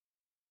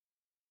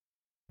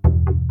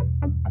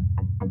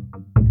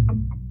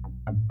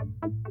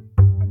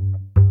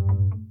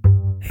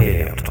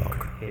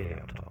heliumTALK.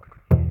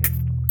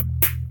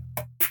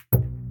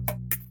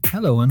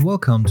 Hello and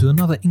welcome to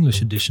another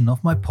English edition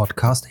of my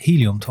podcast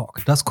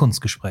heliumTALK, das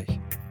Kunstgespräch.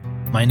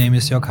 My name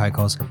is Jörg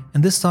Heikos,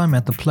 and this time I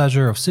had the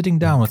pleasure of sitting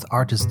down with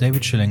artist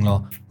David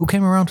Shillinglaw, who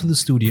came around to the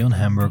studio in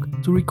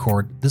Hamburg to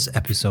record this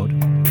episode.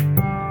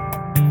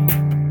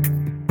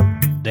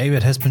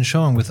 David has been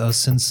showing with us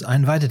since I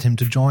invited him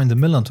to join the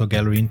heliumTALK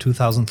gallery in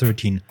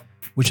 2013,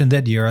 which in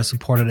that year I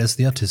supported as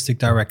the artistic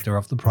director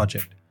of the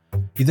project.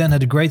 He then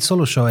had a great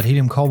solo show at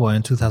Helium Cowboy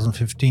in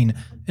 2015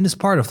 and is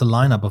part of the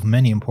lineup of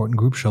many important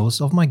group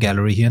shows of my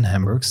gallery here in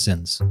Hamburg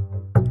since.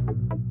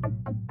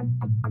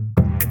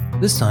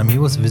 This time he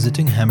was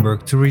visiting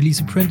Hamburg to release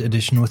a print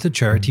edition with the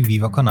charity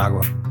Viva Con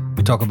Agua.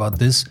 We talk about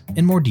this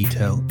in more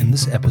detail in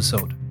this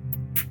episode.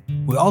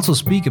 We also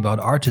speak about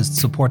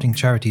artists supporting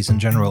charities in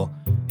general,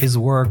 his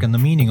work and the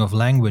meaning of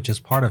language as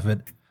part of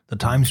it, the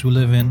times we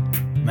live in.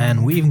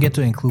 Man, we even get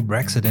to include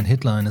Brexit and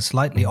Hitler in a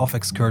slightly off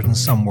excursion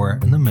somewhere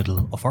in the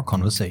middle of our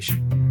conversation.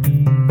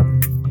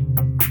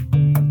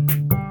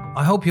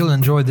 I hope you'll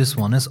enjoy this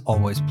one. As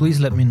always,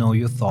 please let me know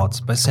your thoughts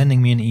by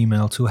sending me an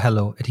email to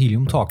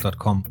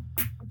hello@heliumtalk.com.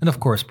 And of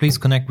course, please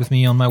connect with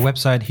me on my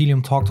website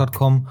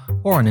heliumtalk.com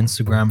or on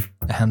Instagram.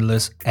 The handle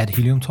is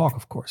 @heliumtalk,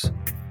 of course.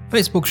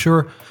 Facebook,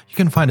 sure, you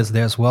can find us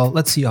there as well.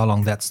 Let's see how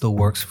long that still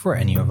works for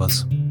any of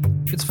us.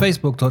 It's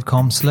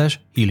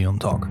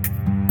facebook.com/heliumtalk.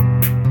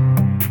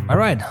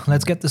 Alright,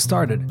 let's get this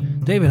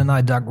started. David and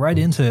I dug right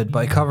into it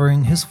by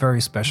covering his very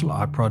special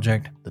art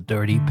project, The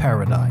Dirty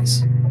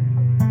Paradise.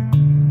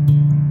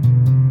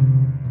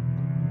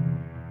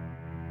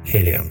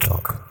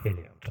 heliumTALK. Do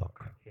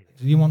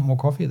you want more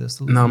coffee? No,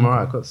 I'm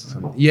alright. I've got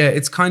some. Yeah,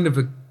 it's kind of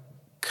a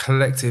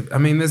collective. I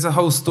mean, there's a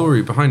whole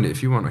story behind it.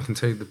 If you want, I can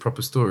tell you the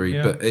proper story.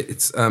 Yeah. But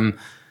it's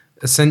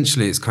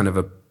essentially it's kind of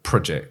a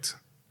project,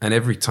 and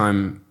every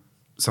time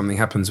something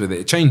happens with it,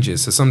 it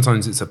changes. So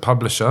sometimes it's a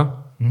publisher,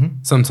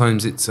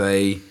 sometimes it's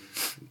a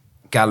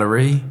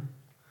gallery,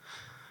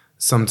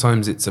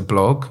 sometimes it's a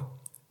blog.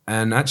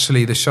 And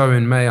actually, the show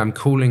in May, I'm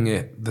calling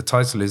it. The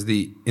title is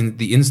the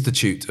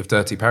Institute of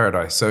Dirty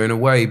Paradise. So in a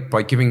way,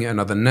 by giving it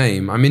another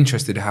name, I'm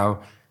interested how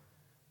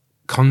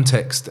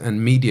context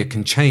and media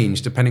can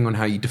change depending on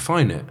how you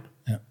define it.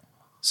 Yeah.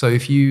 So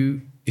if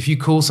you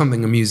call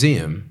something a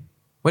museum,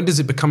 when does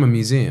it become a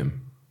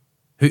museum?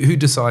 Who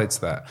decides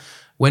that?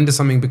 When does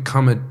something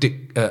become an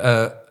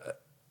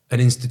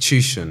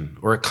institution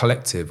or a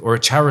collective or a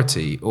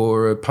charity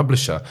or a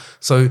publisher?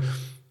 So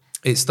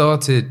it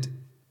started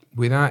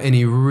without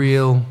any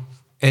real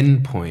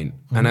endpoint,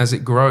 and as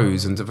it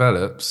grows and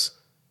develops,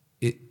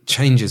 it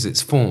changes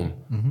its form.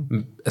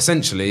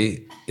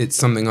 Essentially, it's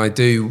something I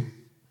do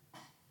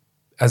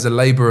as a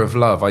labor of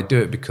love. I do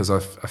it because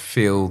I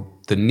feel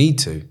the need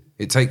to.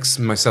 It takes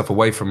myself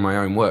away from my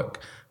own work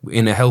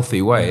in a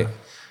healthy way. Yeah.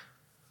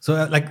 So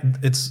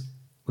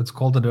it's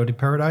called The Dirty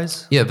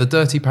Paradise? Yeah, The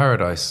Dirty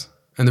Paradise.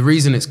 And the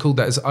reason it's called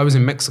that is I was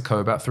in Mexico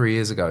about 3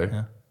 years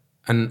ago,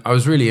 and I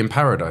was really in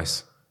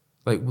paradise.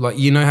 Like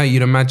you know how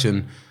you'd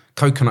imagine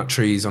coconut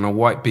trees on a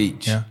white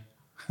beach,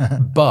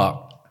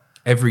 but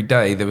every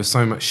day there was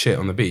so much shit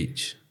on the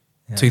beach.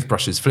 Yeah.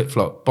 Toothbrushes,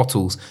 flip-flop,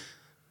 bottles,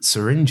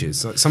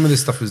 syringes. Like some of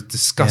this stuff was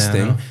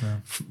disgusting.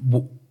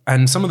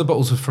 And some of the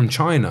bottles were from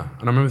China.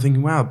 And I remember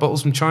thinking, wow,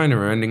 bottles from China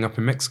are ending up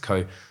in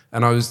Mexico.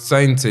 And I was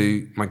saying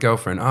to my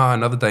girlfriend,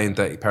 another day in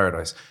Dirty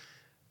Paradise.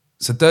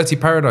 So Dirty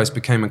Paradise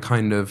became a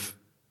kind of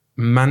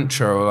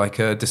mantra or like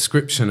a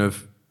description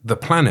of the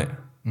planet.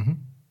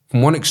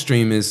 From one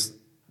extreme is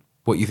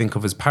what you think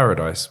of as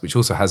paradise, which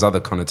also has other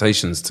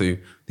connotations to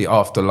the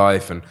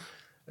afterlife and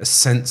a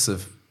sense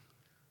of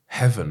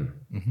heaven.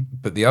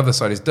 But the other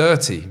side is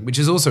dirty, which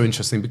is also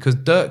interesting because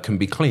dirt can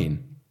be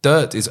clean.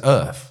 Dirt is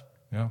earth.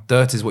 Yeah.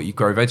 Dirt is what you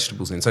grow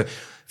vegetables in. So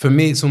for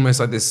me, it's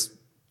almost like this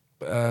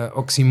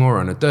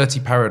oxymoron. A dirty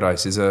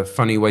paradise is a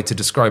funny way to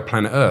describe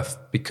planet Earth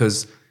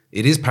because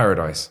it is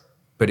paradise,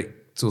 but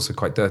it's also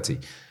quite dirty.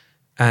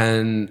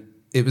 And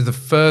it was the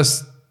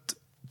first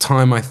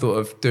time I thought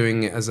of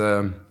doing it as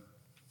a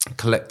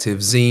collective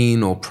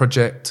zine or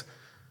project.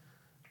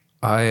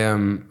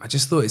 I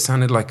just thought it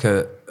sounded like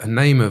a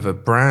name of a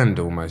brand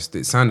almost.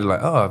 It sounded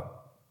like,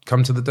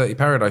 come to the Dirty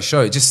Paradise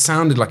show. It just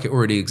sounded like it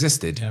already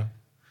existed. Yeah.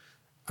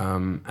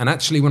 And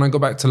actually, when I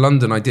got back to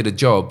London, I did a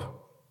job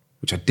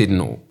which I didn't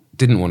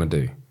want to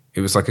do.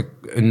 It was like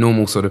a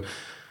normal sort of.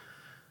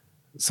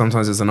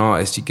 Sometimes as an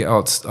artist, you get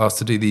asked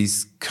to do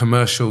these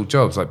commercial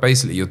jobs. Like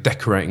basically, you're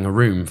decorating a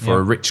room for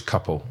a rich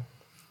couple.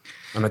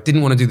 And I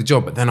didn't want to do the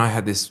job, but then I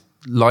had this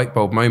light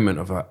bulb moment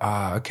of like,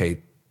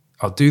 okay,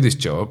 I'll do this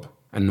job,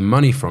 and the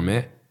money from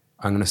it,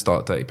 I'm going to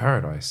start Dirty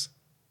Paradise.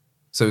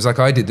 So it was like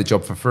I did the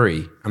job for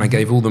free, and I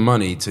gave all the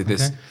money to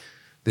this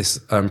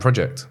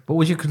project. But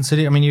would you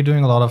consider? I mean, you're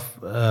doing a lot of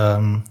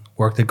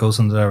work that goes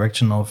in the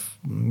direction of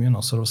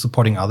sort of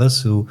supporting others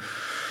who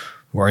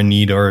are in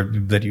need or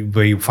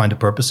where you find a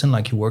purpose in.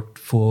 Like you worked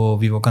for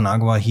Viva Con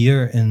Agua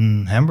here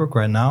in Hamburg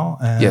right now,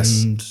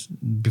 and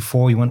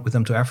before you went with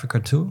them to Africa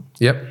too.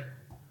 Yep.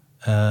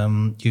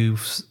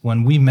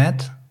 When we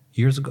met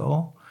years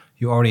ago,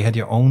 you already had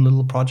your own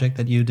little project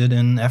that you did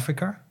in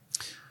Africa?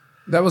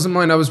 That wasn't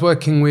mine. I was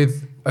working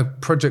with a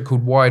project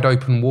called Wide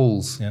Open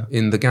Walls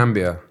in the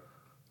Gambia.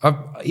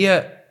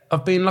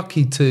 I've been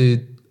lucky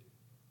to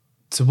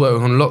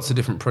work on lots of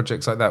different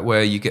projects like that,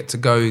 where you get to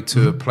go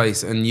to a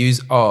place and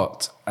use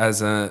art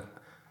as a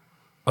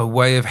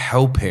way of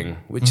helping,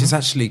 which is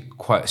actually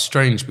quite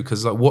strange,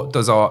 because like, what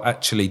does art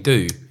actually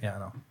do? Yeah, I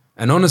know.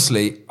 And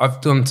honestly, I've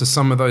done to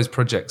some of those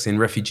projects in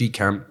refugee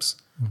camps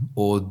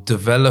or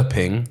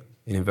developing,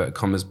 in inverted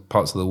commas,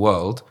 parts of the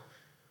world,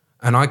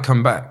 and I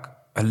come back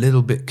a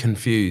little bit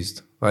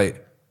confused.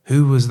 Like,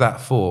 who was that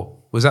for?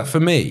 Was that for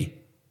me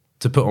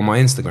to put on my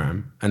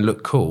Instagram and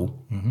look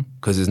cool?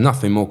 Because there's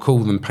nothing more cool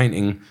than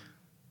painting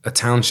a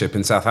township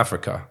in South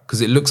Africa,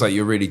 because it looks like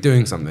you're really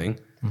doing something.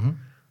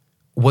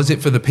 Was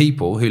it for the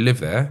people who live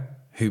there,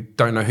 who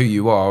don't know who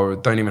you are or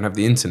don't even have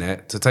the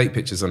internet to take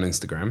pictures on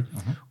Instagram?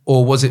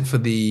 Or was it for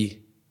the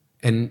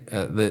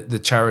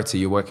charity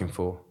you're working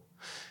for?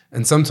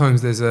 And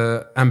sometimes there's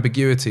a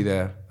ambiguity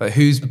there, like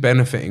who's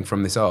benefiting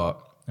from this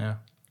art? Yeah.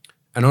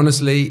 And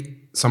honestly,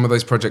 some of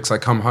those projects I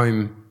come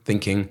home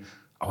thinking,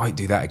 I won't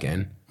do that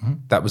again.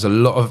 That was a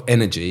lot of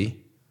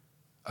energy,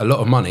 a lot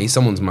of money,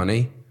 someone's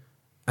money.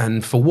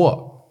 And for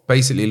what?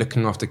 Basically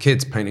looking after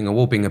kids, painting a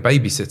wall, being a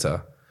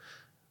babysitter.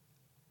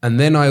 And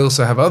then I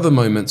also have other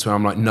moments where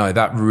I'm like, no,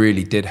 that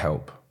really did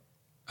help.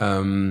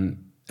 And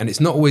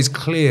it's not always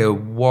clear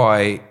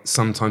why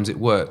sometimes it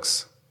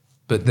works.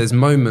 But there's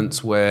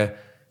moments where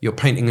you're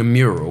painting a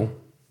mural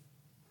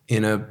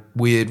in a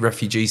weird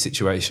refugee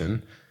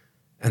situation,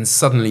 and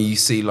suddenly you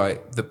see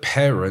like the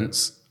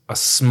parents are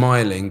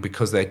smiling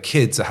because their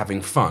kids are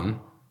having fun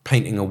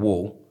painting a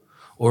wall.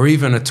 Or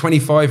even a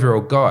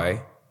 25-year-old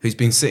guy who's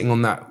been sitting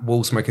on that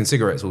wall smoking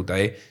cigarettes all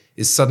day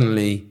is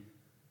suddenly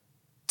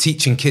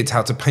teaching kids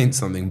how to paint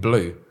something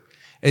blue.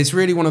 It's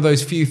really one of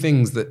those few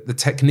things that the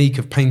technique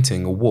of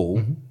painting a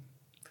wall,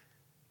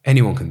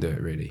 anyone can do it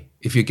really.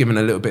 If you're given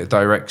a little bit of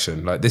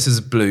direction, like this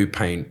is blue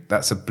paint,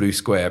 that's a blue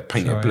square,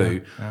 paint it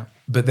blue. Yeah.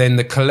 But then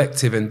the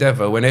collective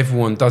endeavor, when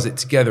everyone does it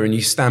together and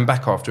you stand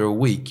back after a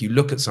week, you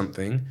look at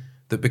something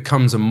that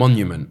becomes a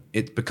monument.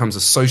 It becomes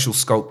a social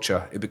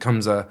sculpture. It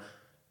becomes a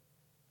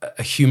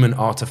human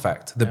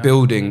artifact. The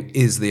building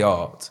is the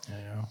art.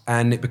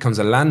 And it becomes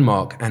a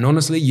landmark. And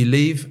honestly, you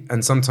leave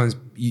and sometimes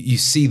you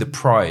see the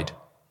pride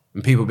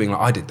and people being like,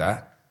 I did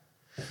that.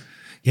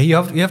 Yeah, you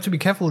have to be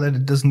careful that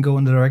it doesn't go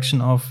in the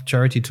direction of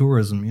charity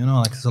tourism. You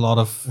know, like there's a lot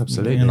of,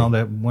 absolutely. You know,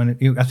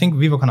 that I think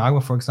Viva Con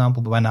Agua, for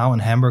example, by now in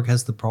Hamburg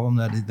has the problem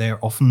that they're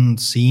often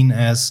seen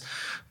as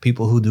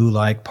people who do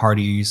like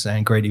parties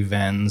and great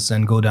events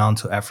and go down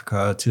to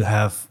Africa to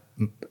have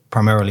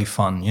primarily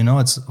fun. You know,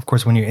 it's of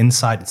course when you're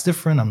inside, it's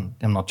different.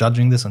 I'm not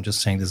judging this. I'm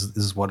just saying this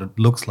is what it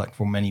looks like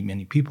for many,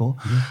 many people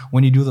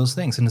when you do those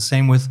things. And the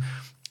same with,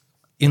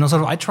 you know,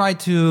 sort of I try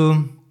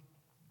to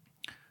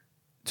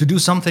do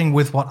something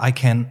with what I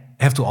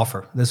have to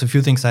offer. There's a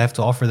few things I have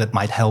to offer that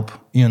might help,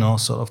 you know,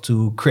 sort of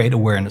to create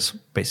awareness,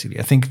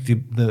 basically. I think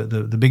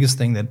the biggest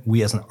thing that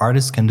we as an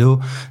artist can do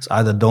is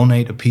either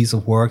donate a piece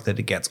of work that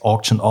it gets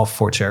auctioned off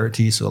for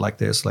charity. So like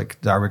there's like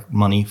direct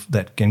money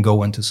that can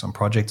go into some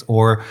projects,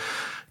 or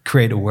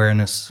create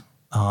awareness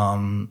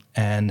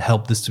and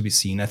help this to be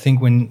seen. I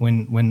think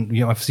when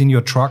you know, I've seen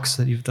your trucks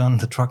that you've done,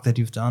 the truck that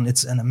you've done,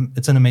 it's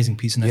an amazing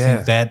piece, and I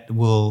think that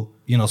will,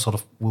 you know, sort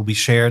of will be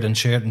shared and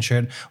shared and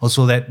shared.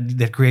 Also,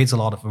 that creates a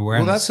lot of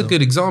awareness. Well, that's a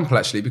good example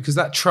actually, because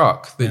that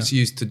truck that's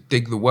used to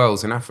dig the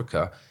wells in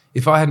Africa,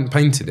 if I hadn't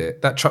painted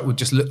it, that truck would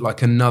just look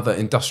like another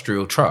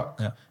industrial truck.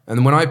 Yeah.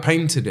 And when I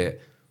painted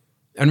it,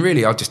 and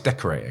really, I'm just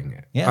decorating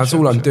it. Yeah, that's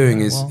all I'm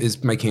doing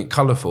is making it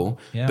colourful.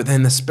 Yeah. But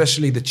then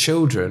especially the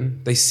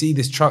children, they see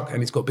this truck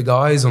and it's got big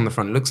eyes on the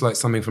front. It looks like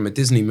something from a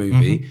Disney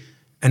movie.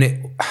 And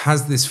it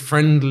has this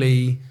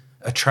friendly,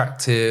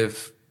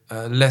 attractive,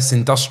 less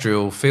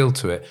industrial feel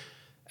to it.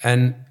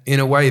 And in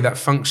a way, that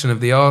function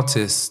of the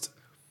artist,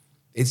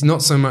 it's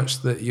not so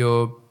much that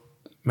you're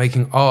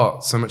making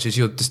art so much as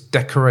you're just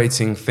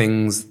decorating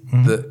things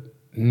that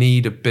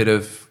need a bit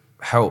of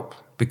help,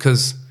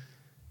 because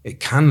it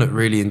can look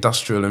really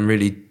industrial and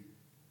really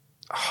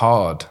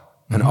hard,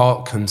 and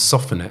art can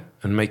soften it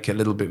and make it a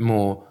little bit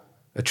more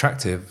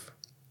attractive.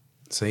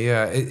 So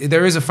yeah,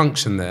 there is a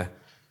function there,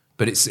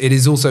 but it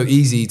is also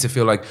easy to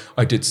feel like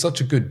I did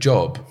such a good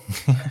job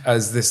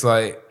as this,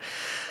 like,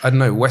 I don't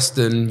know,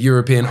 Western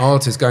European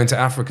artist going to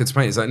Africa to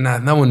paint. It's like, nah,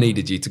 no one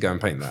needed you to go and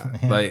paint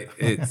that. Like,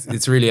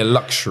 it's really a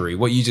luxury.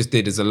 What you just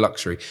did is a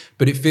luxury.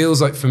 But it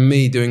feels like for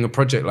me doing a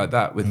project like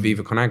that with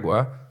Viva Con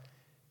Agua,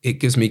 it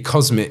gives me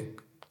cosmic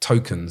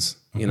tokens,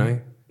 you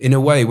know? In a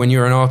way, when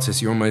you're an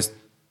artist, you're almost,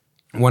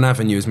 one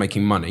avenue is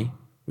making money,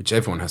 which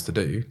everyone has to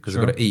do because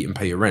they've got to eat and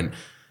pay your rent.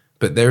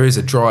 But there is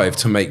a drive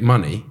to make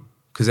money,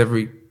 because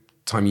every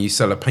time you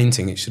sell a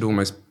painting, it should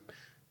almost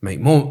make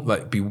more,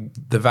 like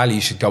the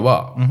value should go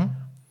up.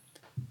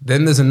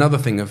 Then there's another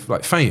thing of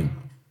like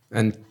fame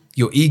and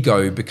your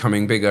ego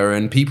becoming bigger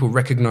and people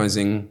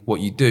recognizing what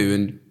you do.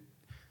 And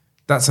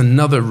that's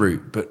another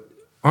route. But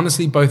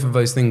honestly, both of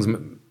those things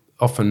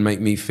often make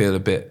me feel a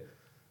bit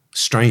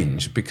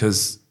strange,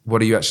 because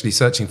what are you actually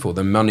searching for?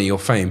 The money or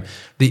fame?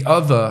 The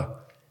other,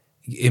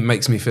 it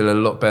makes me feel a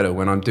lot better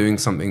when I'm doing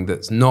something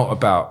that's not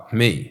about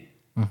me.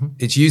 Mm-hmm.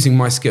 It's using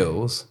my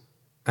skills,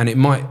 and it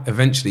might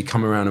eventually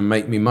come around and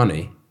make me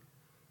money.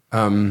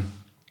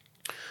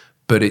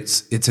 But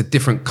it's a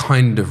different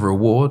kind of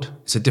reward.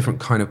 It's a different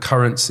kind of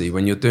currency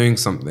when you're doing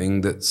something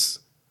that's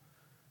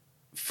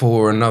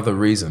for another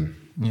reason.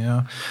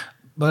 Yeah,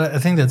 but I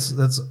think that's.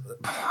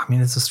 I mean,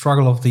 it's a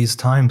struggle of these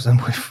times,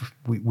 and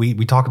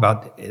we talk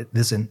about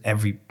this in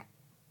every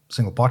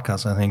single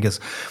podcast. I think is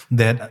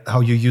that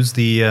how you use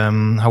the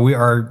how we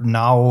are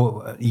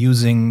now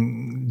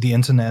using the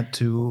internet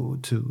to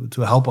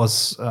help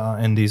us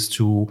in these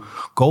two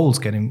goals,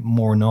 getting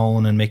more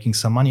known and making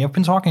some money. I've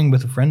been talking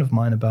with a friend of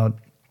mine about.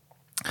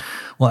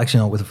 Well, actually,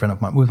 not with a friend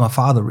of mine, with my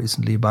father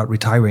recently about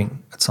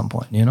retiring at some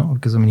point,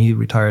 because I mean, he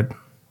retired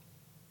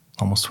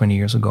almost 20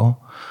 years ago.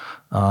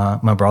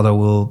 My brother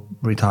will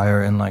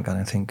retire in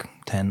I think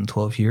 10,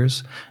 12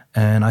 years.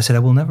 And I said, I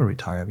will never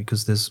retire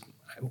because there's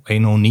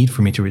no need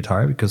for me to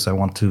retire because I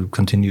want to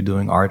continue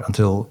doing art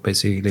until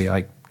basically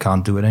I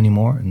can't do it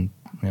anymore. And,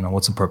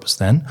 what's the purpose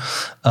then?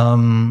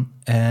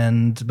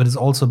 But it's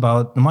also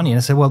about the money. And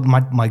I said, well,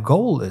 my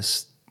goal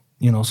is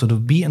sort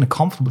of be in a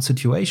comfortable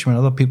situation when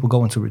other people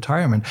go into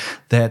retirement,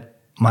 that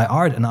my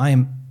art and I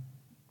am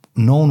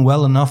known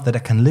well enough that I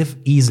can live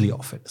easily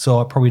off it. So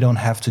I probably don't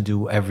have to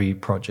do every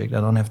project. I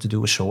don't have to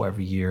do a show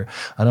every year.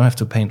 I don't have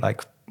to paint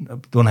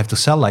don't have to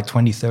sell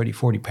 20, 30,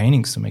 40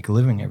 paintings to make a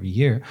living every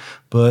year.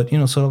 But,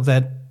 sort of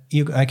that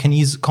I can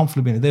ease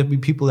comfortably. There'll be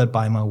people that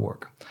buy my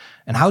work.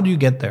 And how do you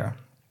get there?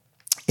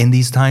 In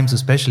these times,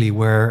 especially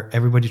where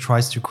everybody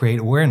tries to create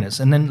awareness.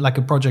 And then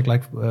a project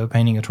like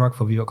painting a truck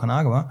for Viva Con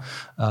Agua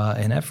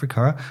in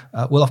Africa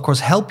will, of course,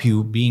 help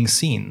you being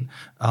seen.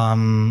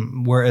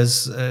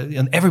 Whereas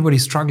and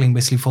everybody's struggling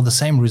basically for the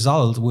same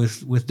result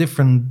with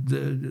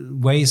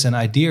different ways and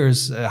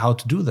ideas how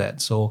to do that.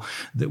 So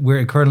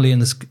we're currently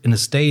in a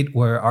state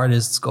where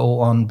artists go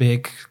on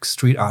big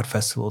street art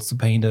festivals to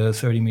paint a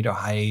 30-meter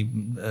high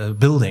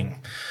building.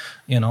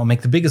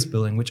 Make the biggest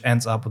building, which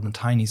ends up with a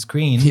tiny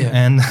screen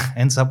and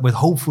ends up with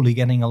hopefully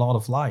getting a lot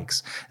of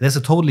likes. There's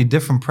a totally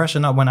different pressure.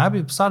 Now, when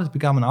I started to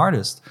become an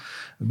artist,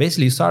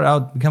 basically you start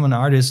out becoming an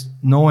artist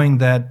knowing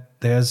that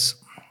there's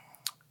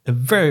a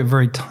very,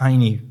 very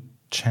tiny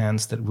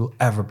chance that we'll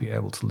ever be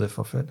able to live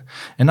off it.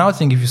 And now I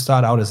think if you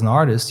start out as an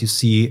artist, you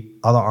see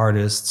other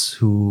artists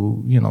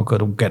who, go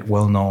to get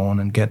well known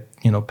and get,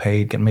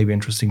 paid, get maybe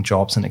interesting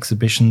jobs and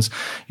exhibitions.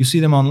 You see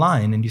them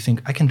online and you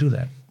think, I can do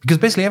that. Because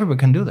basically everybody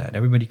can do that.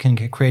 Everybody can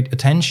create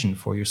attention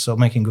for yourself,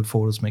 making good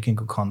photos, making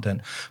good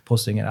content,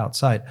 posting it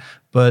outside.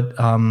 But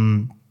I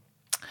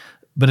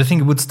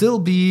think it would still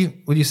be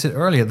what you said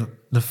earlier.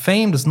 The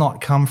fame does not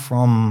come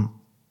from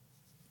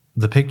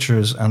the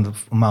pictures and the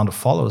amount of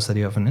followers that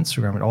you have on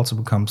Instagram. It also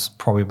becomes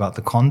probably about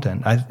the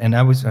content.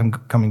 I'm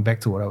coming back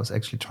to what I was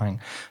actually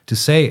trying to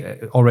say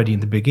already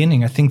in the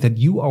beginning. I think that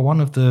you are one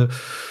of the,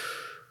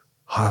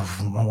 I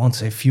won't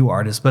say few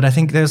artists, but I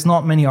think there's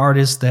not many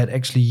artists that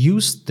actually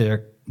use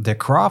their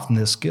craft and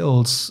their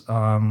skills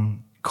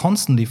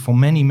constantly for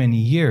many, many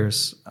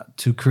years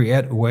to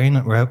create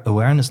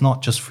awareness,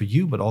 not just for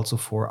you, but also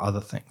for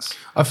other things.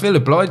 I feel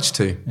obliged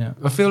to. Yeah.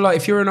 I feel like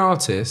if you're an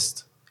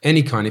artist,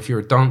 any kind, if you're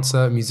a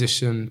dancer,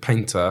 musician,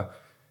 painter,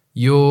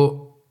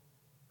 you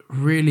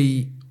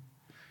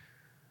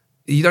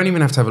don't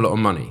even have to have a lot of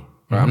money.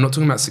 Right? Mm-hmm. I'm not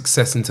talking about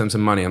success in terms of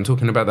money. I'm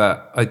talking about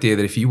that idea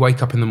that if you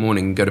wake up in the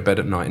morning and go to bed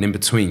at night and in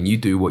between you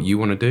do what you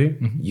want to do,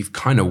 mm-hmm. you've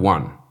kind of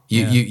won.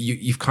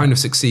 You've kind of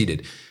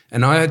succeeded.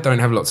 And I don't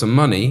have lots of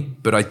money,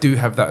 but I do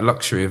have that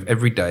luxury of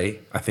every day,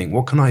 I think,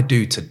 what can I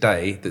do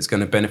today that's going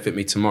to benefit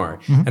me tomorrow?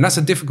 Mm-hmm. And that's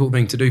a difficult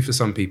thing to do for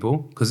some people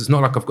because it's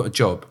not like I've got a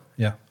job.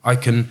 Yeah. I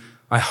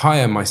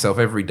hire myself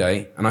every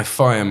day and I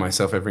fire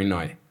myself every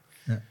night.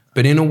 Yeah.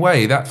 But in a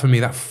way, that for me,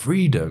 that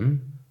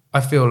freedom,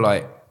 I feel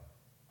like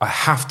I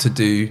have to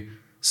do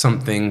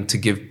something to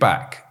give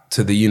back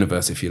to the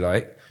universe, if you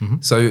like. Mm-hmm.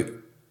 So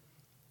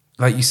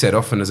like you said,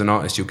 often as an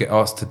artist, you'll get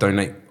asked to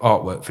donate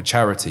artwork for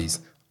charities.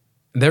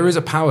 There is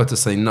a power to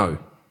say no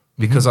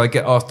because mm-hmm. I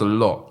get asked a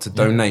lot to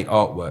donate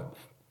artwork.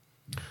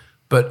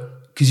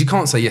 But because you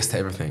can't say yes to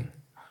everything.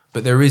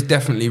 But there is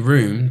definitely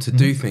room to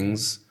do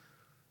things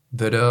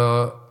that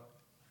are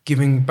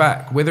giving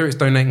back, whether it's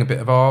donating a bit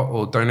of art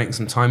or donating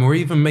some time or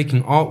even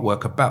making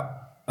artwork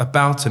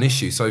about an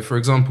issue. So, for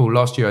example,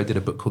 last year I did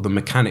a book called The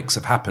Mechanics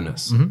of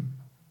Happiness. Mm-hmm.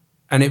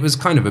 And it was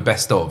kind of a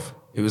best of.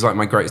 It was like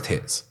my greatest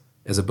hits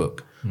as a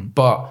book. Mm.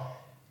 But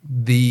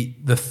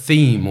the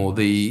theme or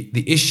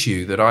the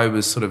issue that I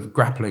was sort of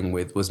grappling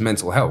with was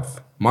mental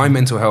health. My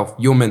mental health,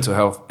 your mental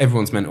health,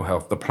 everyone's mental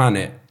health. The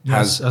planet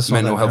has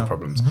mental health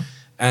problems. Mm-hmm.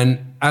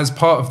 And as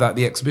part of that,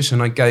 the exhibition,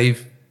 I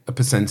gave a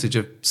percentage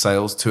of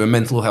sales to a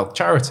mental health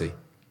charity.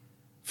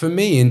 For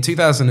me, in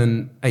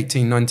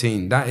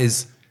 2018-19, that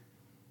is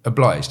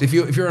obliged. If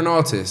you're an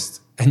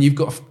artist and you've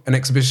got an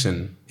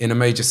exhibition in a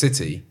major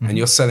city and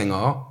you're selling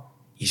art,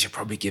 you should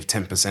probably give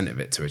 10% of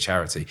it to a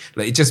charity.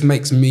 Like, it just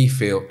makes me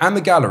feel, and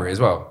the gallery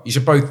as well, you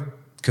should both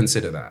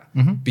consider that.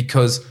 Mm-hmm.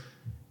 Because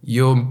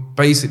you're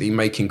basically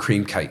making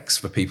cream cakes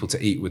for people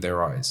to eat with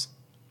their eyes.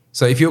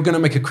 So if you're going to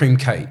make a cream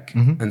cake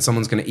and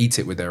someone's going to eat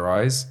it with their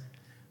eyes,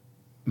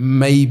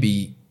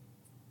 maybe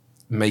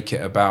make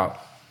it about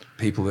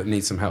people that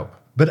need some help.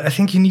 But I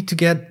think you need to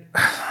get...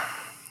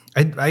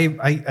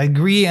 I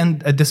agree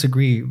and I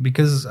disagree,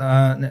 because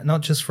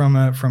not just from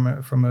a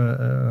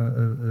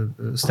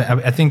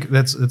I think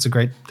that's a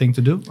great thing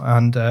to do,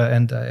 and I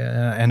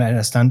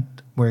understand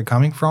where you're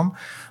coming from,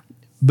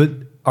 but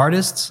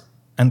artists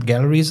and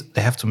galleries,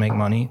 they have to make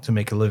money to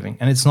make a living,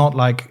 and it's not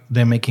like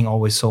they're making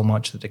always so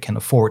much that they can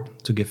afford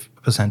to give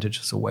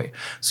percentages away.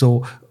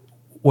 So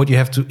what you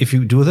have to, if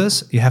you do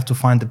this, you have to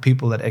find the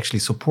people that actually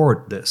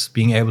support this,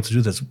 being able to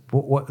do this.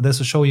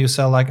 There's a show you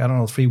sell, like, I don't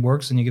know, 3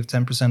 works and you give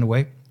 10%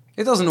 away.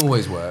 It doesn't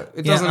always work.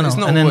 It doesn't. It's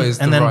not and then, always.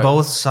 And then right.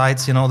 both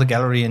sides, the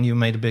gallery and you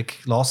made a big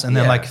loss, and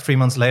then like 3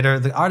 months later,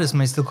 the artist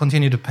may still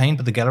continue to paint,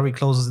 but the gallery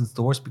closes its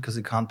doors because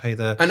it can't pay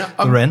the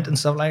rent and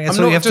stuff like that.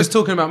 I'm not just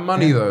talking about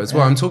money though, as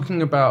well. I'm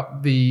talking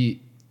about the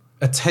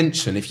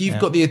attention. If you've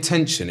got the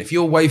attention, if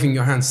you're waving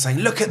your hands saying,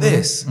 "Look at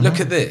this, look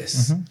at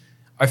this,"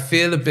 I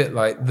feel a bit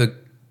like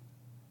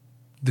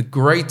the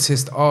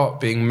greatest art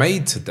being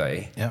made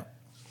today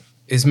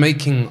is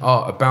making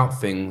art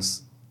about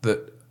things that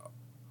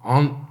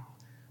aren't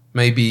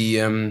maybe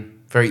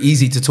very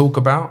easy to talk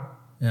about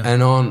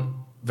and aren't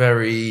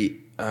very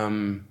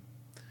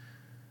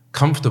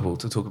comfortable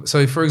to talk about.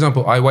 So, for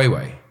example, Ai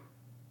Weiwei.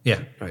 Yeah.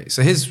 Right.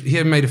 So he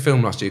had made a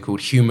film last year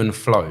called Human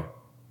Flow.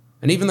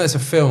 And even though it's a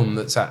film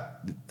that's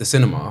at the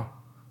cinema,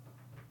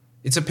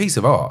 it's a piece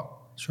of art.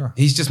 Sure.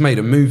 He's just made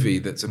a movie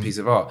that's a piece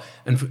of art.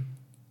 And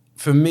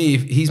for me,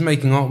 he's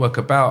making artwork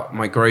about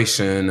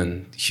migration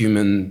and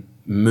human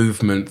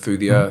movement through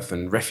the earth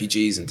and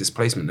refugees and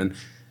displacement.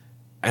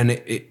 And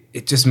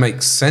it just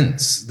makes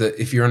sense that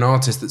if you're an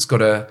artist that's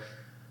got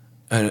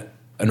an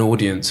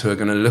audience who are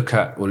going to look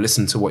at or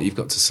listen to what you've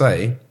got to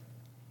say,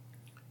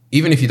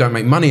 even if you don't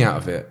make money out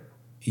of it,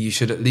 you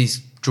should at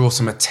least draw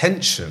some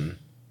attention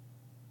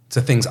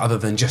to things other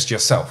than just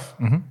yourself.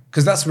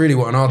 Because that's really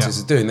what an artist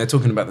is doing. They're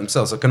talking about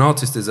themselves. Like, an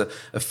artist is a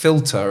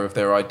filter of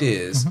their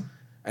ideas,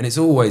 and it's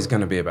always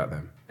going to be about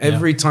them.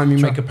 Every time you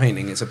make a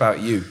painting, it's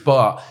about you.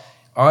 But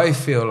I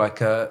feel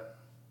like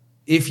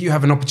if you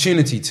have an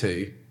opportunity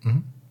to,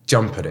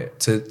 jump at it,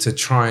 to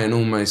try and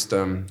almost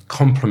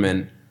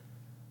complement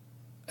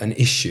an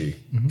issue.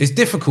 It's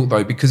difficult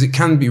though, because it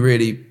can be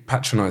really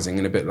patronizing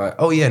and a bit like,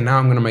 oh yeah, now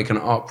I'm going to make an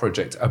art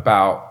project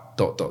about ...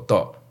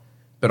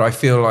 But I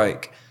feel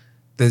like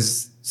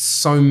there's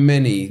so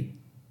many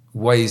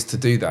ways to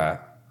do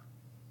that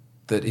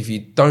if you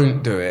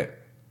don't do it,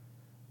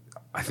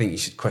 I think you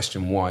should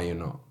question why you're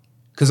not.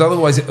 Because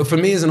otherwise, for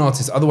me as an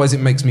artist, otherwise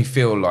it makes me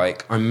feel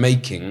like I'm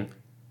making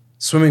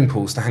swimming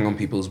pools to hang on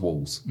people's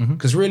walls.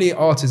 Because really,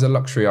 art is a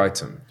luxury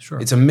item. Sure.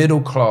 It's a middle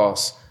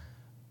class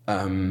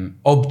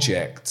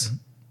object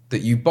that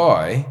you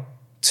buy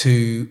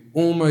to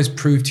almost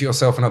prove to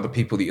yourself and other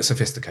people that you're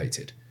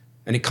sophisticated.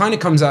 And it kind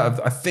of comes out of,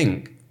 I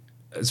think,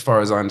 as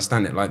far as I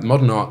understand it, like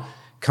modern art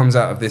comes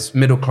out of this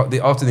middle class.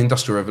 After the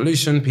Industrial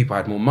Revolution, people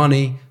had more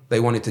money. They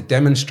wanted to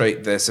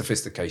demonstrate their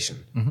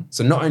sophistication.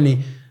 So not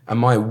only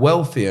am I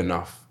wealthy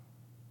enough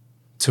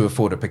to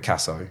afford a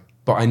Picasso,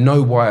 but I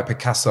know why a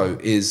Picasso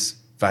is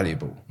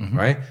valuable,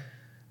 right?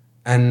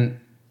 And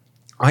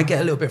I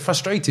get a little bit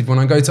frustrated when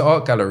I go to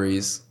art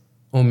galleries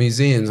or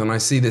museums and I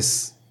see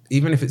this,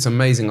 even if it's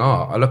amazing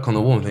art, I look on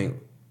the wall and think,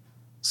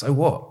 so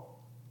what?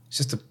 It's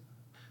just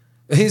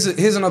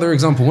Here's another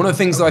example. One of the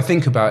things that I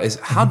think about is,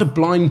 how do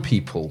blind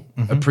people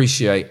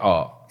appreciate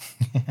art?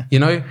 You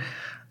know?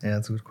 Yeah,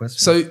 that's a good question.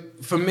 So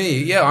for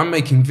me, I'm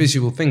making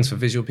visual things for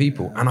visual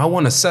people and I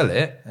want to sell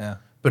it. Yeah.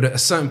 But at a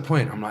certain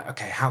point, I'm like,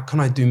 okay, how can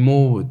I do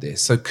more with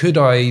this? So could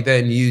I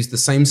then use the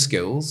same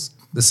skills,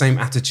 the same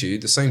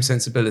attitude, the same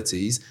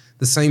sensibilities,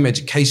 the same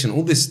education,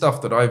 all this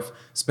stuff that I've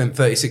spent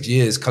 36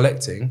 years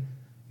collecting?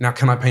 Now,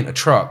 can I paint a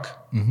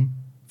truck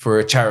for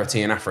a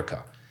charity in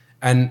Africa?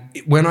 And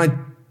when I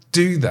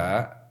do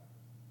that,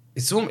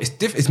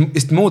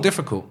 it's more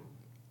difficult,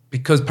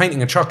 because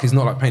painting a truck is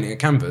not like painting a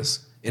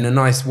canvas in a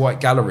nice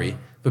white gallery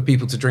for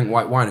people to drink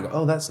white wine and go,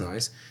 oh, that's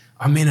nice.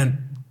 I'm in a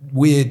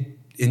weird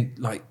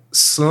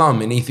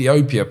slum in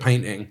Ethiopia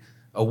painting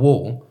a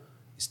wall.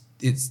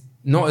 It's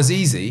not as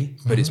easy,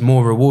 but it's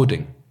more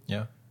rewarding.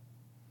 Yeah.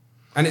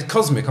 And it's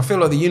cosmic. I feel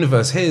like the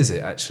universe hears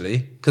it, actually,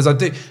 because I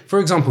do. For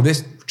example,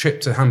 this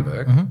trip to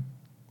Hamburg,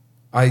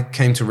 I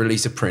came to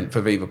release a print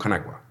for Viva Con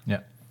Agua.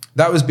 Yeah.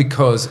 That was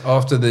because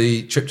after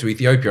the trip to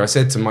Ethiopia, I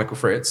said to Michael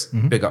Fritz,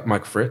 big up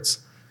Michael Fritz,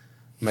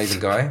 amazing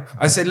guy.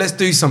 I said, let's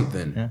do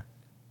something. Yeah.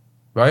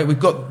 Right? We've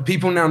got,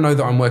 people now know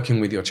that I'm working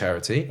with your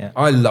charity. Yeah.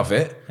 I love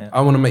it. Yeah.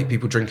 I want to make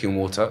people drinking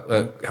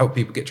water, help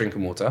people get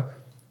drinking water.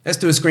 Let's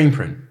do a screen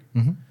print.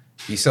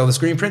 You sell the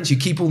screen prints, you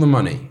keep all the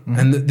money.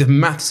 And the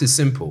maths is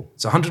simple.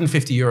 It's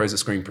 150 euros a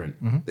screen print.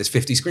 There's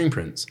 50 screen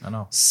prints. I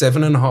know.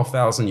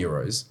 7,500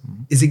 euros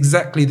is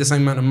exactly the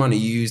same amount of money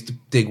you use to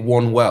dig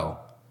one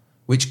well,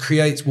 which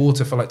creates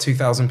water for like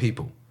 2,000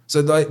 people.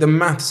 So the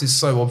maths is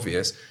so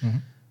obvious.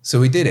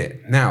 So we did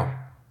it. Now,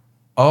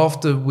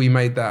 after we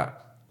made that,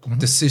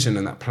 decision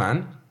and that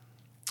plan.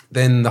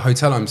 Then the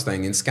hotel I'm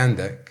staying in,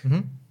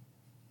 Scandic,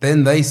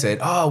 then they said,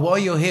 while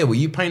you're here, will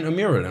you paint a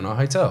mural in our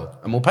hotel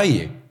and we'll pay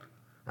you?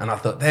 And I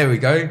thought, there we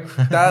go.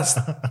 That's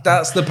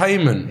the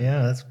payment.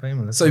 Yeah, that's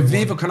payment. That's so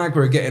Viva Con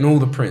Agua are getting all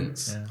the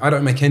prints. Yeah. I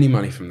don't make any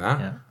money from that.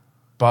 Yeah.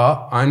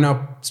 But I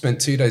now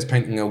spent 2 days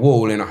painting a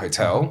wall in a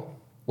hotel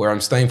where I'm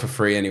staying for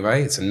free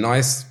anyway. It's a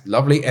nice,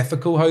 lovely,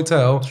 ethical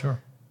hotel.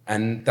 Sure.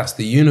 And that's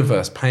the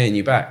universe paying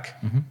you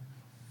back.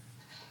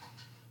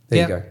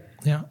 There you go.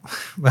 Yeah.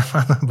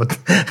 But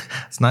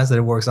it's nice that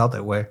it works out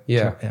that way.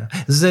 Yeah.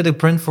 So, Is it a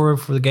print for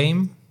the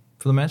game?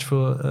 For the match,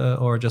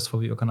 or just for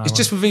Viva Con Agua? It's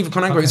just for Viva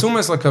Con Agua. Okay. It's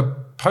almost like a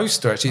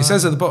poster, actually. It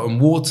says at the bottom,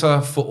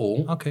 water for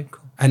all. Okay,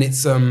 cool. And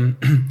it's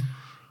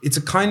it's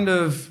a kind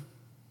of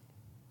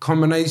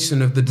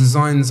combination of the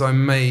designs I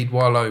made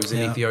while I was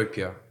in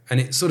Ethiopia. And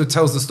it sort of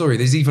tells the story.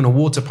 There's even a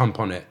water pump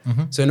on it.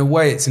 So in a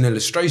way, it's an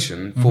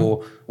illustration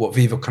for what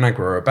Viva Con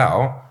Agua are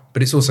about,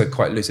 but it's also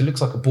quite loose. It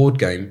looks like a board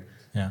game.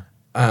 Yeah.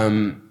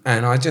 And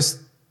I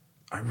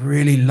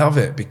really love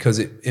it because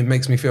it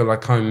makes me feel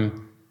like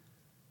I'm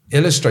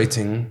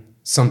illustrating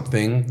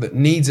something that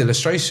needs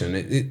illustration.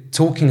 It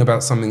talking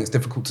about something that's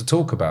difficult to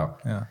talk about.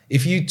 Yeah.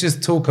 If you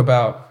just talk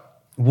about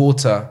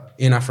water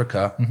in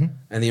Africa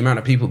and the amount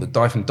of people that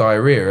die from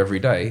diarrhea every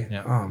day,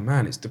 oh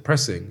man, it's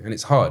depressing and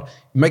it's hard.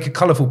 You make a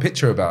colourful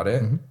picture about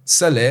it,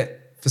 sell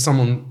it for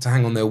someone to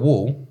hang on their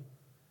wall.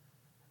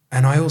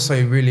 And I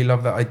also really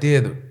love that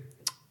idea that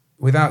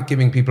without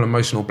giving people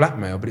emotional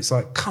blackmail, but it's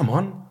like, come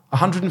on,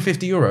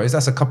 150 euros,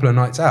 that's a couple of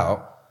nights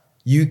out.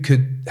 You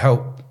could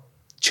help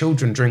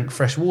children drink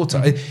fresh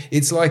water.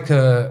 It's like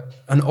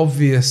an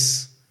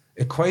obvious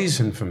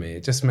equation for me.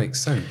 It just makes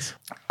sense.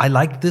 I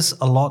like this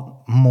a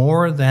lot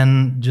more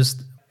than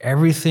just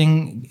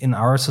everything in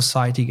our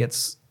society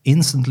gets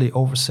instantly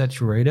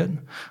oversaturated.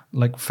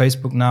 Like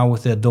Facebook now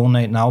with their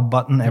donate now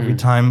button. Every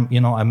time,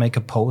 I make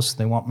a post,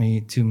 they want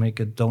me to make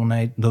a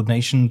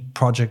donation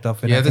project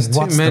of it. Yeah, there's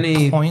too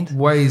many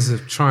ways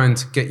of trying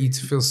to get you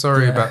to feel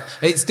sorry about.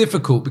 It's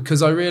difficult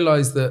because I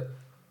realize that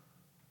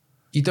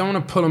you don't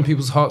want to pull on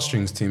people's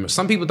heartstrings too much.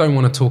 Some people don't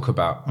want to talk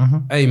about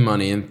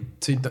money and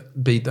to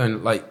be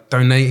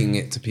donating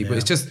it to people.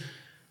 It's just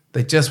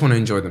they just want to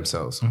enjoy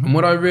themselves. And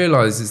what I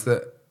realize is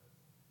that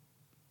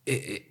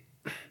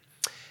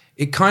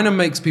it kind of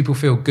makes people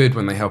feel good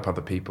when they help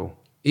other people,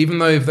 even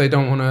though if they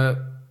don't want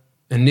to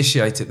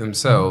initiate it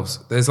themselves.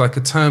 There's like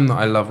a term that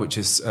I love, which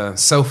is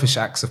selfish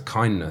acts of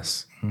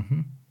kindness.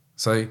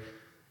 So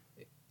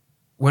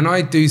when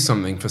I do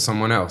something for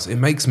someone else, it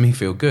makes me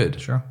feel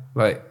good. Sure.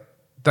 Like,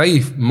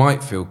 Dave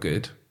might feel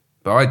good,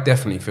 but I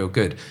definitely feel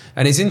good.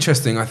 And it's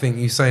interesting, I think,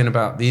 you saying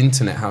about the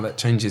internet, how that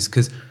changes,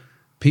 because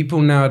people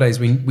nowadays,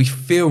 we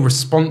feel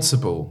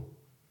responsible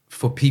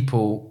for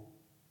people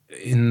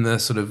in the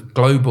sort of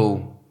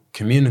global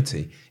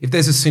community. If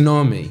there's a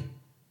tsunami,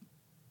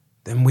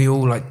 then we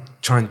all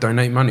try and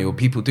donate money, or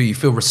people do. You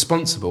feel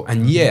responsible,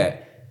 and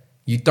yet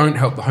you don't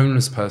help the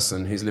homeless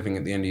person who's living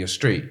at the end of your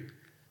street.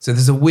 So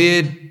there's a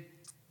weird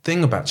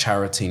thing about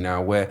charity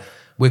now where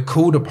we're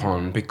called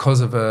upon because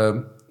of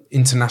a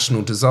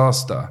international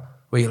disaster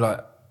where you're like,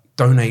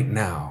 donate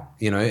now,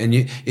 and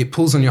it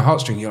pulls on your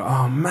heartstring. You're like,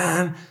 oh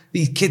man,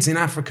 these kids in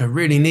Africa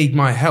really need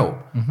my help.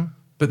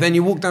 But then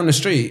you walk down the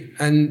street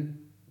and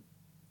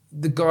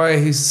the guy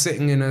who's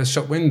sitting in a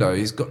shop window,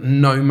 he's got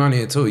no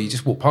money at all. You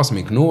just walk past him,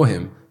 ignore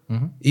him.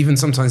 Even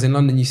sometimes in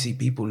London, you see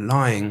people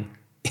lying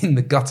in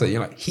the gutter.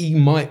 You're like, he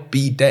might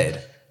be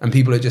dead, and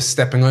people are just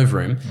stepping over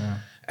him.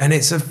 And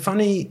it's a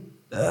funny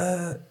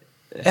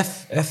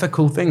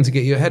ethical thing to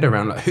get your head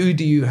around. Like, who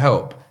do you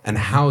help and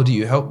how do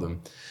you help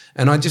them?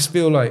 And I just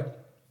feel like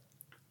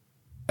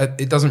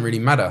it doesn't really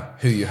matter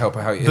who you help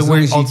or how you, as long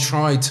as you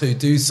try to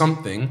do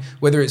something,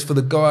 whether it's for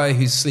the guy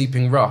who's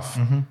sleeping rough,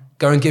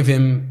 go and give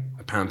him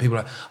 £1. People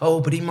are like,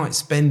 oh, but he might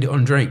spend it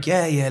on drink.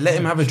 Yeah, let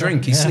him have a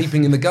drink. He's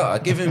sleeping in the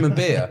gutter. Give him a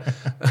beer.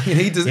 I mean,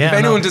 if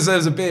anyone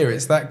deserves a beer,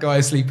 it's that guy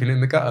sleeping in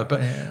the gutter.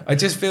 But I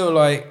just feel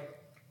like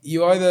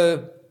you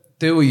either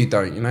do or you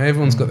don't.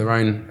 Everyone's got their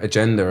own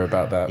agenda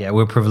about that. Yeah,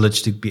 we're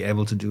privileged to be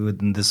able to do it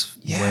in this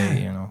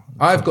way.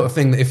 I've got a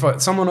thing that if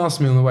someone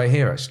asked me on the way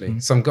here, actually,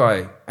 some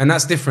guy, and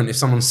that's different if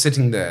someone's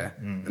sitting there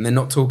and they're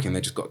not talking,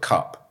 they just got a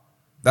cup.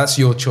 That's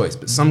your choice.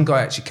 But some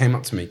guy actually came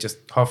up to me just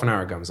half an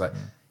hour ago and was like,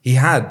 he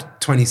had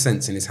 20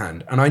 cents in his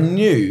hand. And I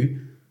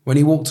knew when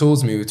he walked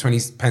towards me with 20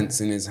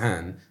 pence in his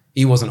hand,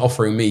 he wasn't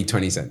offering me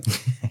 20 cents.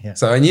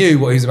 So I knew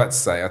what he was about to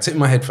say. I took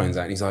my headphones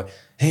out and he's like,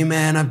 hey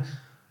man,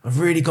 I've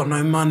really got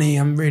no money.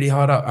 I'm really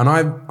hard up. And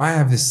I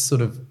have this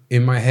sort of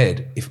in my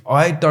head, if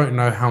I don't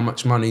know how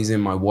much money's in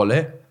my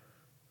wallet,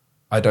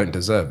 I don't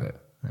deserve it.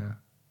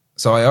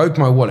 So I opened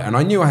my wallet and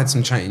I knew I had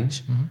some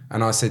change.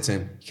 And I said to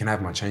him, you can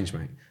have my change,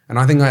 mate. And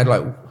I think I had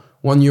like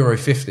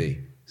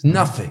 €1.50. It's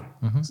nothing.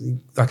 It's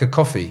like a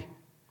coffee.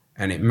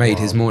 And it made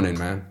his morning,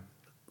 man.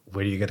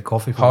 Where do you get a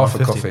coffee from? Half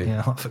a coffee.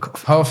 Yeah, half a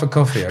coffee. Half a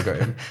coffee I got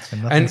him.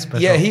 And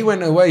he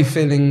went away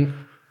feeling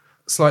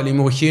slightly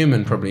more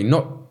human probably.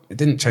 It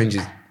didn't change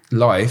his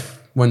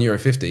life,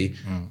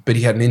 €1.50, but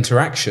he had an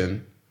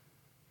interaction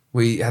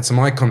We had some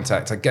eye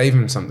contact. I gave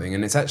him something.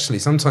 And it's actually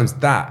sometimes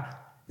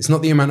it's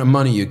not the amount of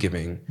money you're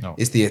giving. No.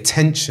 It's the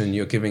attention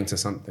you're giving to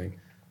something.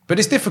 But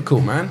it's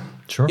difficult, man.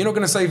 Sure. You're not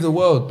going to save the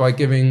world by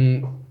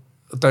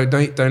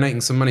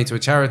donating some money to a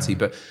charity.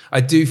 But I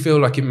do feel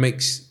like it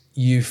makes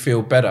you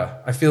feel better.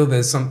 I feel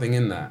there's something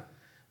in that.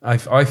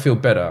 I feel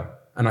better.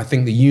 And I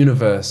think the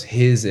universe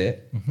hears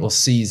it or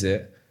sees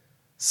it.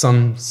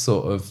 Some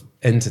sort of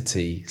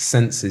entity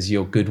senses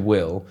your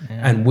goodwill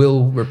and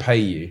will repay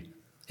you.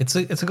 It's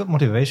a good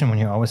motivation when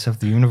you always have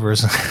the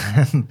universe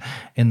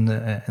in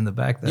the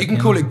back. You can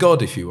call it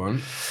God if you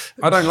want.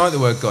 I don't like the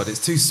word God.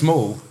 It's too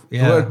small.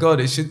 Yeah. The word God,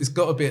 it's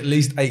got to be at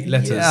least 8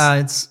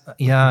 letters.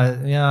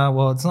 Yeah.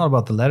 Well, it's not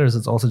about the letters.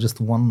 It's also just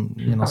one.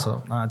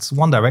 So it's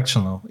one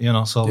directional.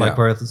 So like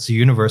where it's the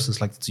universe is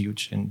like it's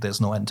huge and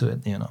there's no end to it.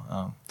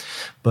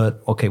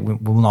 But okay, we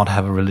will not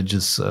have a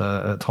religious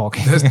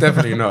talking. There's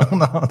definitely not.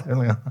 No,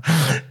 definitely not.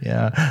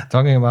 Yeah,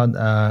 talking about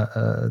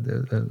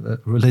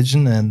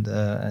religion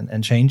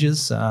and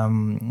changes.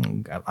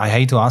 I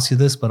hate to ask you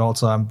this, but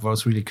also I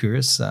was really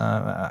curious.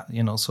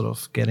 Sort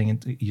of getting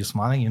into. You're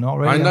smiling,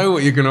 already. I know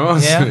what you're going to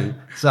ask me.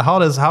 So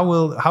how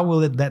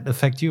will that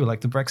affect you?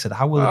 Like the Brexit,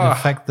 how will it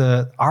affect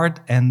the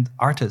art and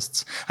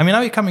artists? I mean,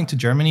 are you coming to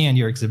Germany and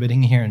you're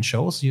exhibiting here in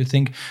shows? Do you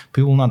think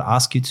people will not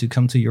ask you to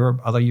come to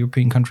Europe, other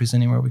European countries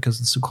anymore because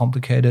it's too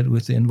complicated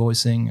with the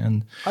invoicing?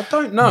 And I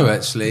don't know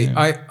actually.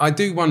 Yeah. I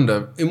do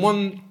wonder. In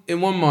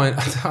one mind,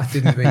 I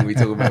didn't think we'd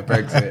talk about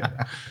Brexit.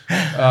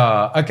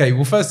 Okay,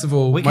 well, first of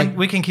all, we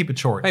can keep it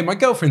short. Hey, my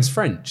girlfriend's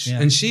French,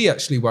 and she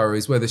actually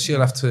worries whether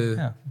she'll have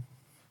to,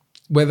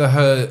 whether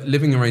her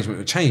living arrangement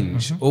will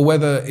change, or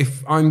whether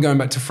if I'm going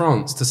back to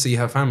France to see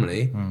her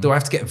family, do I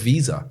have to get a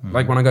visa?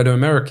 Like when I go to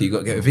America, you got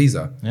to get a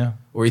visa. Yeah.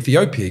 Or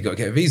Ethiopia, you got to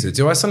get a visa.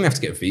 Do I suddenly have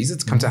to get a visa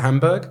to come to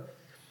Hamburg?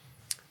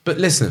 But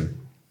listen,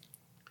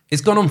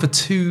 it's gone on for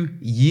 2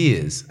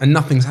 years and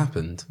nothing's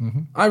happened.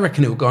 I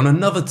reckon it will go on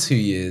another 2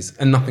 years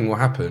and nothing will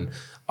happen.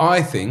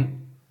 I think,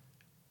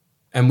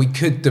 and we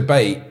could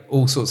debate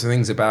all sorts of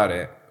things about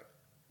it,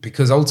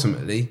 because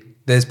ultimately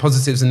there's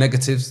positives and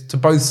negatives to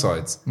both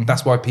sides.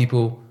 That's why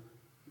people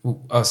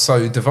are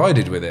so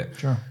divided with it.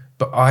 Sure.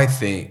 But I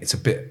think it's a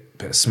bit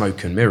of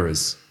smoke and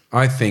mirrors.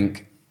 I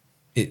think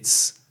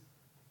it's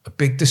a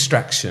big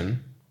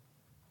distraction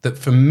that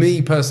for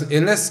me personally,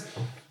 unless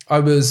I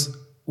was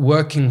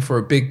working for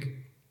a big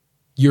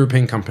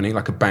European company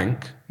like a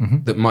bank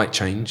that might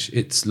change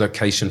its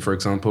location, for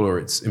example, or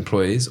its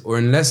employees, or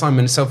unless I'm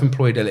a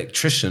self-employed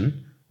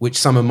electrician, which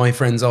some of my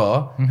friends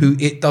are, who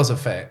it does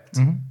affect,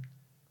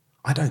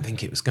 I don't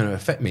think it was going to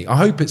affect me. I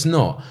hope it's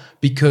not,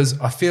 because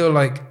I feel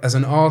like as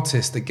an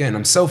artist, again,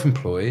 I'm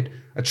self-employed,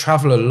 I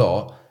travel a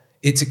lot,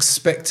 it's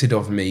expected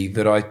of me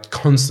that I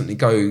constantly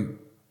go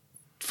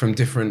from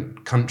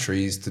different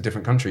countries to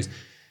different countries.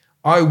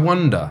 I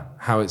wonder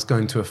how it's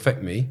going to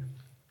affect me.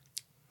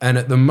 And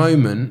at the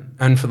moment,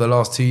 and for the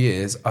last 2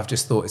 years, I've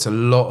just thought it's a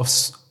lot of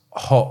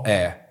hot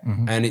air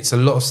and it's a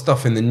lot of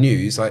stuff in the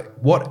news. Like,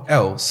 what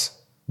else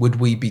would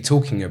we be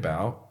talking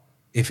about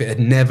if it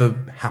had never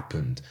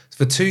happened?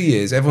 For 2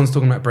 years, everyone's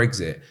talking about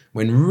Brexit,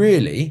 when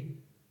really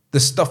the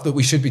stuff that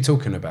we should be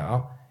talking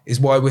about is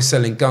why we're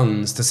selling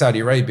guns to Saudi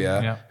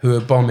Arabia, who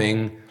are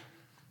bombing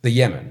the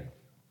Yemen.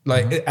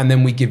 Like, and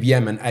then we give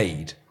Yemen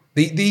aid.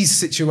 These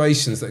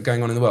situations that are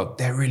going on in the world,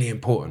 they're really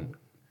important.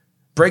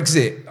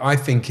 Brexit, I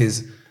think,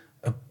 is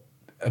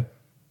a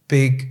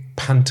big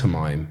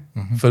pantomime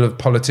full of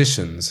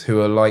politicians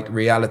who are like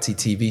reality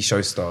TV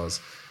show stars.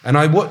 And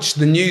I watch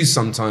the news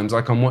sometimes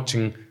like I'm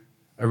watching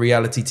a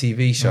reality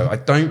TV show. I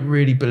don't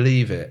really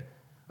believe it.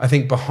 I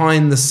think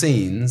behind the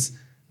scenes,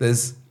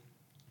 there's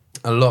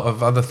a lot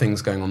of other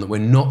things going on that we're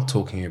not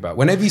talking about.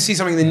 Whenever you see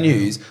something in the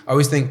news, I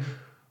always think,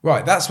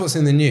 right, that's what's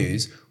in the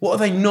news. What are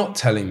they not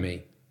telling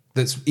me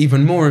that's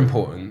even more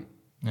important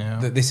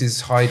that this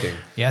is hiding?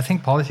 Yeah, I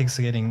think politics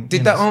are getting...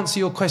 Did that answer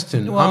your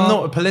question? Well, I'm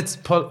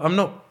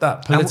not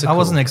that political. I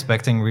wasn't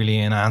expecting really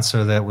an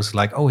answer that was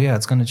like, oh yeah,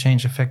 it's going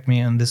to affect me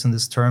in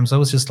this terms. I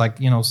was just like,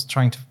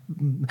 trying to...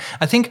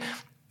 I think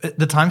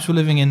the times we're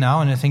living in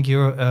now, and I think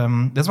you're...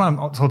 that's why I'm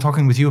also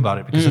talking with you about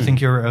it, because I think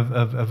you're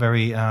a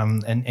very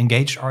an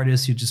engaged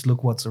artist. You just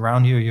look what's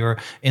around you. You're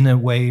in a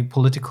way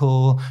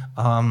political.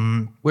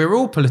 We're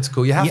all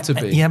political. You have to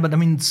be. Yeah, but I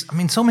mean,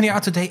 so many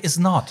art today is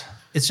not.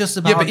 It's just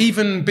about... Yeah, but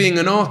even being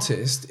an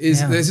artist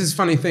is... Yeah. There's this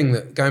funny thing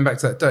that, going back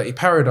to that Dirty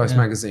Paradise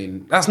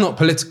magazine, that's not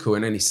political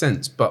in any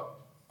sense, but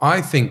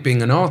I think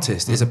being an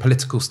artist is a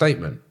political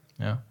statement.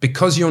 Yeah.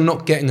 Because you're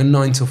not getting a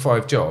 9 to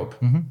 5 job,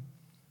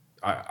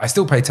 I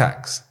still pay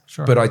tax,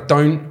 but I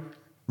don't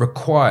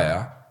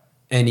require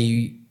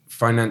any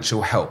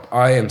financial help.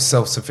 I am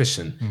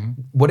self-sufficient.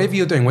 Whatever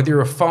you're doing, whether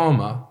you're a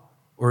farmer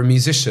or a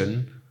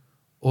musician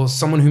or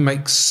someone who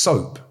makes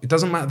soap, it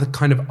doesn't matter the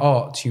kind of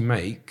art you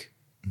make,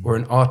 or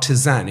an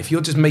artisan. If you're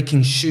just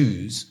making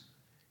shoes,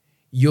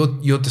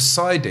 you're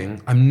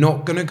deciding, I'm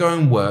not going to go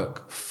and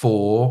work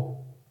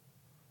for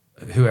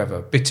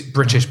whoever,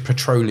 British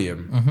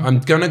Petroleum. I'm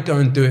going to go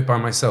and do it by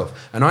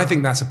myself. And I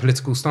think that's a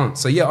political stance.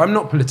 So yeah, I'm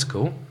not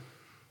political.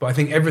 but I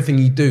think everything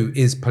you do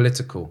is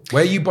political.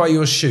 Where you buy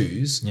your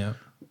shoes,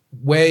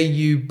 where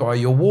you buy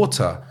your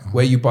water,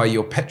 where you buy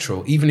your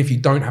petrol, even if you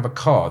don't have a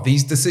car,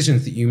 these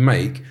decisions that you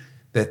make,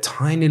 they're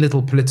tiny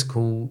little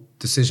political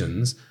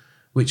decisions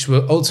which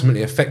will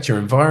ultimately affect your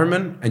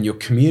environment and your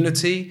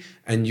community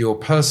and your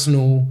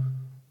personal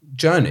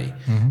journey.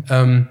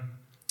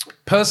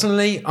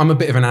 Personally, I'm a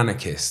bit of an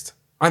anarchist.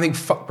 I think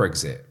fuck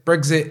Brexit.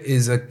 Brexit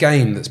is a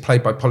game that's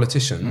played by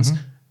politicians.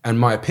 And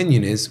my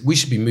opinion is we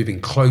should be moving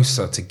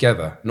closer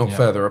together, not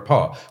further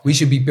apart. We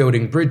should be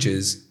building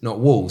bridges, not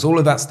walls, all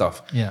of that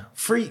stuff.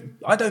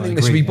 I don't think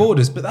there should be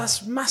borders, but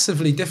that's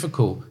massively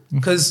difficult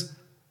because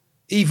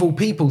evil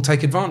people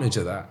take advantage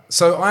of that.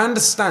 So I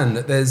understand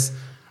that there's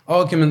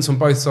arguments on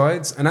both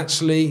sides. And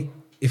actually,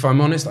 if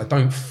I'm honest, I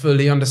don't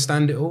fully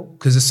understand it all.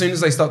 Because as soon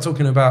as they start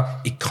talking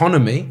about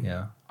economy,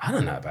 I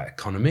don't know about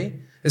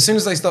economy. As soon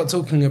as they start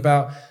talking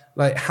about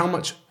like how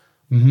much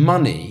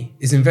money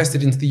is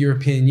invested into the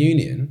European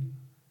Union,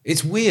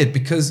 it's weird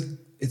because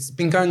it's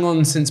been going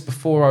on since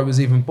before I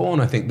was even born,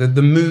 I think.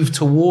 The move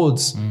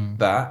towards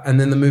that and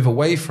then the move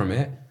away from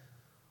it,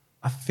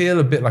 I feel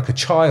a bit like a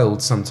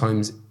child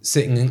sometimes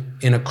sitting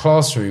in a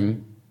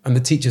classroom and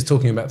the teacher's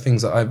talking about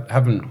things that I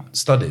haven't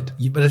studied.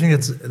 Yeah, but I think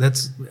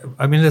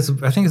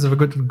I think it's a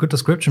good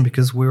description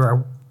because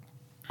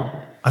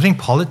I think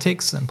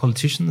politics and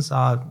politicians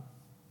are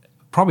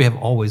probably have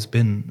always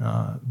been,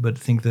 but I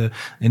think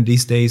in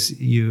these days,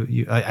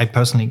 I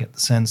personally get the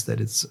sense that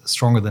it's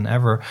stronger than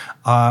ever,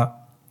 are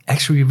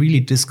actually really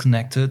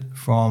disconnected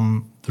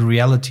from the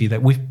reality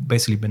that we've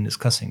basically been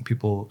discussing.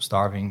 People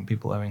starving,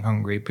 people having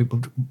hungry,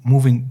 people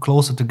moving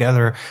closer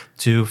together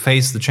to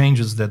face the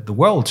changes that the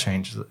world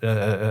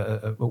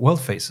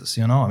faces.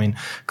 You know, I mean,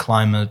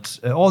 climate,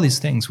 all these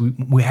things.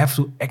 We have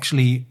to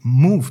actually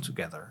move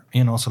together.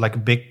 You know, so like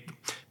a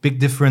big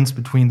difference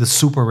between the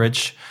super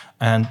rich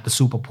and the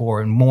super poor,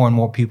 and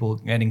more people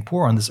getting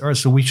poor on this earth.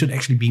 So we should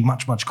actually be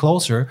much, much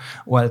closer.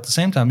 While at the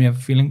same time, you have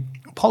a feeling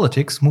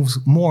politics moves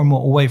more and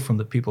more away from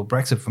the people.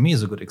 Brexit, for me,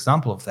 is a good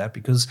example of that,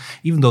 because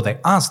even though they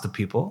ask the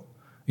people,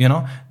 you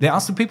know, they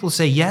ask the people to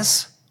say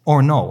yes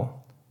or no.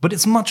 But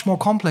it's much more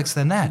complex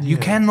than that. You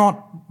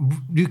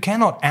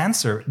cannot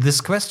answer this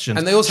question.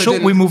 And they also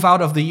should we move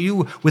out of the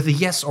EU with a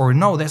yes or a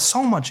no? There's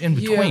so much in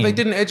between. Yeah, they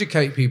didn't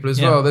educate people as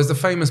well. There's the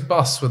famous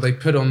bus where they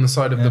put on the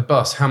side of the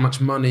bus how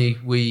much money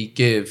we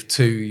give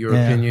to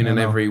European Union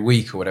every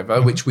week or whatever,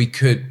 which we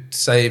could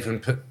save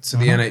and put to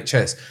the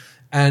NHS.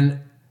 And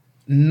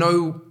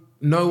no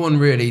one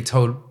really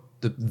told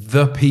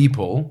the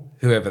people,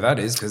 whoever that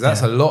is, because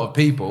that's a lot of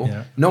people.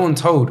 No one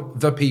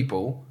told the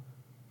people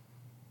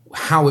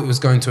how it was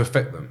going to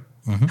affect them,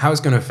 how it's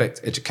going to affect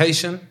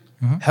education,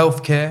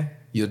 healthcare,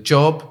 your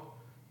job,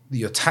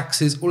 your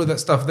taxes, all of that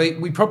stuff.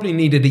 We probably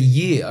needed a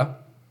year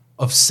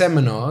of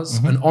seminars,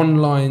 an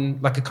online,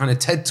 like a kind of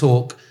TED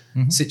Talk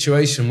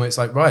situation where it's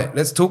like, right,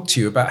 let's talk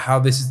to you about how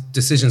this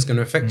decision is going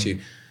to affect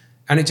you.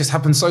 And it just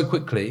happened so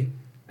quickly,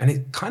 and it's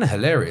kind of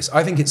hilarious.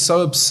 I think it's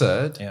so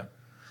absurd.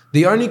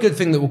 The only good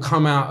thing that will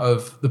come out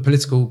of the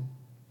political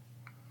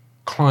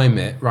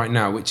climate right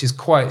now, which is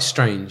quite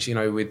strange, you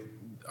know,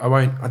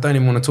 I don't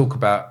even want to talk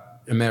about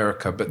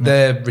America, but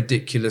their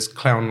ridiculous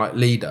clown-like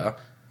leader,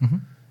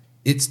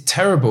 it's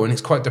terrible and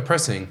it's quite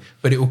depressing,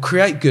 but it will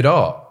create good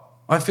art.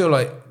 I feel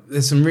like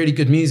there's some really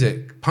good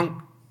music.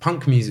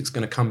 Punk music's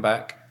going to come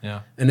back,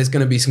 and there's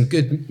going to be some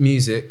good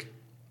music,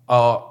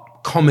 art,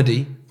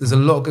 comedy. There's a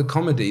lot of good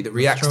comedy that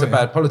reacts to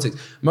bad politics.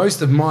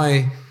 Most of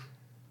my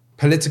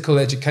political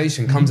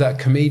education comes out of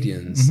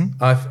comedians.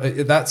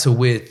 That's a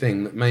weird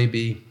thing that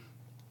maybe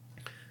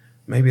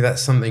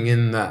that's something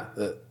in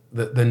that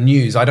the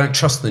news, I don't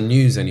trust the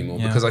news anymore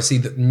because I see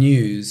that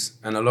news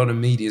and a lot of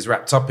media is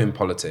wrapped up in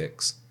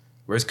politics,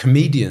 whereas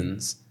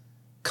comedians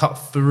cut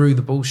through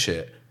the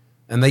bullshit.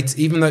 And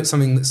even though it's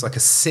something that's like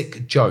a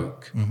sick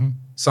joke,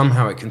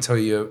 somehow it can tell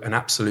you an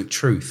absolute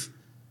truth.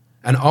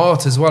 And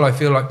art as well, I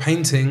feel like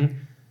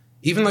painting,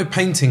 even though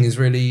painting is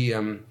really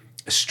a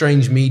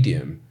strange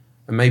medium,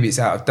 and maybe it's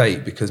out of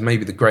date because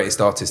maybe the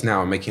greatest artists now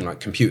are making like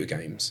computer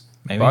games.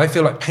 But I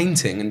feel like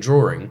painting and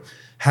drawing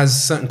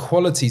has certain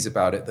qualities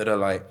about it that are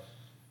like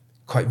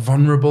quite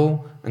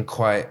vulnerable and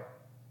quite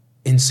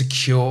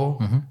insecure.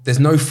 There's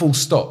no full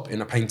stop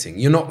in a painting.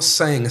 You're not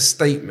saying a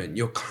statement.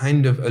 You're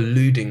kind of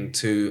alluding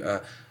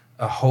to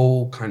a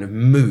whole kind of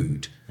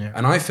mood.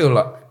 And I feel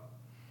like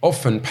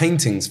often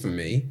paintings for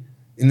me,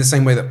 in the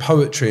same way that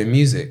poetry and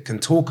music can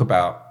talk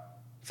about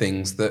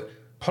things that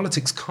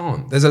politics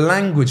can't. There's a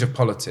language of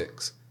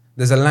politics.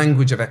 There's a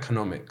language of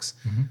economics.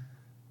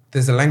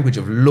 There's a language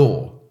of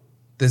law.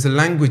 There's a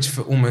language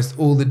for almost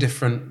all the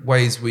different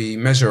ways we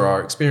measure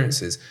our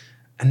experiences.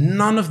 And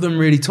none of them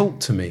really talk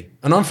to me.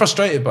 And I'm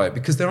frustrated by it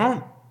because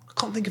I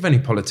can't think of any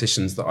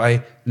politicians that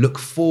I look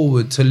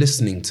forward to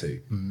listening to.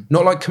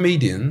 Not like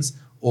comedians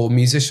or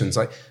musicians.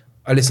 I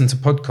listen to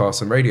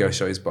podcasts and radio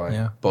shows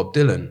by Bob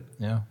Dylan.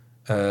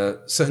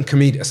 Certain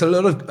comedians, a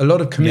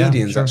lot of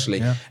comedians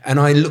actually. And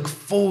I look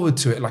forward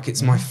to it like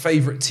it's my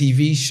favorite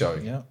TV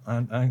show.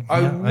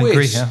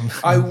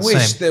 I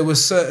wish there were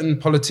certain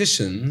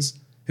politicians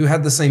who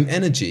had the same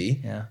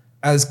energy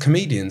as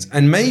comedians.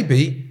 And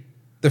maybe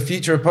the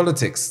future of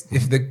politics,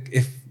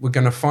 if we're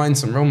going to find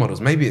some role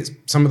models, maybe it's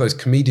some of those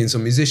comedians or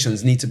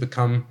musicians need to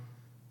become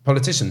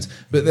politicians.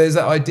 But there's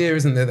that idea,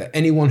 isn't there, that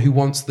anyone who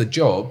wants the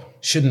job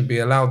shouldn't be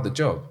allowed the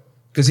job.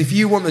 Because if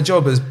you want the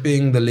job as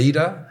being the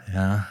leader,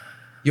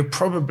 you're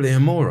probably a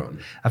moron.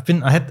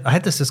 I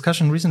had this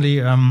discussion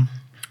recently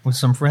with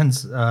some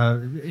friends.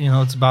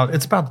 It's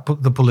about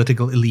the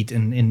political elite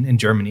in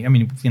Germany. I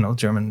mean,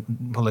 German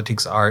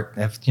politics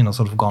have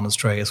sort of gone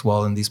astray as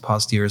well in these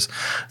past years.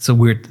 It's a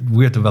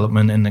weird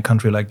development in a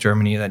country like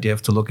Germany that you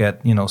have to look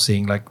at.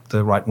 Seeing like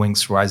the right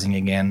wings rising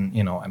again.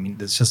 I mean,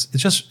 it's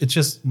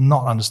just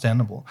not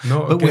understandable.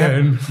 Not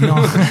again.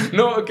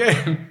 Not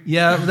again.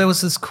 Yeah, there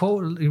was this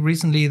quote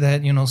recently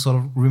that sort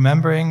of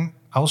remembering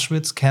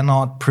Auschwitz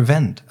cannot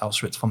prevent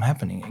Auschwitz from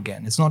happening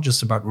again. It's not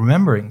just about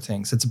remembering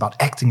things; it's about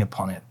acting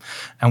upon it,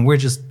 and we're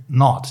just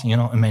not,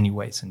 in many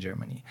ways in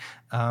Germany.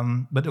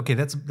 But okay,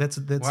 that's.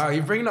 Wow,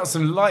 you're bringing up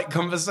some light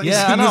conversation.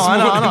 Yeah, I know.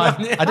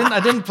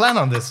 I didn't plan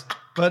on this,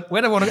 but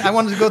where I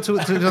wanted to go to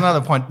another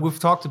point. We've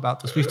talked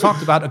about this. We've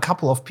talked about a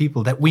couple of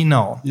people that we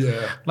know.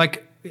 Yeah.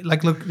 Like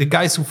look, the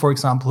guys who, for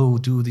example, who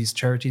do these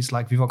charities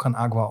like Viva Con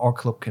Agua or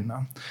Club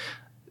Kinder,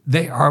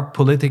 they are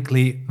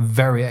politically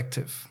very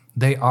active.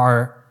 They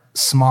are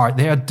smart.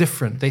 They are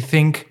different. They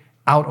think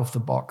out of the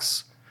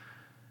box.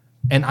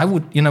 And I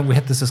would, we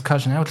had this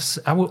discussion.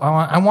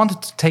 I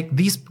wanted to take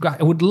these guys.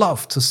 I would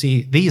love to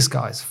see these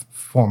guys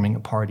forming a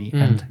party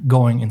and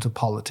going into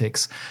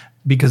politics,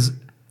 because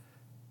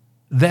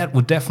that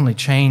would definitely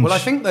change. Well, I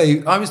think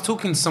I was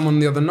talking to someone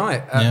the other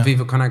night at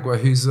Viva Con Agua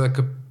who's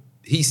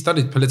he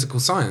studied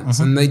political science,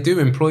 and they do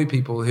employ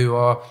people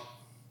who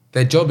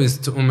their job is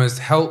to almost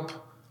help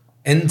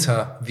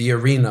enter the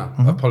arena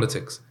of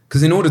politics.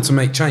 Because in order to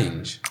make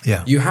change,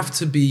 you have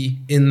to be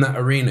in that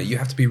arena. You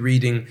have to be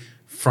reading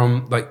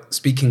from,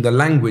 speaking the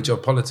language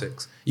of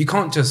politics. You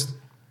can't just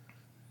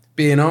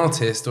be an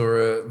artist or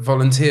a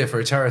volunteer for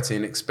a charity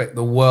and expect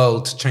the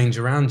world to change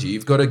around you.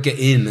 You've got to get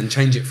in and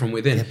change it from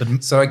within. Yeah,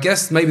 so I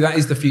guess maybe that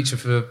is the future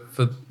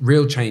for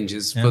real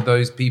changes, for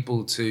those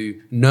people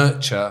to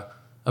nurture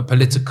a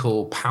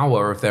political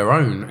power of their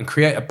own and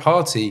create a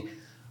party.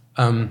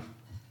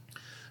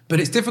 But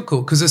it's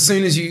difficult because as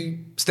soon as you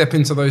step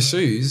into those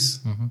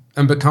shoes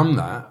and become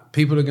that,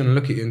 people are going to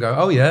look at you and go,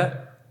 oh, yeah,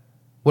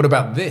 what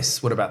about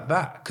this? What about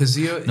that? Because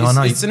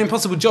it's an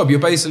impossible job. You're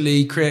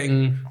basically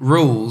creating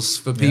rules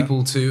for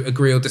people to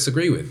agree or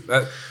disagree with.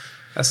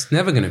 That's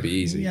never going to be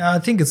easy. Yeah, I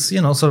think it's,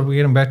 sort of we're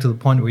getting back to the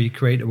point where you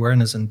create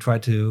awareness and try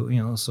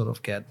to, sort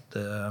of get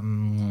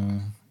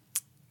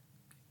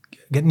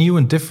new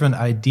and different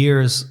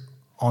ideas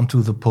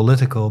onto the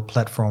political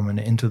platform and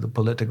into the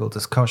political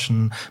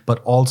discussion, but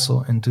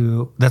also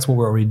that's what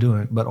we're already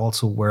doing, but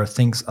also where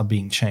things are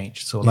being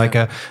changed. So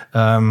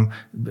when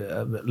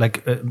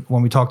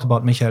we talked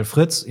about Michael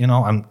Fritz,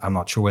 I'm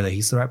not sure whether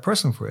he's the right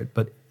person for it,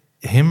 but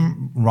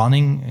him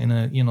running in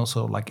a,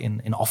 sort of like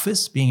in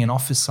office, being in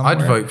office somewhere.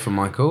 I'd vote for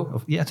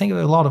Michael. Yeah, I think a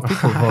lot of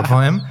people vote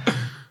for him.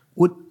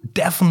 Would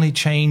definitely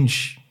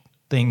change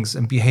things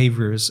and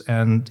behaviors,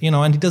 and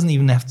and he doesn't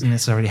even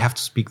necessarily have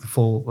to speak the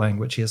full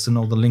language. He has to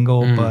know the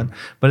lingo, but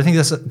I think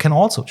that can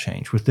also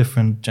change with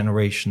different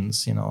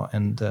generations,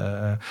 and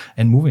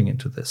moving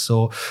into this.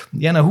 So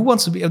who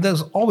wants to be?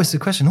 There's always the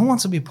question: who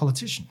wants to be a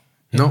politician?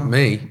 Not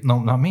me. No,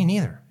 not me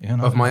neither.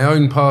 Of my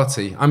own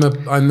party, I'm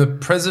the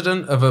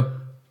president of a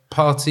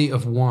party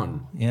of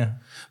one. Yeah.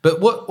 But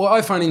what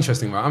I find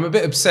interesting, right? I'm a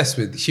bit obsessed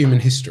with human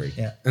history,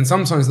 and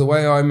sometimes the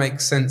way I make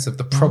sense of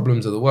the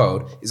problems of the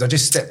world is I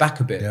just step back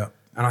a bit. Yeah.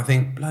 And I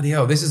think, bloody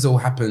hell, this has all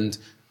happened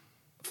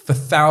for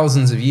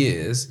thousands of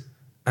years,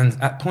 and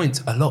at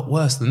points a lot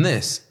worse than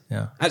this.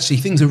 Yeah. Actually,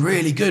 things are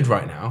really good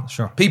right now.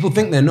 Sure. People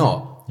think they're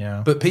not,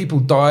 but people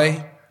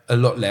die a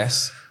lot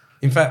less.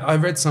 In fact, I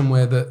read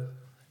somewhere that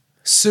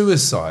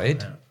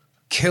suicide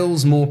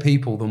kills more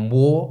people than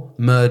war,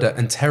 murder,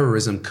 and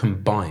terrorism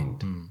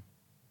combined.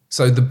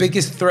 So the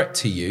biggest threat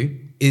to you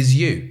is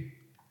you.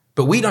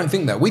 But we don't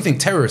think that. We think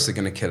terrorists are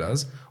going to kill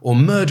us, or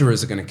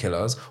murderers are going to kill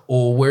us,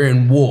 or we're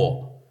in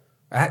war.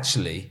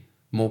 Actually,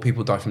 more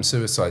people die from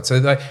suicide. So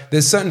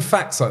there's certain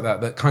facts like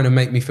that kind of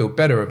make me feel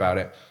better about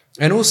it.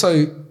 And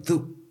also,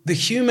 the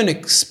human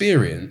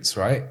experience,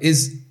 right,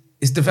 is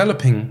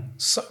developing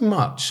so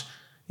much.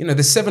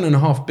 There's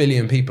 7.5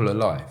 billion people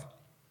alive.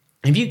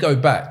 If you go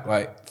back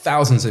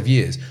thousands of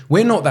years,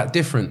 we're not that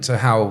different to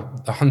how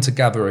a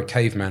hunter-gatherer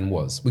caveman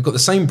was. We've got the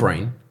same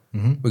brain,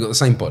 we've got the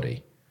same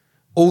body.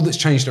 All that's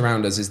changed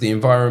around us is the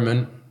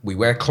environment. We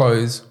wear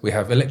clothes, we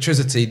have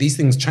electricity, these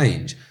things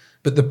change.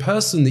 But the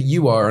person that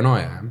you are and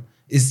I am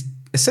is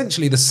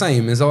essentially the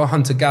same as our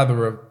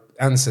hunter-gatherer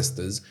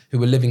ancestors who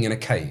were living in a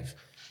cave.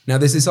 Now,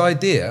 there's this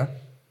idea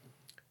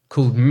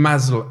called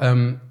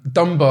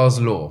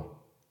Dunbar's law.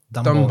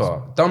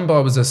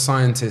 Dunbar was a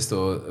scientist,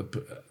 or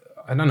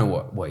I don't know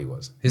what he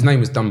was. His name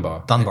was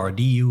Dunbar. Dunbar,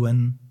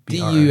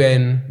 D-U-N-B-A-R.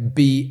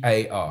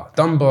 D-U-N-B-A-R.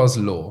 Dunbar's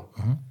law.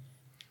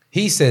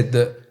 He said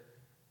that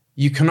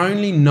you can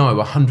only know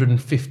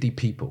 150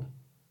 people.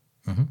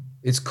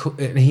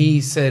 And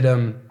he said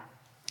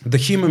the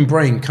human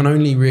brain can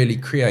only really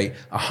create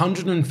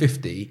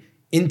 150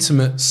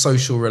 intimate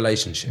social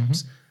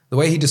relationships. The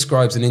way he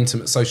describes an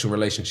intimate social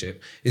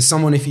relationship is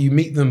someone, if you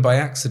meet them by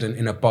accident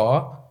in a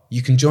bar,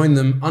 you can join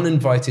them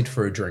uninvited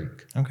for a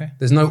drink. Okay.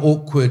 There's no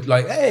awkward,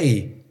 like,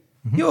 hey,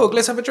 Jorg,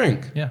 let's have a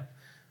drink. Yeah.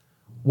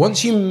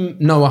 Once you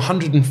know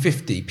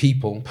 150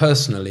 people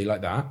personally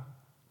like that,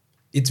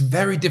 it's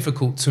very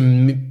difficult to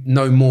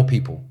know more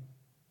people.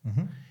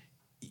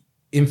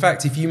 In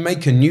fact, if you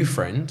make a new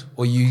friend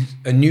or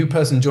a new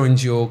person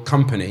joins your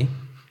company,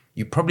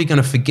 you're probably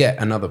going to forget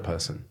another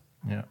person.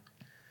 Yeah.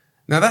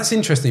 Now that's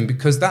interesting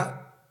because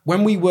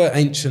when we were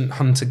ancient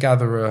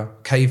hunter-gatherer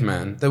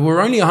caveman, there were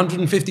only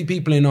 150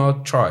 people in our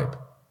tribe.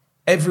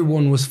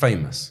 Everyone was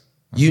famous.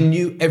 You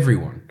knew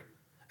everyone.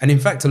 And in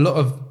fact, a lot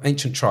of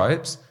ancient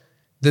tribes,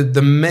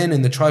 the men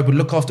in the tribe would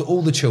look after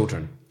all the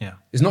children. Yeah.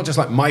 It's not just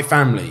like my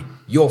family,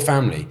 your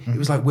family. It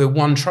was like we're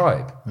one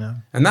tribe. Yeah.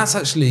 And that's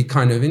actually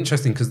kind of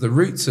interesting because the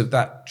roots of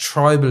that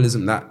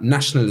tribalism, that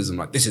nationalism,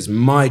 like this is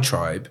my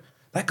tribe,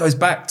 that goes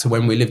back to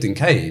when we lived in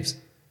caves.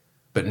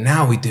 But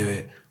now we do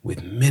it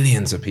with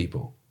millions of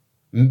people.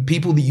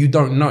 People that you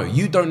don't know.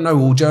 You don't know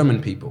all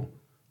German people.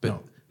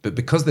 But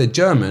because they're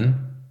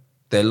German,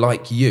 they're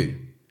like you.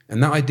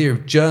 And that idea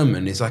of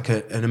German is like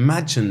an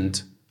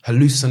imagined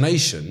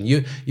hallucination.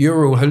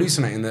 You're all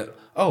hallucinating that,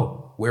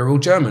 oh, we're all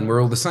German,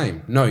 we're all the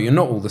same. No, you're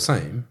not all the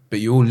same, but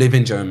you all live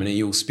in Germany,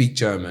 you all speak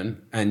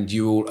German, and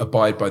you all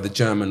abide by the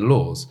German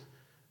laws.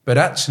 But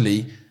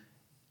actually,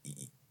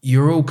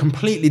 you're all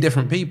completely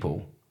different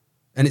people.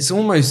 And it's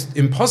almost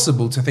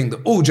impossible to think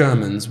that all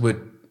Germans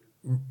would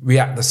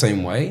react the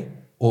same way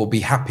or be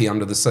happy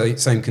under the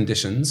same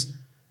conditions.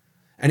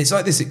 And it's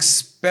like this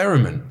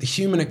experiment, the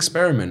human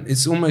experiment.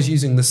 It's almost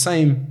using the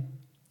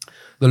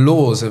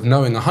laws of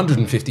knowing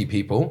 150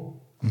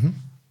 people,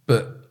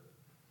 but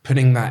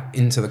putting that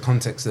into the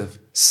context of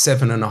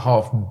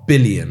 7.5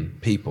 billion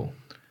people.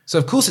 So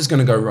of course it's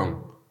going to go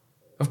wrong.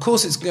 Of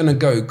course it's going to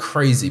go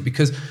crazy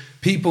because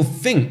people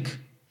think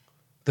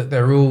that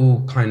they're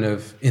all kind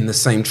of in the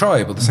same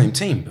tribe or the same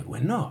team, but we're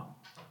not.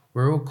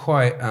 We're all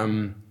quite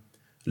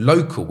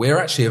local. We're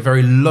actually a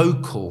very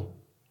local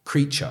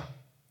creature.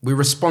 We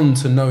respond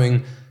to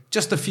knowing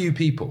just a few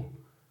people,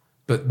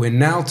 but we're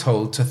now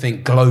told to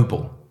think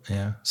global.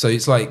 Yeah. So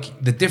it's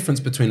like the difference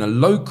between a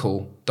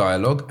local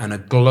dialogue and a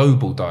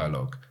global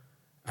dialogue.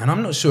 And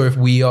I'm not sure if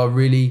we are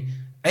really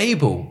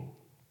able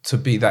to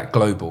be that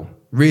global,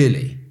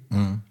 really.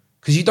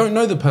 Because you don't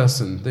know the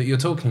person that you're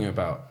talking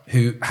about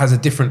who has a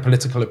different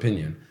political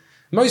opinion.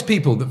 Most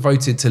people that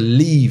voted to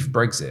leave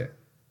Brexit,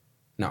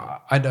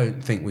 now, I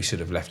don't think we should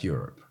have left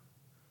Europe.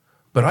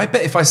 But I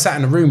bet if I sat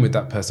in a room with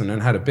that person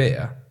and had a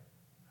beer,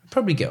 I'd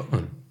probably get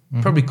on.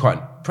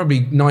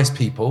 Probably nice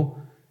people.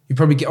 You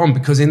probably get on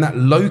because in that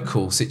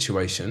local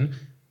situation,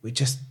 we're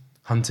just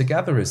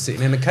hunter-gatherers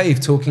sitting in a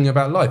cave talking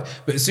about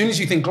life. But as soon as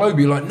you think global,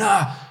 you're like,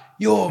 nah,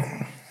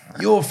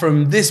 you're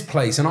from this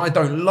place and I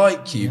don't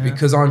like you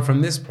because I'm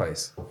from this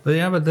place.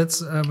 But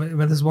that's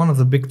one of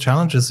the big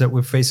challenges that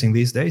we're facing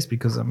these days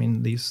because I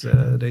mean these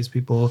days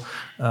people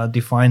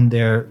define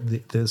their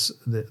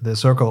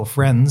circle of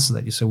friends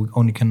that you say we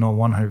only can know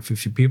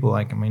 150 people.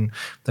 Like I mean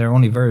there are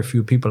only very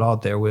few people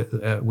out there with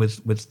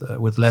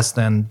less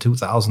than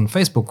 2,000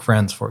 Facebook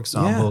friends, for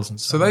example. Yeah.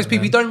 So those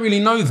people you don't really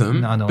know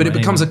them, but it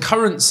becomes a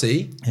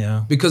currency.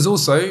 Yeah. Because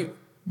also.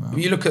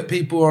 You look at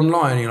people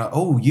online and you're like,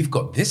 oh, you've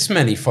got this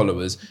many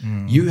followers.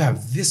 You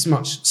have this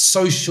much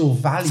social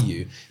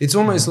value. It's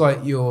almost like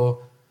your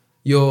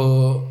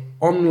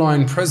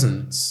online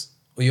presence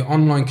or your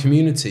online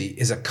community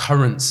is a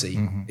currency.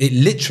 It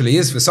literally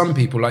is for some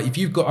people. Like if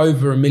you've got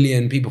over 1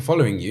 million people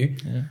following you,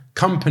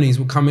 companies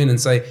will come in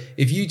and say,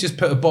 if you just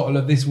put a bottle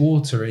of this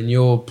water in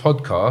your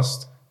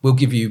podcast, we'll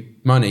give you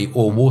money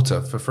or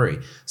water for free.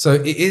 So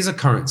it is a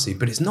currency,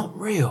 but it's not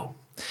real.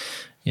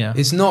 Yeah.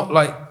 It's not,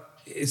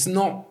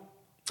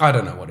 I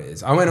don't know what it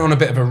is. I went on a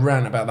bit of a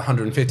rant about the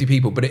 150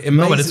 people, but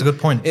but it's a good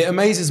point. It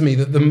amazes me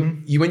that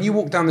when you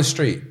walk down the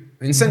street,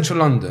 in central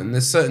London,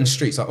 there's certain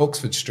streets like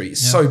Oxford Street,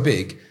 it's so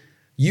big,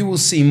 you will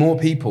see more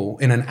people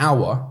in an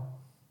hour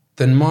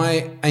than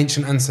my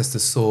ancient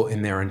ancestors saw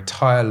in their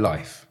entire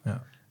life. Yeah.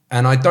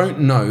 And I don't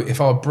know if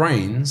our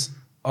brains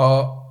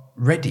are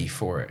ready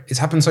for it. It's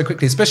happened so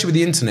quickly, especially with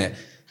the internet.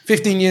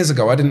 15 years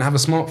ago, I didn't have a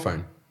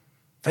smartphone.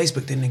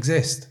 Facebook didn't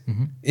exist.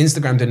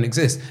 Instagram didn't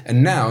exist.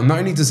 And now, not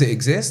only does it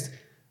exist,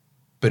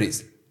 but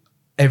it's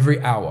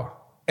every hour.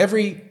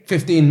 Every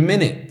 15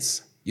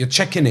 minutes, you're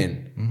checking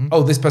in.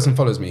 Oh, this person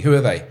follows me. Who are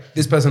they?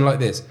 This person like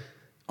this.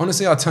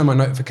 Honestly, I turn my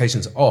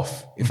notifications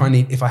off. If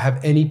I have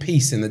any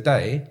peace in the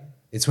day,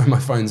 it's when my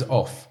phone's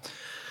off.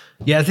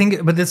 Yeah, I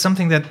think, but it's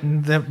something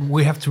that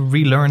we have to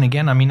relearn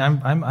again. I mean,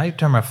 I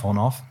turn my phone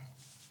off.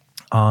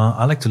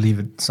 I like to leave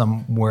it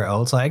somewhere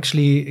else. I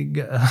actually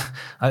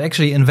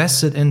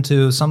invested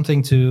into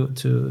something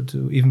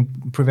to even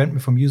prevent me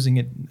from using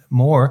it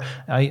more.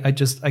 I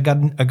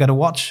got a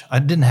watch. I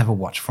didn't have a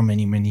watch for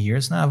many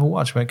years. Now I have a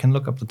watch where I can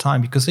look up the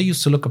time, because I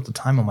used to look up the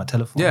time on my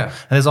telephone. Yeah,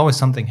 and there's always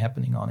something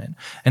happening on it,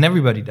 and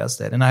everybody does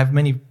that. And I have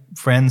many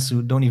friends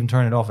who don't even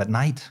turn it off at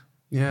night.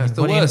 Yeah, it's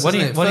the worst, isn't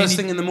it? First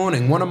thing in the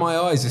morning, one of my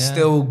eyes is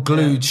still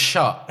glued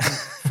shut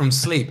from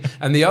sleep,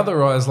 and the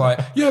other eye is like,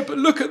 yeah, but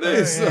look at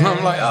this. And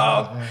I'm like,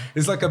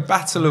 it's like a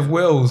battle of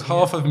wills.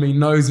 Half of me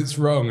knows it's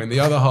wrong, and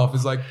the other half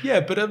is like, yeah,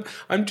 but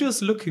I'm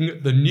just looking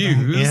at the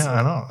news. Yeah,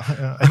 I know.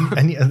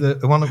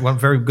 And one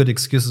very good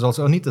excuse is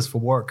also, I need this for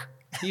work.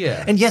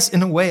 Yeah. And yes,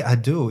 in a way I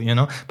do,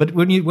 But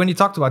when you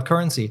talked about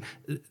currency,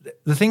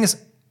 the thing is,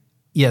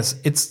 yes,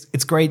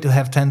 it's great to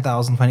have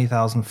 10,000,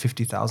 20,000,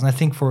 50,000. I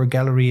think for a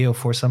gallery or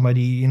for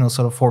somebody,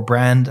 sort of for a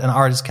brand, an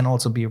artist can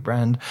also be a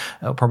brand,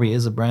 probably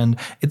is a brand.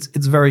 It's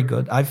very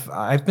good.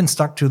 I've been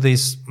stuck to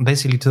this,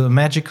 basically to the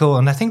magical,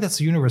 and I think that's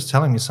the universe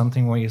telling me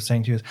something when you're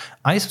saying to you,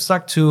 I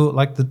stuck to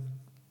like the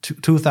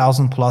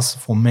 2,000 plus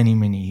for many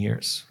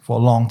years, for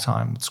a long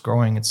time. It's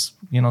growing. It's,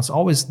 it's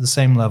always the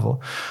same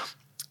level.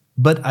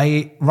 But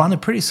I run a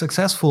pretty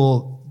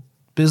successful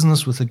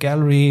business with a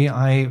gallery.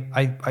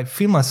 I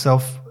feel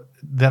myself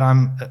that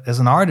as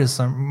an artist,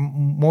 I'm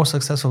more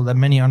successful than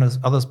many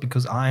others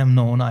because I am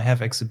known. I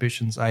have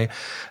exhibitions. I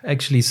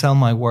actually sell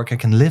my work. I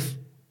can live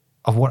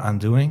of what I'm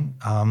doing,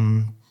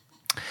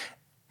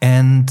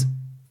 and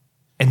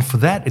for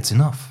that, it's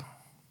enough.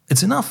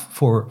 It's enough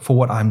for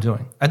what I'm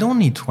doing. I don't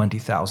need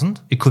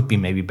 20,000. It could be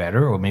maybe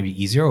better or maybe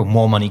easier or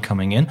more money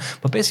coming in,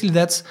 but basically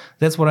that's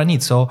what I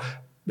need. So.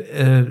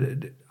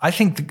 I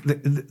think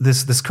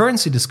this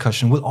currency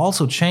discussion will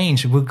also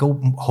change. It will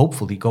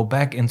hopefully go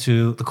back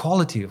into the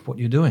quality of what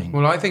you're doing.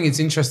 Well, I think it's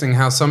interesting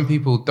how some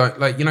people don't,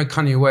 like,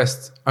 Kanye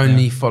West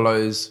only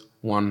follows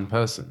one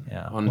person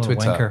on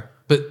Twitter. Wanker.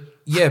 But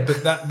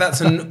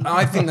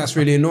I think that's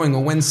really annoying.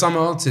 Or when some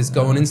artists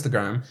go on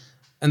Instagram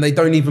and they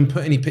don't even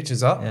put any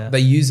pictures up, they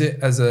use it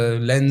as a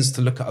lens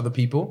to look at other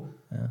people.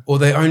 Yeah. Or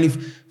they only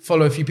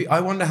follow a few people.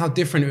 I wonder how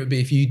different it would be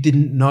if you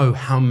didn't know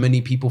how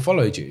many people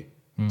followed you.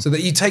 So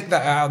that you take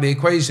that out of the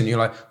equation. You're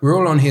like, we're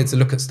all on here to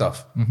look at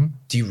stuff. Mm-hmm.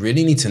 Do you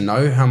really need to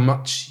know how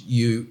much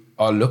you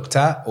are looked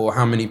at, or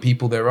how many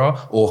people there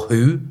are, or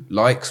who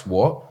likes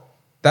what?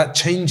 That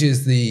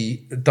changes the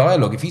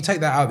dialogue. If you take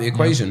that out of the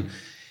equation,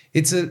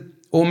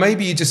 or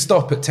maybe you just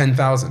stop at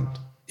 10,000.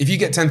 If you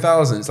get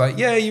 10,000, it's like,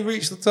 yeah, you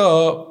reach the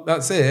top,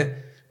 that's it.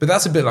 But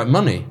that's a bit like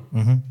money.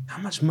 Mm-hmm.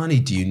 How much money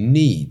do you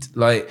need?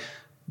 Like,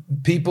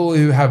 people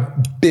who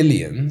have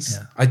billions,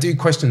 I do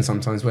question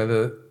sometimes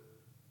whether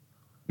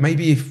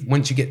maybe if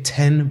once you get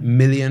 10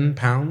 million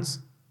pounds,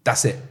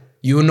 that's it.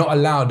 You are not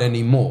allowed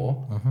any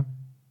more. Mm-hmm.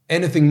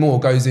 Anything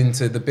more goes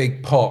into the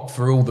big pot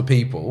for all the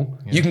people.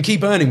 Yeah. You can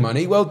keep earning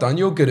money. Well done.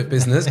 You're good at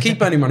business.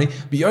 Keep earning money.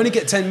 But you only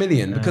get 10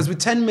 million because with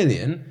 10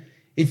 million,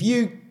 if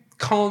you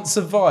can't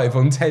survive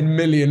on 10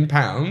 million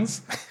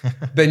pounds,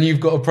 then you've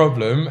got a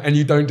problem and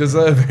you don't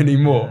deserve any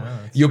more. Yeah,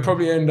 you'll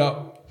probably end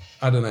up,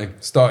 I don't know,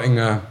 starting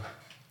a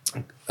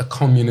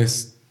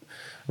communist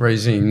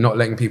regime, not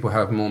letting people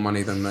have more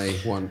money than they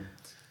want.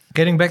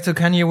 Getting back to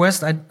Kanye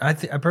West, I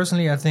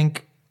personally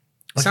think...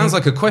 Sounds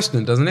like a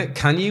question, doesn't it?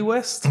 Kanye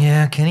West?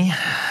 Yeah, Kenny.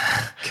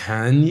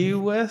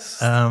 Kanye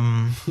West?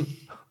 I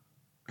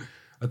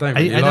don't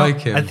really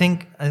like him. I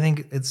think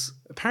it's...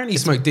 Apparently he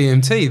smoked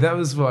DMT. That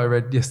was what I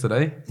read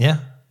yesterday. Yeah?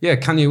 Yeah,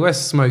 Kanye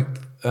West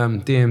smoked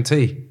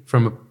DMT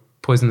from a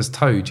poisonous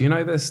toad. Do you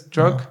know this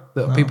drug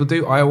that people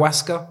do?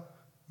 Ayahuasca?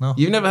 No.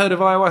 You've never heard of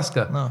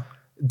ayahuasca? No.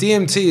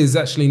 DMT is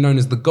actually known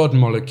as the God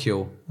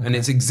molecule, and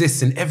it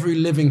exists in every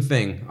living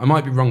thing. I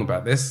might be wrong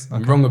about this.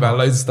 I'm wrong about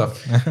loads of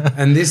stuff.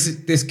 And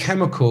this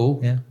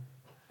chemical,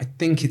 I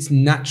think it's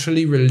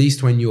naturally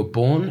released when you're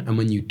born and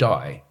when you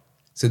die.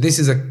 So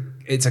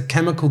it's a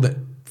chemical that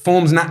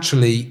forms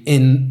naturally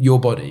in your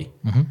body.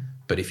 Mm-hmm.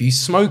 But if you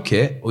smoke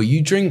it or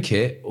you drink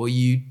it or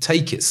you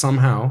take it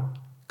somehow,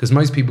 because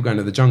most people go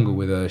into the jungle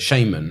with a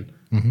shaman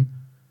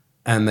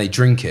and they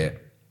drink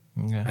it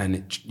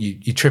and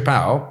you trip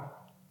out.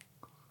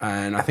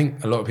 And I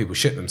think a lot of people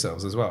shit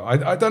themselves as well.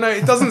 I don't know.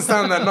 It doesn't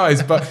sound that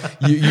nice, but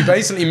you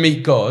basically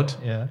meet God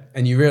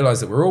and you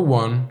realize that we're all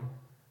one,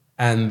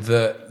 and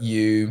that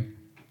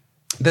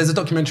there's a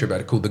documentary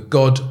about it called The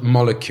God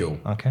Molecule.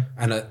 Okay.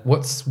 And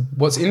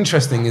what's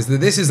interesting is that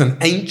this is an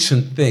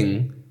ancient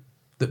thing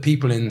that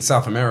people in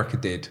South America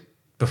did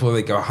before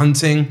they go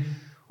hunting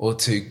or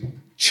to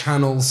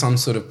channel some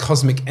sort of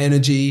cosmic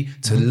energy,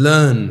 to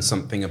learn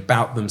something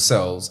about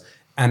themselves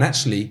and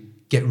actually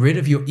get rid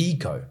of your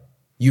ego.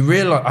 You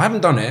realize, I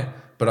haven't done it,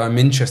 but I'm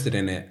interested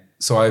in it.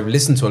 So I've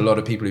listened to a lot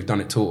of people who've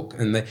done it talk,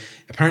 and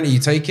apparently you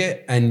take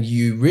it and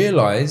you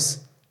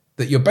realize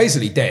that you're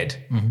basically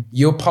dead. Mm-hmm.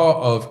 You're part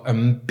of a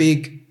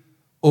big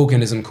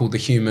organism called the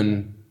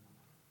human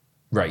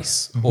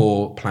race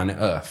or planet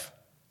Earth.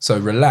 So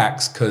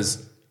relax,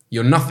 because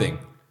you're nothing.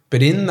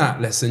 But in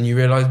that lesson, you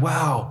realize,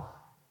 wow,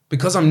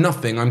 because I'm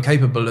nothing, I'm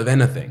capable of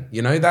anything.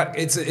 You know, that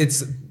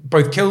it's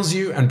both kills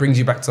you and brings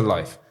you back to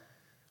life.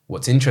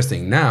 What's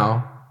interesting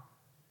now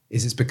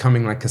is it's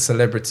becoming like a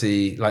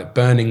celebrity, like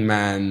Burning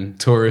Man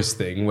tourist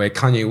thing where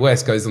Kanye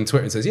West goes on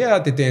Twitter and says, yeah, I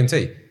did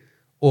DMT.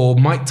 Or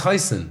Mike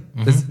Tyson.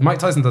 Mike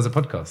Tyson does a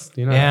podcast.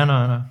 Do you know? Yeah,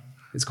 no.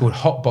 It's called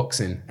Hot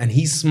Boxing, and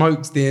he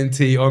smokes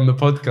DMT on the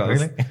podcast.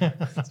 Really?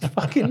 It's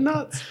fucking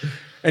nuts.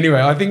 Anyway,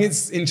 I think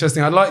it's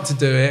interesting. I'd like to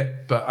do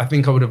it, but I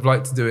think I would have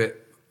liked to do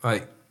it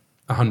like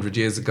 100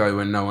 years ago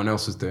when no one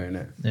else was doing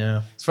it.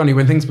 Yeah. It's funny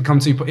when things become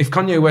too... If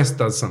Kanye West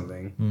does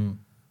something,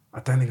 I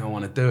don't think I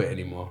want to do it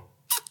anymore.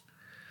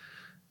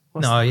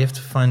 No, you have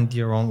to find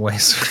your own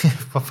ways.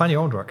 Find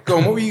your own drug. Go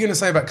on, what were you going to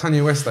say about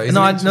Kanye West though? It's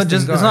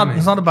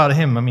not about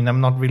him. I mean, I'm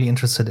not really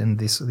interested in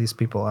these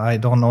people. I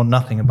don't know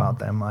nothing about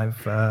them. I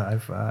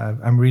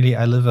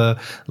live a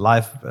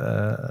life.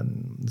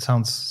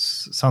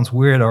 Sounds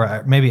weird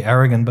or maybe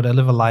arrogant, but I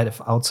live a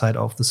life outside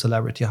of the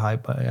celebrity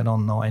hype. I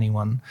don't know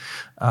anyone.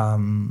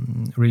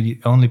 Really,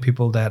 only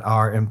people that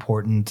are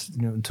important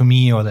to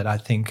me or that I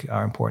think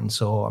are important.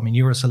 So, I mean,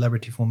 you're a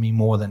celebrity for me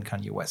more than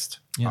Kanye West.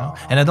 You know,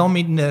 and I don't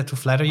mean to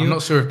flatter you. I'm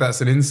not sure if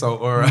that's an insult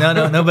or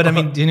no. But I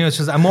mean, it's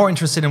just I'm more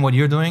interested in what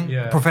you're doing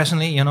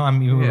professionionally.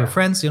 We're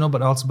friends,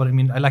 but I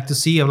mean, I like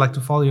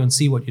to follow you and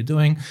see what you're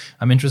doing.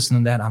 I'm interested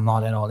in that. I'm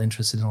not at all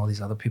interested in all these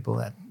other people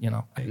that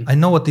I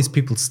know what these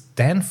people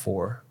stand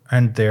for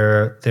and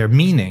their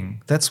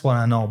meaning. That's what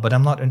I know, but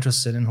I'm not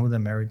interested in who they're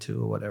married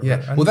to or whatever.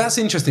 Yeah. Well, that's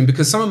interesting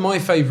because some of my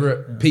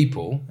favorite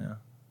people,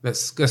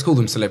 let's call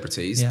them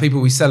celebrities,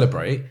 people we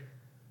celebrate.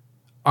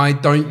 I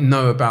don't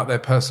know about their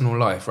personal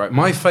life, right?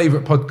 My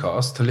favorite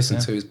podcast to listen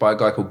to is by a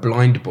guy called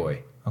Blind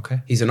Boy. Okay.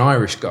 He's an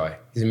Irish guy.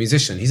 He's a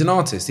musician. He's an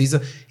artist. He's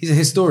a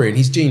historian.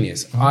 He's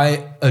genius.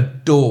 I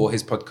adore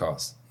his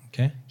podcast.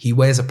 Okay. He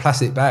wears a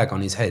plastic bag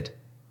on his head.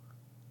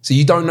 So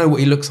you don't know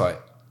what he looks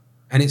like.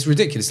 And it's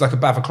ridiculous. It's like a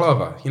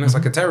balaclava. It's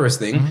like a terrorist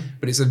thing,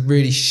 but it's a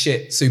really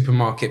shit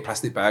supermarket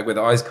plastic bag with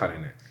the eyes cut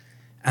in it.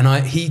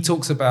 And he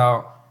talks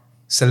about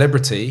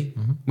celebrity.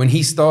 When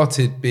he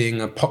started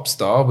being a pop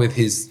star with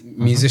his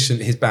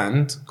his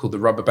band called the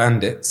Rubber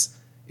Bandits,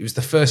 it was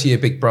the first year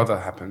Big Brother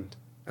happened.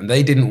 And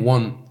they didn't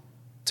want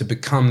to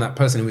become that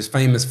person who was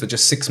famous for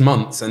just 6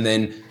 months and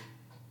then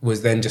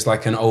was then just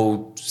like an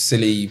old,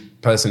 silly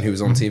person who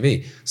was on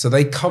TV. So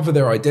they cover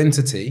their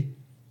identity,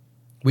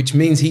 which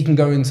means he can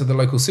go into the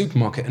local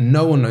supermarket and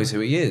no one knows who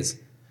he is.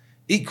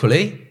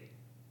 Equally,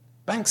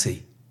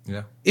 Banksy.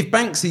 Yeah. If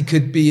Banksy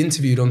could be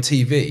interviewed on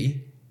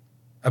TV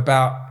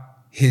about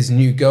his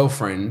new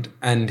girlfriend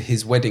and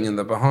his wedding in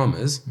the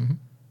Bahamas,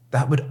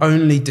 that would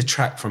only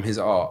detract from his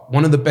art.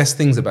 One of the best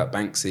things about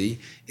Banksy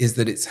is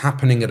that it's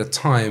happening at a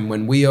time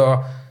when we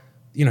are,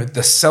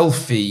 the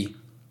selfie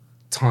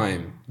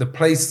time, the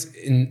place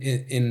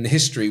in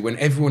history when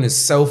everyone is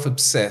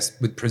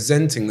self-obsessed with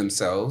presenting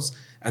themselves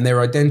and their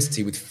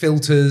identity with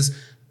filters,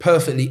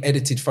 perfectly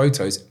edited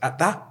photos. At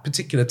that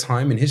particular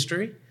time in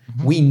history,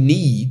 we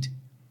need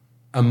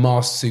a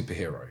masked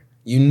superhero.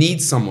 You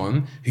need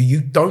someone who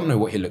you don't know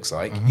what he looks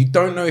like. You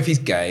don't know if he's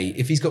gay,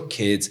 if he's got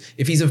kids,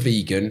 if he's a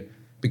vegan,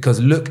 because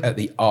look at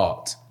the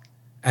art.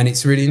 And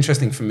it's really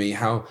interesting for me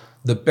how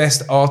the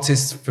best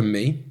artists for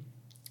me,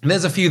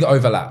 there's a few that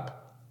overlap.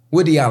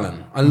 Woody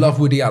Allen. I love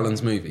Woody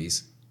Allen's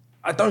movies.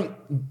 I don't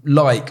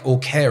like or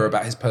care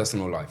about his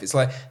personal life. It's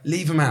like,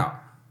 leave him out.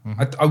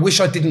 I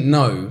wish I didn't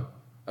know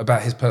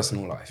about his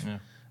personal life.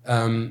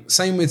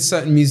 Same with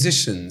certain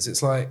musicians.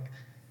 It's like,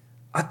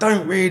 I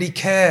don't really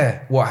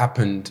care what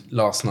happened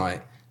last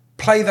night.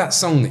 Play that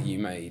song that you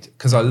made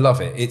because I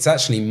love it. It's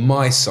actually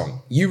my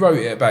song. You wrote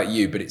it about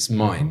you, but it's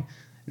mine.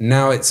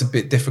 Now it's a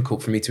bit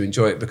difficult for me to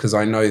enjoy it because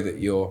I know that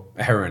you're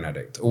a heroin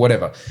addict or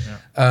whatever.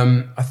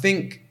 I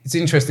think it's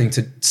interesting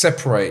to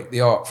separate the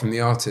art from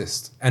the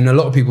artist, and a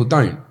lot of people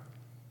don't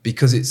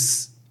because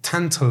it's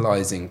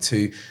tantalizing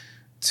to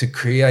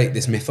create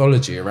this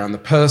mythology around the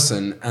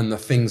person and the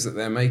things that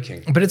they're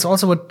making. But it's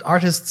also what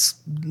artists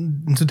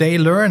today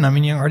learn. I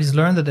mean, young artists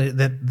learn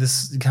that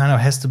this kind of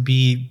has to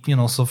be,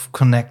 sort of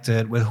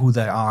connected with who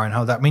they are and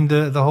how that. I mean,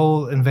 the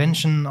whole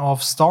invention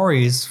of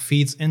stories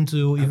feeds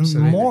into even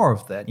more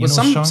of that.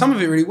 Some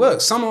of it really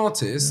works. Some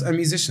artists and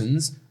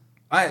musicians,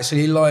 I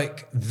actually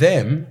like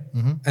them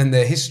and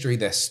their history,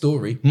 their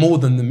story, more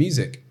than the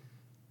music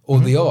or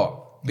the art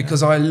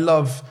because I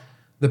love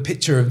the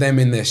picture of them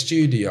in their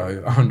studio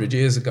 100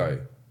 years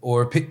ago,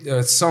 or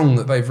a song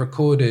that they've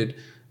recorded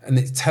and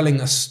it's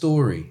telling a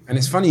story. And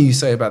it's funny you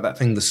say about that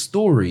thing, the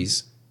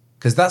stories,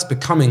 because that's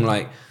becoming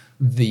like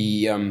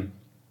the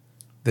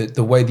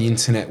way the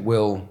internet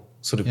will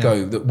sort of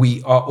go, that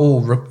we are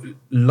all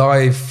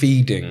live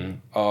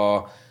feeding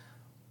our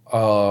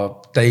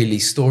daily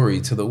story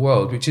to the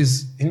world, which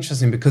is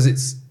interesting because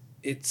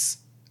it's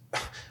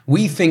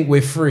we think we're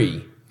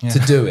free to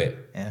do it,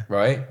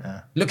 right?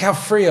 Yeah. Look how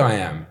free I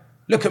am.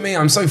 Look at me,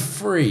 I'm so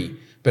free.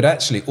 But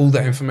actually, all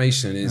that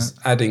information is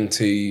adding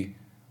to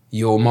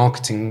your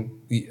marketing,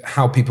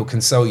 how people can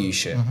sell you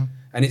shit.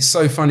 And it's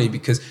so funny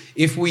because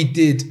if we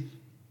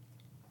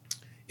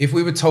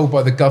were told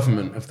by the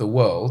government of the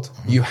world,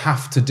 you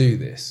have to do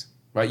this,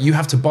 right? You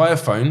have to buy a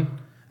phone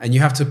and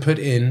you have to put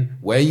in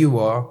where you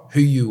are,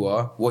 who you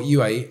are, what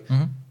you ate,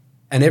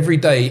 and every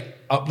day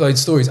upload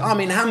stories. I'm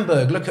in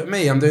Hamburg, look at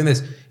me, I'm doing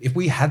this. If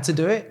we had to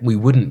do it, we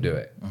wouldn't do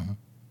it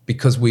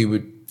because we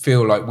would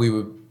feel like we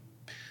were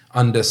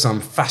under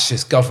some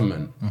fascist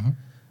government.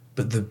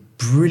 But the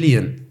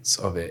brilliance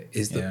of it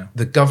is that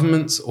the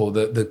governments or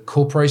the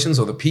corporations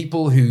or the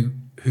people who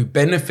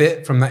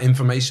benefit from that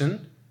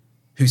information,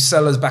 who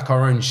sell us back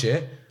our own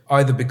shit,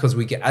 either because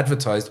we get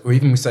advertised or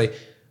even we say,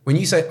 when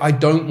you say, I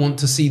don't want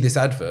to see this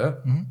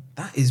advert,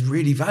 that is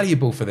really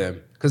valuable for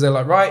them. Because they're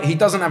like, right, he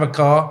doesn't have a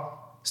car.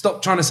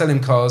 Stop trying to sell him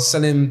cars.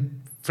 Sell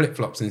him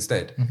flip-flops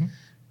instead.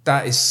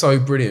 That is so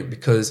brilliant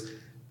because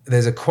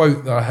there's a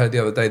quote that I heard the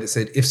other day that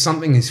said, if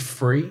something is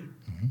free,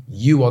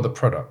 you are the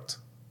product.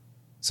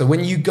 So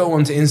when you go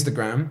onto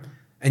Instagram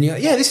and you're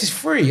like, yeah, this is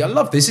free. I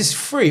love this. This is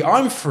free.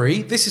 I'm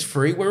free. This is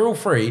free. We're all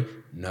free.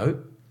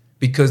 No,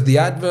 because the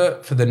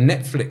advert for the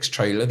Netflix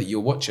trailer that you're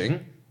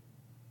watching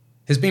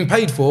has been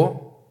paid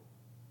for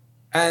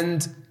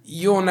and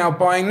you're now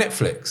buying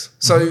Netflix.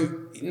 So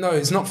no,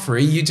 it's not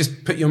free. You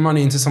just put your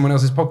money into someone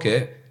else's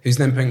pocket who's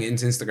then putting it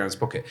into Instagram's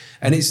pocket.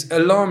 And it's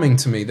alarming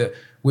to me that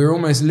we're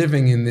almost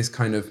living in this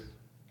kind of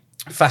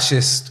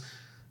fascist,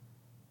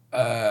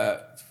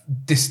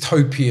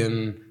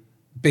 dystopian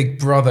Big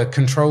Brother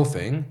control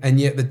thing. And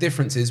yet the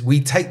difference is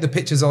we take the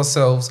pictures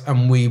ourselves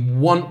and we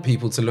want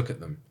people to look at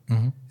them.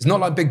 It's not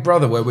like Big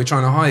Brother where we're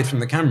trying to hide from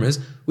the cameras.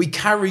 We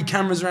carry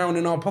cameras around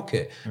in our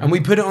pocket and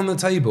we put it on the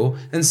table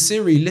and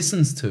Siri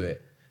listens to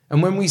it.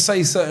 And when we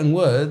say certain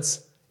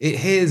words, it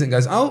hears and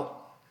goes, oh,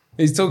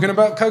 he's talking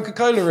about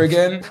Coca-Cola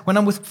again. When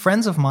I'm with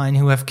friends of mine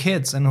who have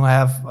kids and who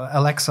have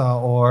Alexa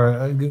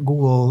or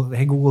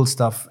Google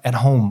stuff at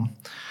home,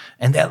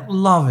 and they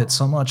love it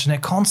so much, and they're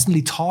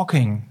constantly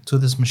talking to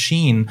this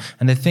machine,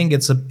 and they think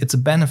it's a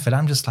benefit.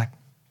 I'm just like,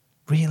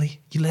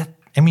 really?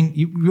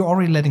 You're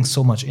already letting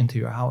so much into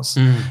your house,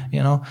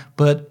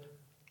 But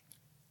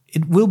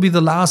it will be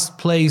the last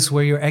place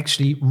where you're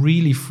actually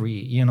really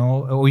free,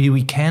 or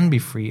we can be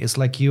free. It's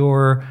like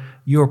your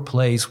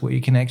place where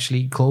you can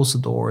actually close the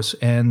doors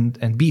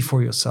and be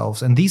for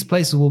yourselves. And these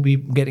places will be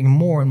getting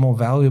more and more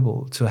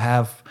valuable to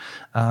have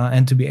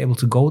and to be able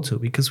to go to,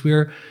 because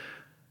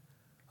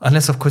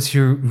unless of course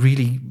you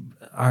really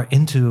are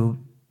into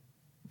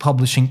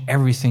publishing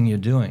everything you're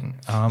doing.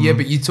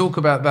 But you talk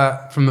about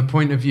that from the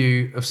point of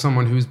view of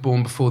someone who was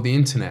born before the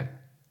internet.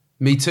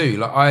 Me too.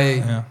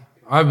 Like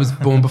I was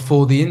born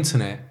before the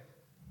internet.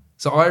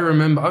 So I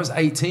remember I was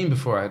 18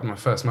 before I had my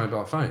first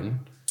mobile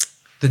phone.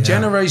 The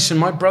generation,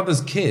 my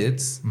brother's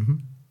kids,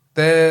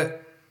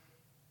 they're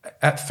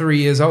at 3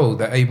 years old,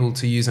 they're able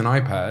to use an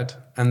iPad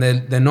and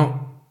they're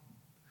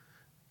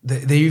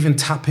even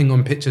tapping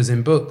on pictures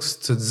in books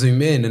to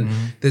zoom in. And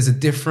there's a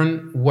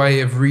different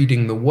way of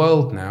reading the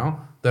world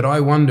now that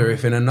I wonder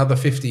if in another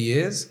 50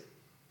 years,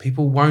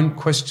 people won't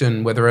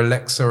question whether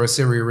Alexa or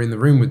Siri are in the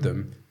room with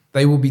them.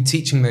 They will be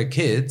teaching their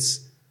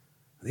kids.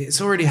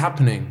 It's already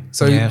happening.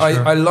 So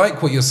I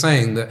like what you're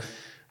saying, that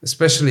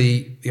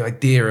especially the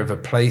idea of a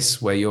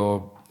place where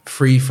you're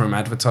free from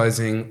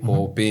advertising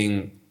or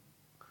being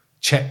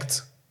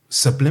checked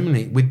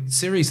subliminally. With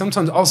Siri,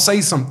 sometimes I'll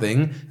say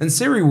something and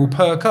Siri will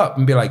perk up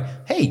and be like,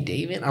 hey,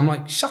 David. I'm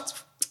like,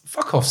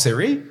 fuck off,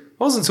 Siri.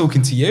 I wasn't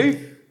talking to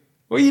you.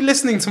 Why are you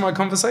listening to my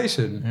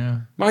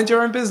conversation? Mind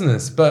your own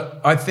business. But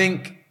I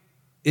think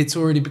it's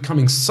already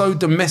becoming so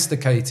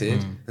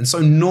domesticated and so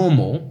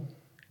normal.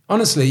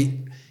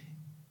 Honestly,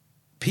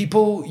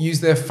 people use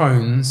their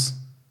phones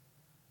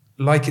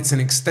like it's an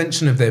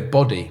extension of their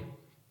body.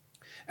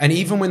 And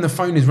even when the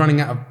phone is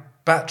running out of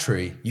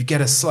battery, you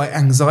get a slight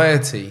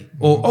anxiety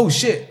or, oh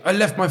shit, I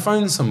left my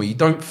phone somewhere. You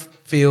don't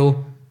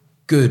feel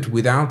good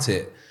without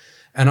it.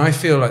 And I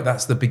feel like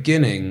that's the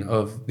beginning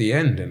of the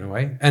end in a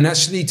way. And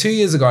actually 2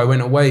 years ago, I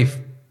went away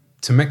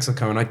to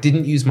Mexico and I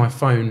didn't use my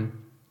phone.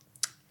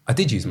 I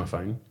did use my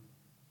phone,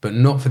 but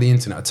not for the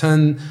internet.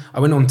 I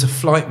went on to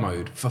flight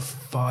mode for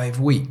 5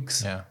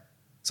 weeks. Yeah.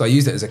 So I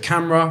used it as a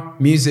camera,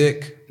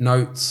 music,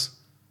 notes,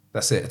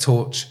 that's it, a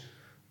torch,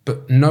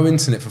 but no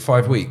internet for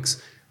 5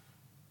 weeks.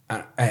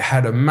 And it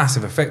had a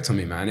massive effect on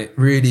me, man. It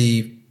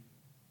really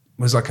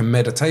was like a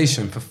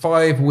meditation for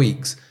 5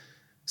 weeks.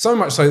 So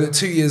much so that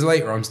 2 years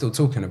later, I'm still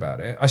talking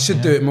about it. I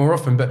should do it more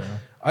often, but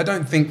I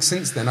don't think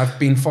since then I've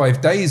been 5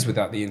 days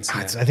without the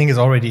internet. I think it's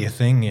already a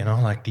thing,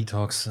 like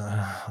detox.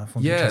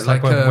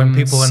 Like when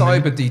people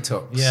cyber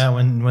detox. Yeah,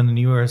 when the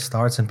new year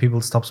starts and people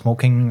stop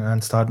smoking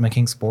and start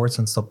making sports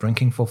and stop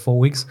drinking for 4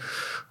 weeks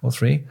or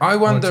 3. I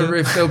wonder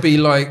if there'll be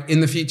like in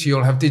the future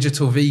you'll have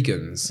digital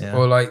vegans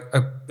or like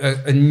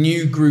a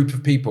new group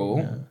of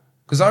people.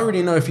 Because I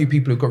already know a few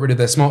people who've got rid of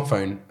their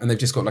smartphone and they've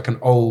just got like an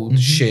old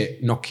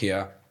shit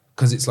Nokia.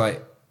 Because it's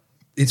like,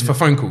 it's for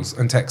phone calls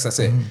and text, that's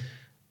it.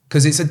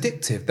 Because it's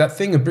addictive. That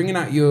thing of bringing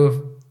out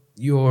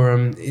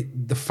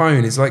the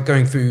phone is like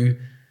going through,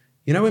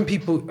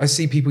 when I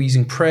see people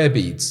using prayer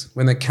beads,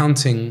 when they're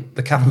counting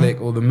the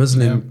Catholic or the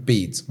Muslim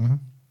beads.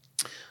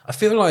 I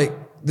feel like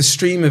the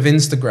stream of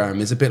Instagram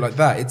is a bit like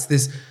that.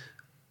 It's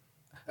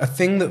a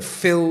thing that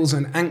fills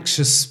an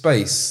anxious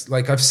space.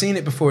 Like I've seen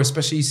it before,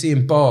 especially you see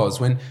in bars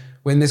when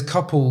there's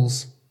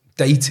couples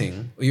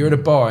dating, or you're at a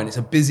bar and it's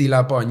a busy,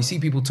 loud bar and you see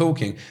people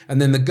talking,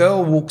 and then the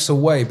girl walks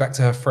away back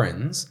to her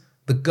friends,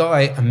 the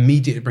guy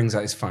immediately brings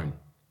out his phone.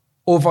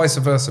 Or vice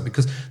versa,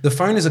 because the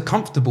phone is a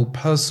comfortable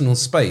personal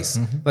space.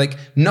 Like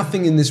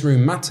nothing in this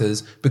room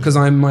matters because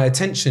my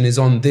attention is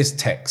on this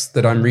text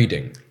that I'm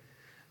reading.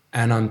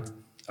 And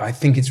I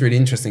think it's really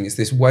interesting. It's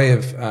this way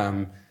of,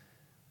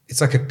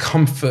 it's like a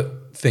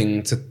comfort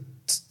thing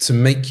to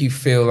make you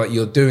feel like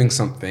you're doing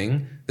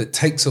something that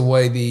takes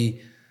away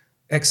the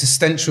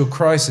existential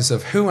crisis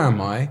of who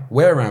am I,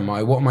 where am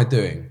I, what am I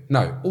doing?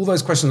 No, all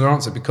those questions are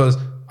answered because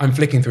I'm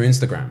flicking through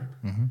Instagram.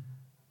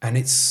 And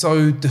it's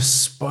so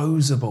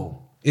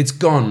disposable. It's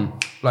gone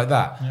like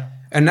that. Yeah.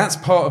 And that's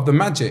part of the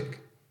magic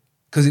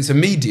because it's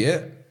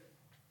immediate.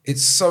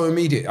 It's so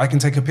immediate. I can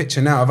take a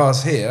picture now of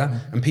us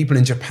here and people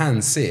in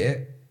Japan see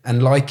it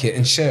and like it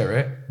and share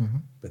it,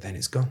 but then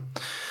it's gone.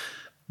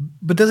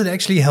 But does it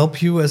actually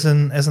help you as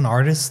an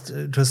artist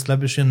to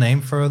establish your name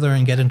further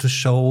and get into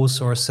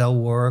shows or sell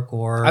work?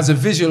 Or as a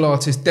visual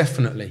artist,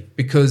 definitely,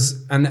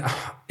 because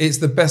it's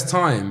the best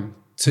time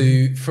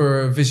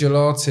for a visual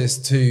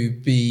artist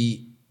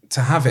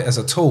to have it as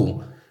a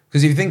tool.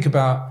 Because if you think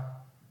about,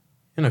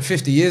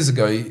 50 years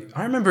ago,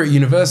 I remember at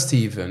university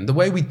even, the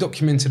way we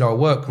documented our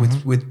work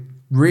with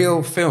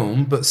real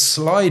film, but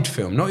slide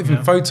film, not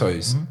even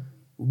photos.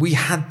 We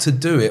had to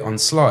do it on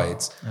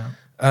slides.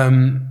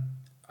 Yeah.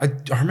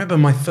 I remember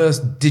my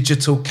first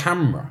digital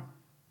camera,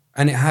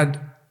 and it had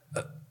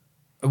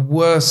a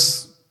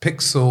worse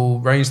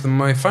pixel range than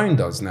my phone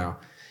does now.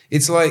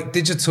 It's like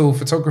digital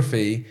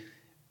photography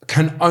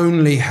can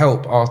only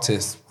help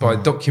artists by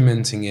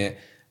documenting it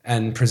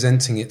and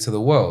presenting it to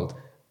the world.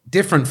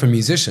 Different for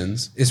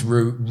musicians, it's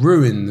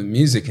ruined the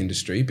music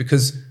industry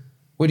because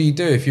what do you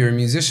do if you're a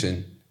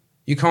musician?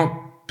 You can't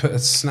put a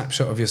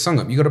snapshot of your song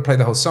up. You got to play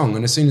the whole song,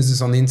 and as soon as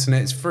it's on the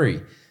internet, it's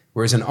free.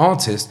 Whereas an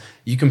artist,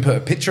 you can put a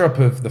picture up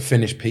of the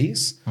finished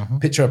piece,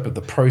 picture up of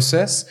the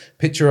process,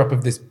 picture up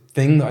of this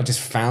thing that I just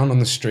found on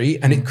the street,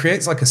 and it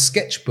creates like a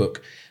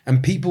sketchbook.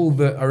 And people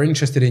that are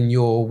interested in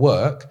your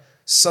work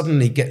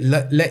suddenly get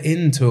let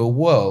into a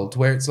world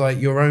where it's like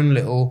your own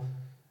little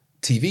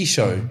TV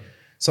show.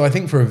 So I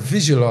think for a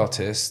visual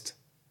artist,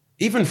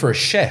 even for a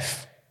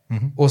chef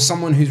or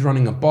someone who's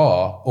running a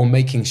bar or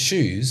making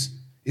shoes,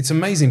 it's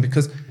amazing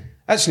because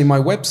actually my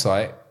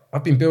website,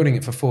 I've been building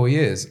it for 4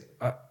 years.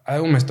 I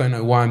almost don't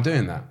know why I'm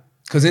doing that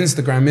because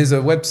Instagram is a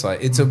website.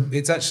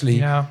 It's actually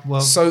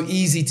so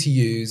easy to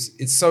use.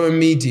 It's so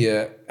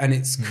immediate and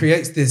it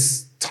creates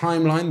this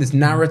timeline, this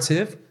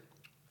narrative.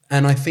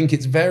 And I think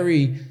it's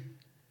very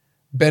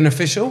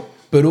beneficial,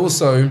 but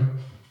also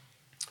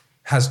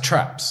has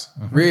traps.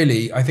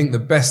 Really, I think the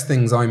best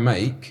things I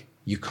make,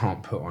 you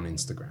can't put on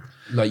Instagram.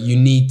 Like you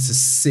need to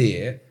see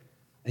it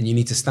and you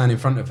need to stand in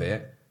front of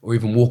it or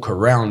even walk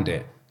around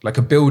it. Like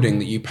a building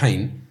that you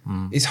paint,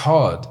 it's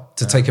hard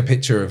to take a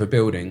picture of a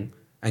building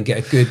and get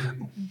a good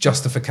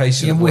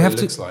justification of what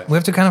it looks like. We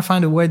have to kind of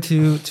find a way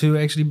to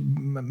actually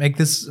make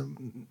this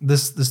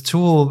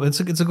tool. It's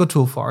a good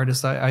tool for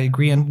artists. I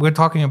agree, and we're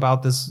talking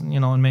about this,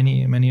 in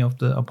many of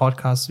the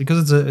podcasts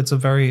because it's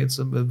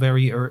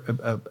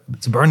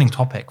a burning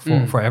topic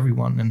for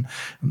everyone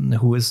and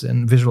who is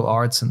in visual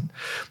arts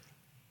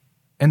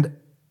and.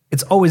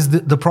 It's always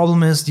the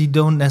problem is you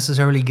don't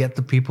necessarily get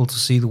the people to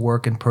see the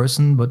work in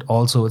person, but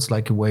also it's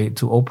like a way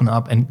to open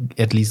up and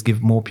at least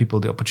give more people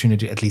the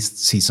opportunity to at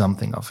least see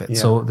something of it. Yeah.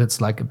 So that's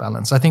like a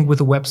balance. I think with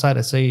the website,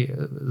 I say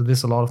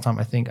this a lot of time.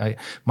 I think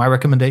my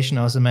recommendation,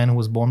 I was a man who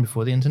was born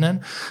before the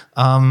internet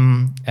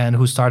and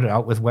who started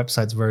out with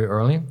websites very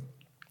early.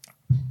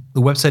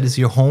 The website is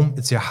your home,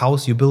 it's your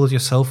house, you build it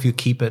yourself, you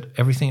keep it.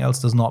 Everything else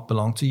does not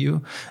belong to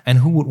you. And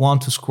who would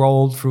want to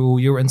scroll through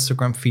your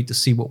Instagram feed to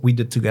see what we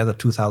did together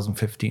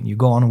 2015? You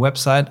go on a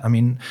website,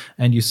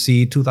 and you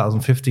see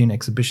 2015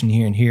 exhibition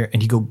here and here,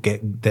 and you go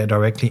get there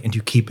directly and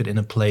you keep it in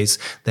a place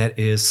that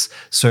is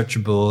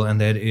searchable and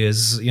that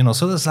is,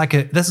 so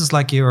this is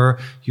like your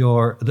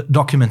the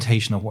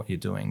documentation of what you're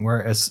doing.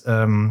 Whereas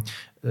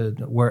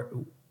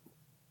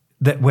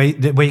That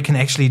way you can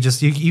actually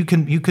just you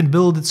can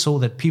build it so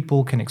that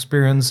people can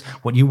experience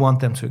what you want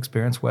them to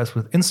experience. Whereas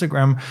with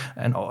Instagram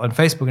and on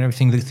Facebook and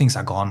everything, the things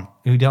are gone.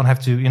 You don't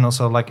have to,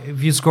 so like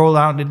if you scroll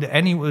down,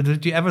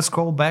 did you ever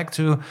scroll back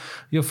to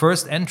your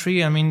first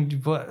entry? I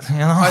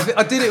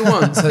did it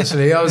once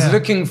actually. I was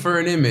looking for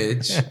an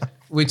image. Yeah.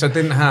 Which I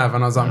didn't have,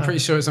 and I was like, I'm pretty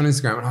sure it's on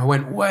Instagram, and I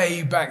went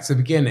way back to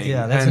the beginning.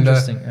 Yeah, that's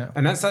interesting.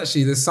 And that's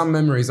actually, there's some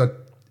memories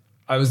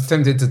I was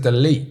tempted to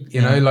delete.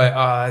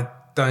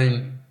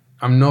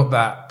 I'm not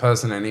that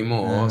person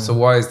anymore. So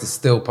why is this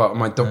still part of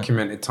my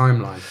documented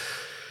timeline?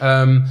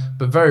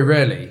 But very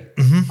rarely.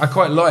 I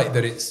quite like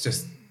that it's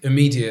just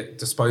immediate,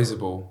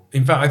 disposable.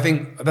 In fact, I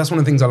think that's one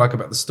of the things I like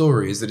about the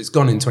story is that it's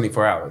gone in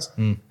 24 hours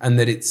and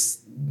that it's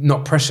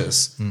not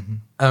precious.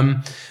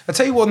 I'll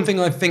tell you one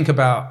thing I think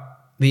about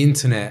the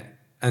internet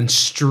and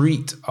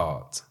street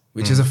art,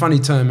 which is a funny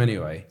term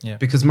anyway,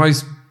 because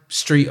most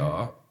street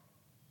art,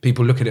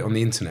 people look at it on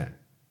the internet.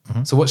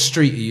 So what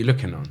street are you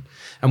looking on?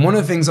 And one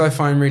of the things I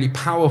find really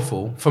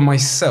powerful for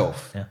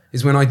myself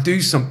is when I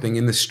do something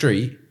in the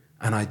street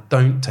and I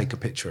don't take a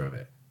picture of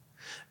it.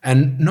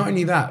 And not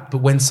only that, but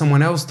when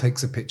someone else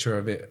takes a picture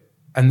of it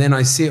and then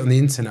I see it on the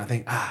internet, I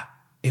think,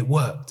 it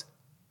worked.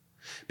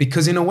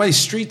 Because in a way,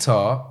 street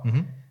art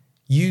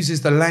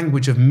uses the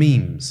language of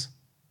memes.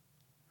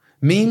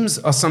 Memes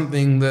are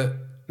something that,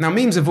 now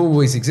memes have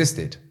always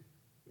existed.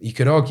 You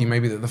could argue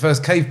maybe that the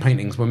first cave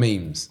paintings were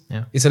memes.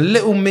 Yeah. It's a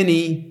little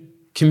mini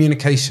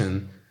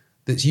communication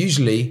that's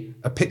usually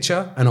a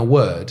picture and a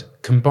word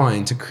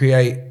combined to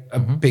create a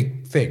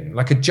big thing,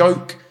 like a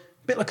joke,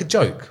 a bit like a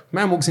joke.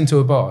 Man walks into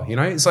a bar, you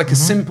know, it's like a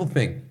simple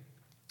thing.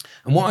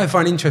 And what I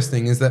find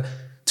interesting is that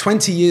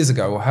 20 years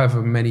ago, or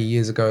however many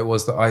years ago it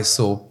was that I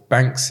saw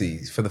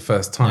Banksy for the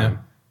first time,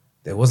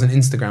 there wasn't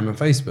Instagram and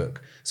Facebook.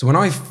 So when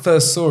I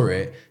first saw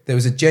it, there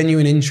was a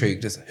genuine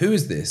intrigue. Just, who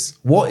is this?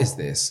 What is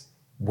this?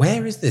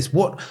 Where is this?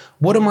 What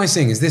am I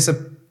seeing? Is this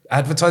a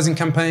advertising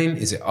campaign?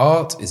 Is it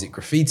art? Is it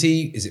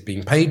graffiti? Is it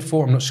being paid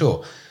for? I'm not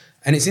sure.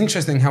 And it's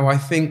interesting how I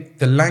think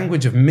the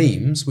language of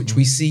memes, which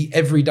we see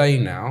every day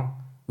now,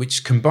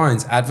 which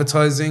combines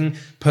advertising,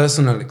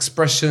 personal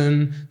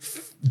expression,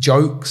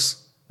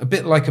 jokes, a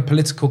bit like a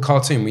political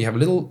cartoon. We have a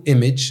little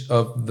image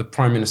of the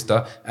prime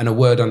minister and a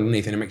word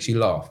underneath and it makes you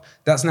laugh.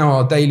 That's now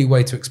our daily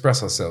way to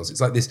express ourselves. It's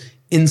like this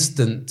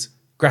instant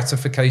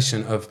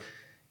gratification of,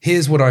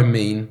 here's what I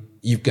mean,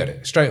 you get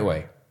it straight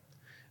away.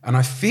 And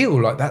I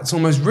feel like that's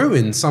almost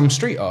ruined some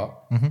street art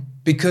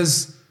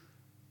because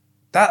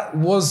that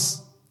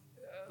was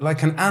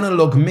like an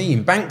analog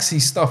meme. Banksy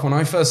stuff, when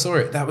I first saw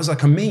it, that was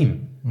like a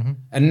meme.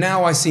 And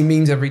now I see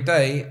memes every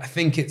day. I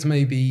think it's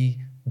maybe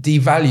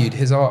devalued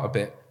his art a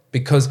bit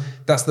because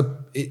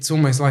it's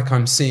almost like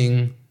I'm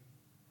seeing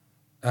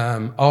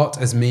art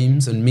as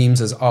memes and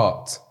memes as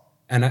art.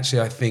 And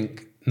actually I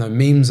think, no,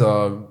 memes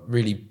are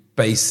really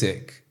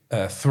basic,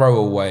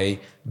 throwaway,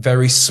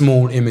 very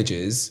small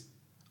images.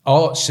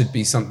 Art should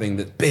be something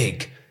that's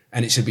big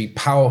and it should be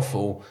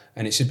powerful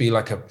and it should be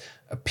like a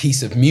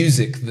piece of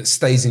music that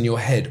stays in your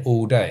head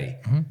all day.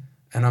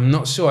 And I'm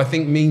not sure. I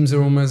think memes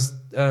are almost...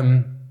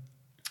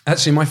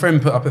 actually, my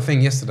friend put up a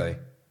thing yesterday.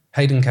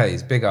 Hayden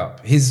Kays, big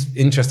up. He's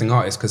interesting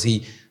artist because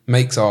he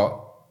makes art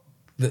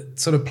that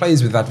sort of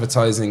plays with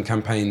advertising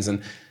campaigns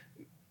and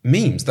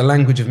memes, the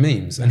language of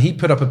memes. And he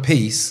put up a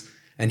piece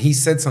and he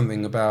said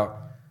something about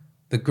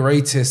the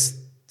greatest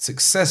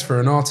success for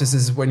an artist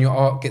is when your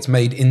art gets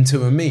made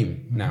into a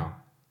meme now.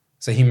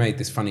 So he made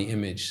this funny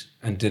image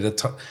and did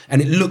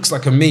and it looks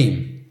like a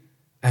meme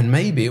and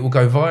maybe it will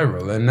go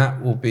viral and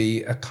that will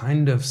be a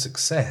kind of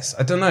success.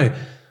 I don't know.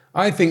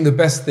 I think the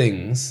best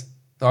things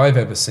that I've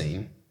ever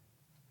seen,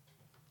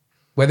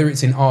 whether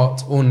it's in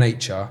art or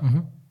nature,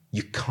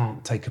 you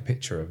can't take a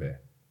picture of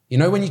it. You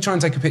know, when you try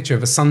and take a picture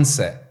of a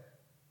sunset,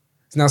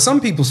 now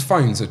some people's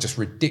phones are just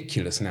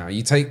ridiculous now.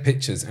 You take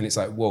pictures and it's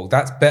like, whoa,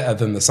 that's better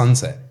than the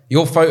sunset.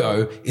 Your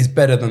photo is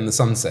better than the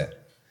sunset.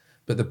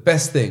 But the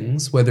best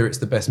things, whether it's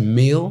the best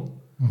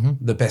meal,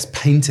 the best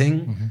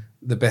painting,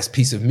 the best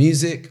piece of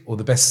music, or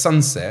the best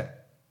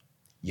sunset,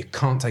 you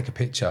can't take a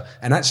picture.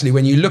 And actually,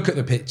 when you look at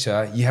the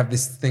picture, you have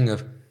this thing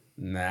of,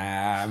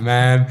 nah,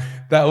 man,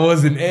 that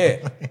wasn't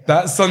it.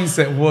 That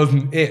sunset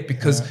wasn't it,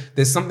 because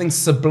there's something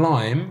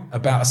sublime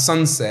about a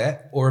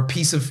sunset or a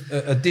piece of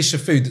a dish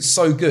of food that's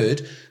so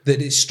good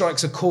that it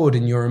strikes a chord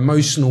in your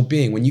emotional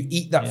being. When you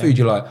eat that food,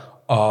 you're like,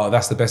 oh,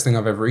 that's the best thing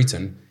I've ever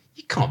eaten.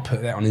 You can't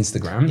put that on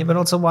Instagram. Yeah, but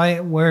also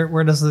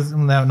where does this,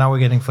 now we're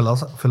getting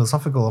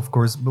philosophical, of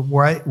course, but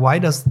why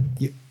does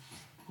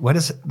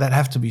that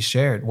have to be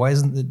shared? Why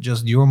isn't it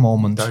just your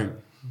moment?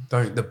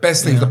 Don't. The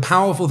best things, the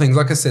powerful things,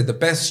 like I said, the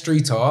best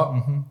street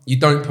art, you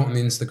don't put on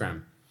the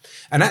Instagram.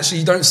 And actually,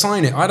 you don't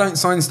sign it. I don't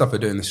sign stuff I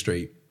do in the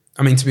street.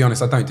 I mean, to be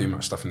honest, I don't do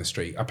much stuff in the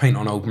street. I paint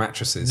on old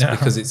mattresses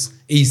because it's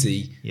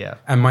easy. Yeah.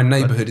 And my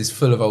neighborhood is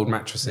full of old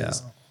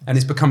mattresses. Yeah. And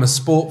it's become a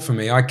sport for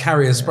me. I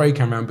carry a spray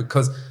can around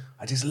because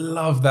I just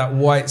love that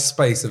white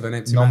space of an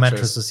empty mattress. No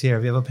mattresses here.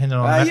 Have you ever painted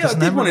on a mattress? Yeah, I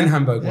did one in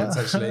Hamburg once,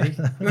 actually.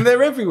 And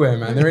they're everywhere,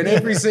 man. They're in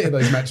every city,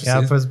 those mattresses. Yeah,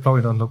 I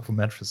probably don't look for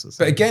mattresses.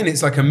 But again,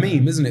 it's like a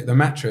meme, isn't it? The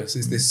mattress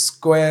is this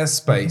square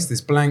space, this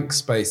blank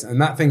space.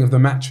 And that thing of the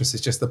mattress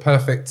is just the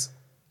perfect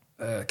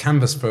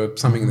canvas for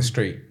something in the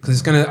street. Because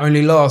it's going to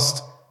only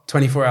last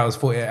 24 hours,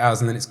 48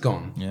 hours, and then it's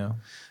gone. Yeah.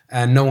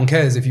 And no one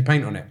cares if you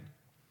paint on it.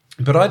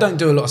 But I don't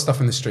do a lot of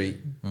stuff in the street.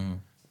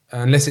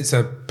 Unless it's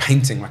a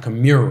painting, like a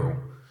mural.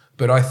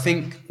 But I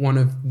think one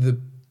of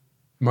the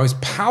most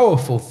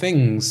powerful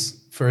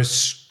things for a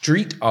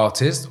street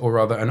artist, or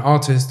rather an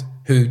artist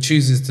who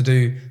chooses to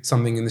do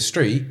something in the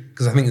street,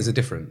 because I think there's a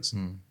difference.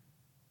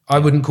 I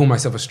wouldn't call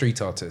myself a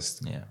street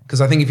artist.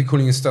 Because I think if you're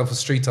calling yourself a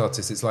street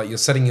artist, it's like you're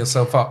setting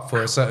yourself up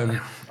for a certain...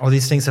 All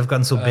these things have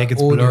gotten so big,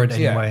 it's blurred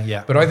anyway.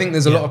 Yeah. But I think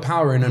there's a lot of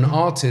power in an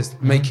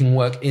artist making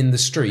work in the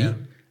street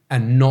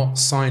and not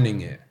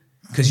signing it.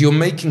 Because you're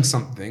making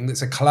something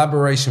that's a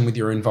collaboration with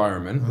your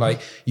environment. Like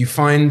you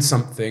find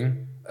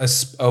something,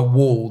 a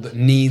wall that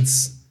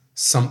needs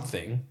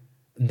something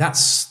that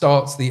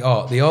starts the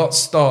art. The art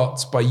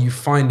starts by you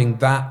finding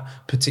that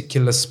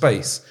particular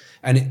space,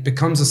 and it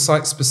becomes a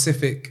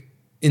site-specific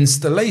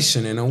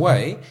installation in a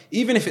way,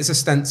 even if it's a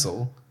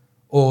stencil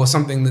or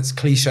something that's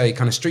cliche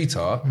kind of street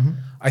art.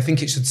 I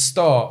think it should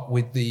start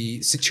with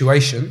the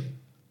situation,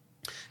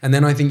 and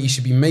then I think you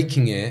should be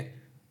making it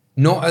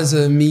not as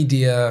a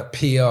media,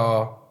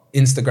 PR,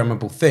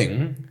 Instagrammable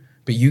thing,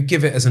 but you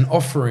give it as an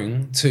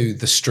offering to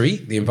the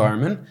street, the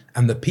environment,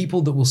 and the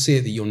people that will see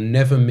it that you'll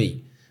never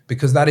meet,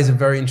 because that is a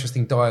very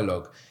interesting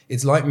dialogue.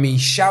 It's like me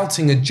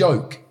shouting a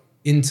joke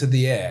into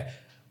the air.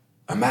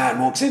 A man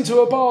walks into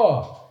a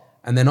bar,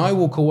 and then I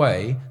walk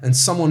away and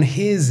someone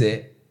hears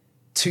it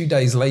 2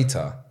 days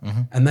later,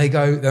 and they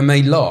go and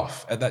they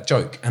laugh at that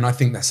joke. And I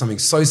think that's something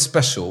so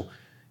special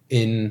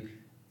in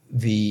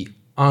the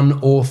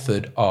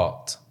unauthored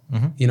art.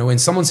 You know, when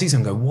someone sees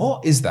them and go,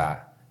 what is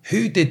that?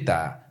 Who did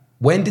that?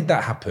 When did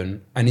that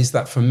happen? And is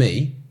that for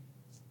me?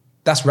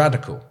 That's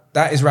radical.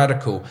 That is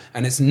radical.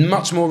 And it's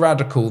much more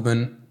radical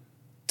than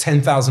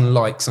 10,000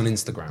 likes on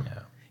Instagram.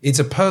 Yeah. It's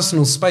a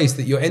personal space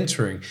that you're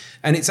entering.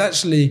 And it's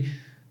actually,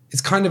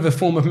 it's kind of a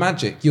form of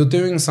magic. You're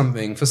doing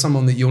something for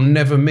someone that you'll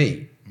never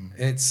meet.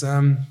 It's,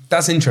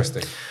 that's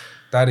interesting.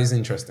 That is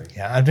interesting.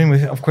 Yeah, I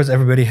think, of course,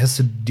 everybody has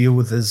to deal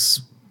with this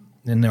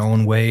in their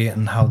own way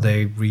and how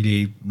they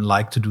really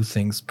like to do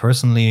things.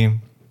 Personally,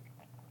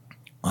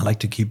 I like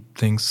to keep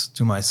things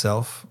to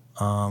myself,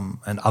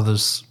 and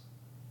others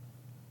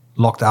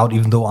locked out,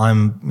 even though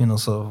I'm,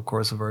 so of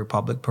course a very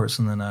public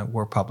person and I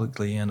work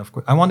publicly. And of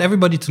course, I want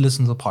everybody to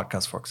listen to the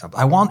podcast, for example.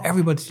 I want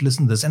everybody to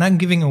listen to this, and I'm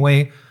giving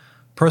away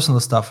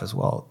personal stuff as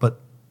well. But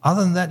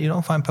other than that, you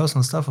don't find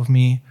personal stuff of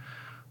me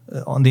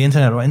on the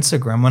internet or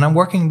Instagram. When I'm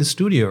working in the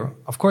studio,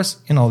 of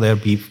course, there'll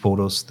be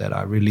photos that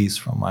I release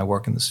from my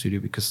work in the studio,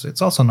 because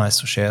it's also nice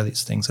to share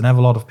these things. And I have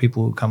a lot of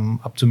people who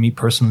come up to me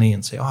personally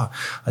and say, oh,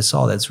 I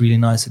saw that. It's really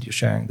nice that you're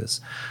sharing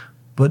this.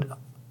 But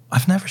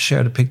I've never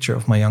shared a picture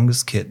of my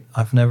youngest kid.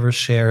 I've never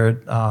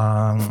shared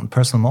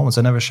personal moments.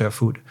 I never share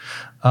food,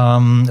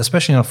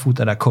 especially food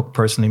that I cook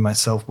personally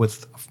myself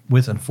with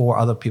and for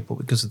other people,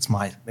 because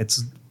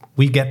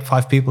we get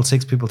 5 people,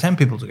 6 people, 10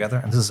 people together,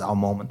 and this is our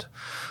moment.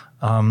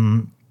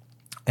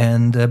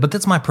 But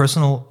that's my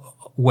personal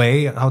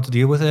way how to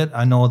deal with it.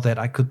 I know that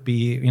I could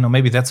be,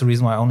 maybe that's the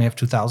reason why I only have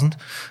 2,000,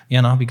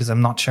 because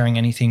I'm not sharing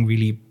anything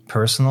really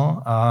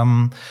personal.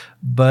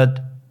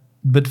 But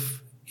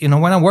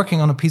when I'm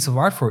working on a piece of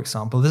art, for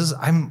example,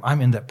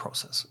 I'm in that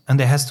process, and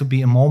there has to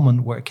be a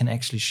moment where I can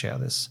actually share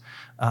this,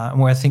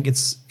 where I think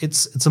it's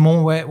a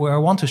moment where I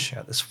want to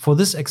share this.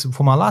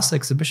 For my last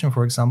exhibition,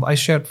 for example, I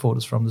shared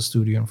photos from the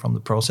studio and from the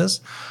process.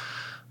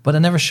 But I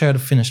never shared a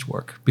finished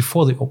work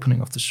before the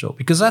opening of the show,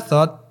 because I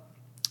thought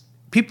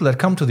people that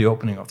come to the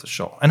opening of the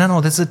show, and I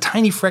know there's a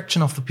tiny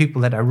fraction of the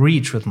people that I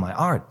reach with my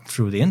art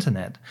through the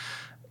internet,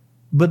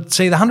 but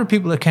say the 100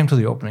 people that came to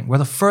the opening were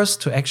the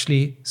first to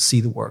actually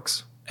see the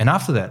works. And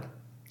after that,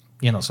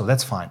 so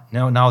that's fine.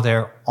 Now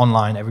they're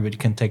online, everybody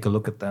can take a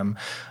look at them.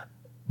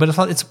 But I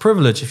thought it's a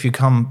privilege if you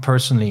come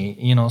personally,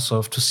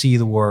 sort of to see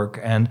the work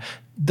and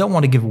don't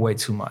want to give away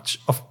too much.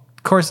 Of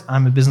course,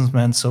 I'm a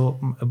businessman, so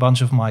a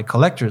bunch of my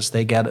collectors,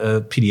 they get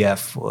a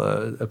PDF,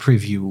 a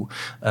preview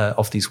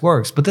of these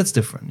works. But that's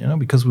different,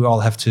 because we all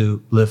have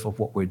to live of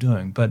what we're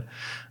doing. But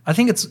I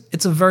think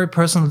it's a very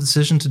personal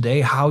decision today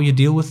how you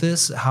deal with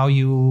this, how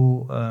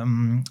you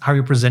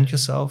present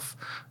yourself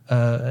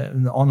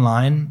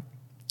online.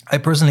 I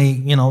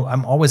personally,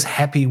 I'm always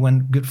happy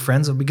when good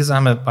friends, because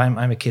I'm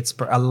a kid's.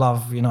 I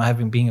love,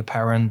 being a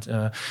parent,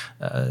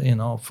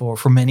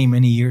 for many,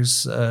 many years,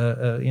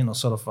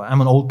 sort of. I'm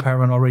an old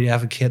parent already. I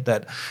have a kid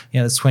that,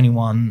 is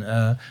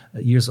 21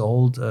 years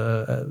old.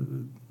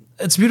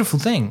 It's a beautiful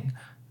thing,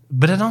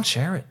 but I don't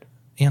share it.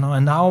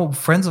 And now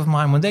friends of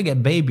mine, when they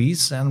get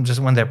babies and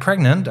just when they're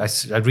pregnant, I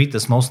read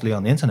this mostly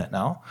on the internet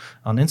now,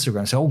 on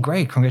Instagram, say, oh,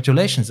 great,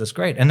 congratulations, that's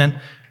great. And then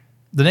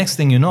the next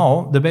thing you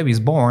know, the baby's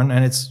born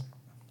and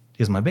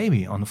here's my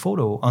baby on the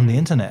photo on the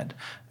internet.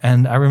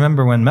 And I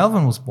remember when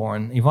Melvin was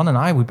born, Yvonne and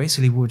I, we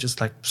were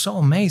just like so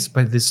amazed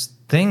by this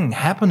thing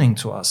happening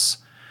to us.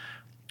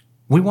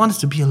 We wanted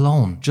to be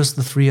alone, just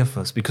the 3 of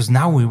us, because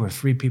now we were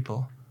 3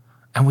 people.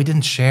 And we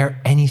didn't share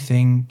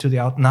anything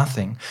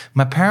nothing.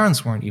 My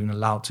parents weren't even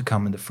allowed to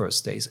come in the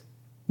first days.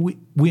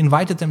 We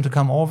invited them to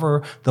come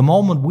over the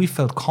moment we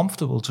felt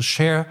comfortable to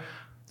share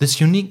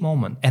this unique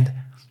moment. And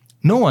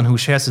no one who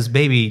shares his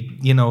baby,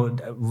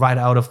 right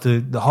out of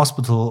the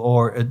hospital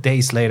or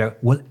days later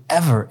will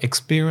ever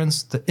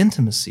experience the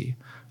intimacy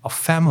of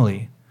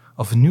family,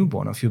 of a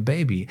newborn, of your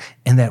baby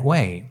in that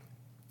way.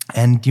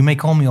 And you may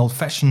call me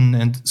old-fashioned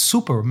and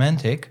super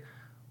romantic,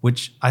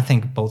 which I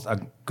think both are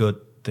good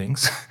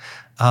things.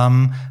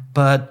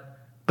 But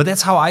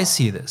that's how I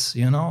see this,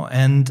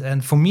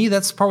 And for me,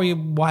 that's probably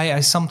why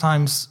I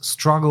sometimes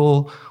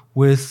struggle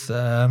with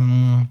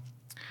the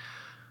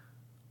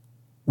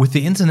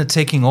internet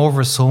taking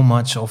over so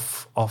much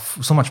of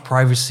so much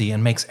privacy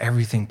and makes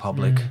everything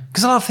public.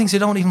 Because a lot of things you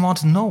don't even want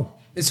to know.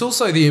 It's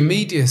also the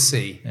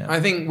immediacy. Yeah. I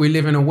think we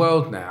live in a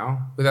world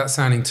now, without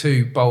sounding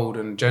too bold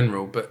and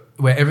general, but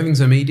where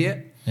everything's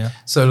immediate. Yeah.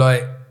 So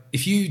like,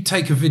 if you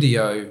take a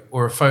video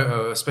or a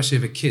photo, especially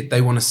of a kid,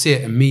 they want to see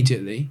it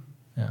immediately.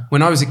 Yeah.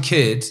 When I was a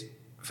kid,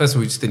 first of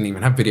all, we just didn't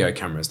even have video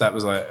cameras. That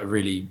was like a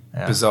really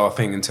bizarre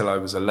thing until I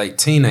was a late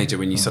teenager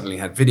when you suddenly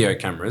had video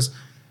cameras.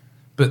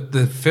 But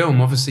the film,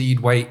 obviously,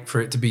 you'd wait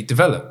for it to be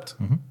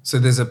developed. Mm-hmm. So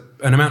there's an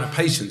amount of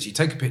patience. You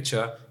take a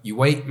picture, you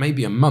wait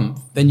maybe a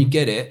month, then you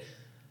get it,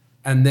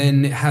 and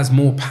then it has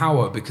more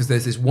power because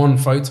there's this one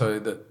photo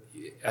that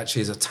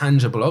actually is a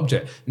tangible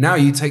object. Now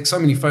you take so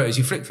many photos,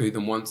 you flick through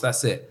them once,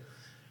 that's it.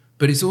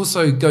 But it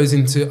also goes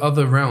into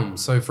other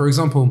realms. So, for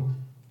example,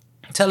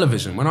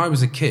 television. When I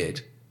was a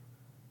kid,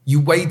 you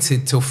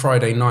waited till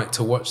Friday night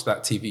to watch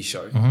that TV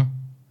show. Mm-hmm.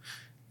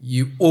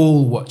 You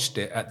all watched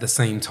it at the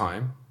same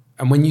time.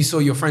 And when you saw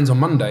your friends on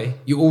Monday,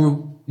 you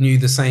all knew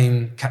the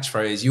same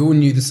catchphrase. You all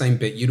knew the same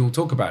bit. You'd all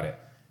talk about it.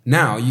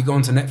 Now you go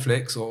onto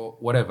Netflix or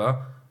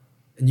whatever,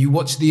 and you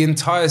watch the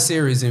entire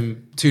series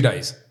in 2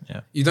 days.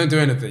 Yeah. You don't do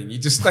anything. You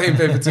just stay in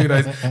bed for 2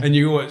 days and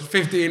you watch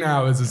 15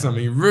 hours or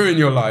something. You ruin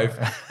your life.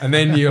 And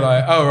then you're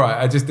like, oh,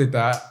 right, I just did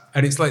that.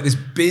 And it's like this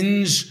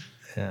binge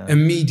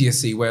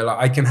immediacy where like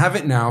I can have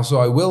it now, so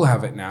I will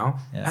have it now.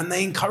 Yeah. And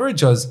they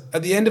encourage us.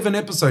 At the end of an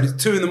episode,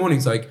 it's 2 a.m.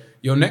 It's like,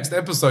 your next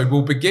episode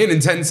will begin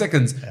in 10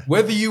 seconds,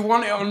 whether you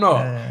want it or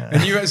not.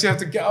 And you actually have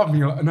to get up and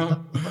you're like,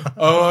 no,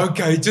 oh,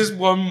 okay, just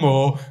one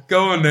more.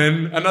 Go on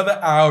then, another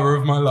hour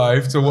of my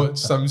life to watch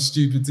some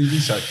stupid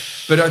TV show.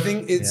 But I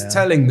think it's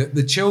telling that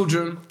the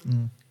children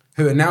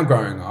who are now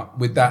growing up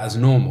with that as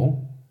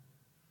normal,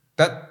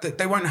 that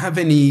they won't have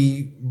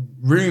any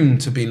room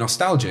to be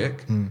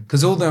nostalgic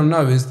because all they'll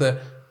know is that,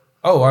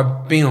 oh,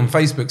 I've been on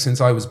Facebook since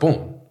I was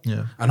born.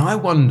 Yeah. And I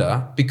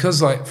wonder,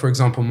 because like, for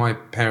example, my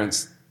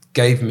parents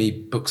gave me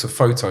books of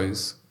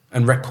photos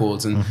and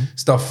records and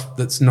stuff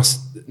that's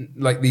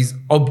like these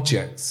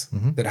objects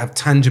that have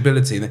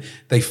tangibility.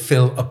 They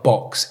fill a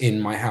box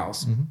in my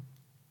house. Mm-hmm.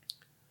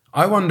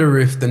 I wonder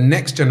if the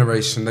next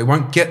generation, they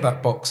won't get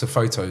that box of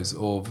photos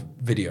or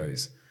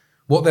videos.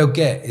 What they'll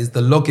get is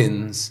the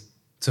logins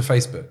to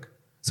Facebook.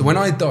 So when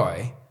I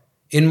die,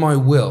 in my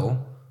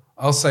will,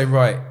 I'll say,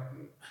 right,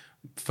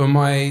 for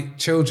my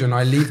children,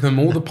 I leave them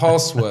all the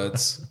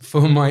passwords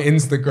for my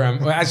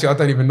Instagram. Well, actually, I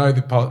don't even know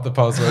the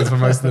passwords for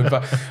most of them,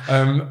 but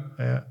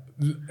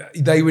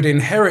they would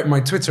inherit my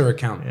Twitter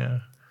account,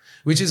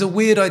 which is a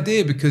weird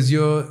idea because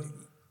you're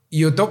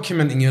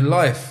documenting your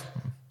life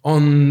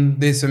on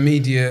this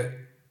immediate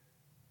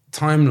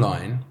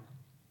timeline.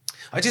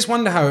 I just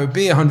wonder how it would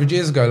be 100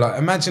 years ago. Like,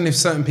 imagine if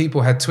certain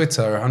people had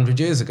Twitter 100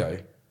 years ago.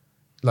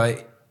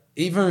 Like,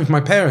 even with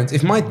my parents,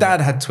 if my dad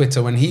had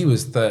Twitter when he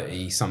was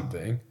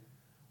 30-something,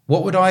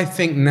 what would I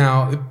think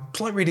now?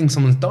 It's like reading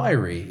someone's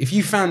diary. If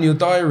you found your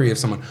diary of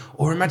someone,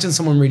 or imagine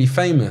someone really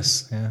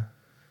famous,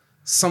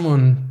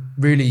 someone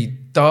really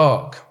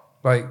dark,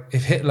 like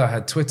if Hitler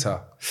had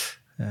Twitter.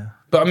 Yeah.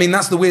 But I mean,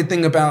 that's the weird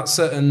thing about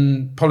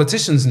certain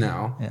politicians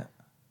now,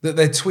 that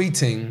they're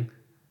tweeting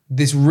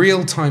this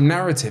real-time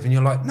narrative, and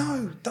you're like,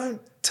 no, don't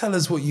tell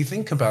us what you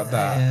think about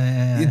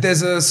that.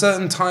 There's a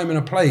certain time and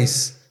a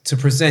place to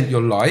present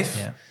your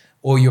life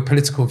or your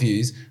political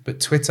views,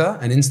 but Twitter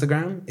and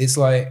Instagram, it's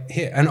like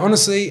here. And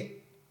honestly,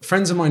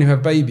 friends of mine who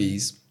have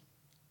babies,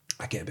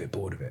 I get a bit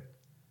bored of it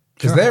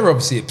because they're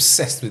obviously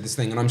obsessed with this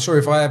thing. And I'm sure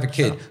if I have a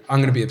kid, I'm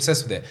going to be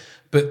obsessed with it.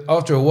 But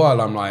after a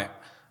while, I'm like,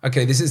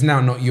 okay, this is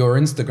now not your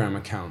Instagram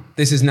account.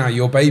 This is now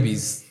your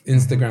baby's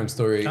Instagram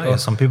story. Oh, yeah,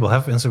 some people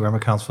have Instagram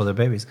accounts for their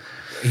babies.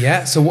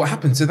 Yeah. So what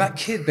happens? So that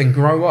kid then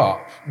grow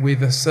up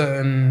with a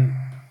certain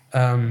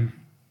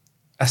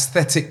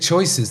aesthetic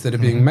choices that are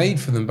being made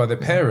for them by their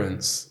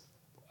parents.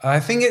 I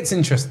think it's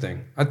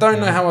interesting. I don't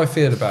know how I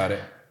feel about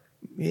it.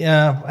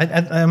 Yeah,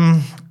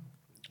 I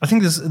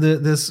think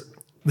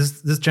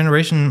this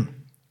generation,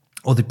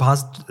 or the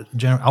past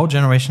our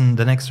generation,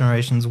 the next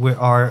generations, we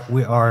are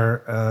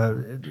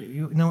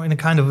in a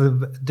kind of a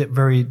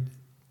very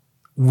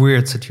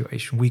weird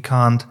situation.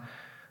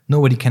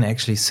 Nobody can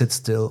actually sit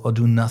still or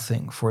do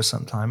nothing for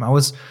some time.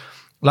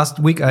 Last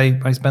week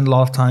I spent a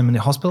lot of time in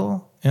the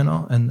hospital, and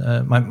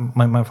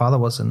my father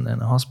was in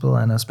a hospital,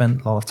 and I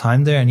spent a lot of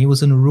time there, and he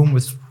was in a room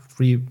with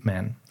three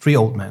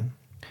old men.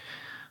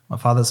 My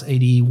father's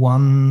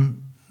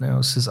 81. There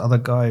was this other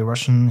guy,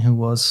 Russian, who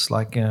was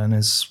like in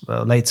his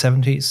late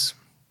 70s.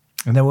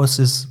 And there was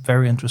this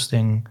very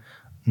interesting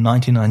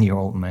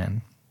 99-year-old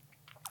man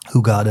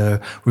who got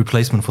a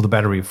replacement for the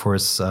battery for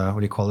his,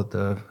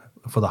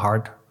 for the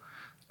heart?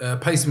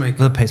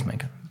 Pacemaker. The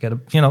pacemaker.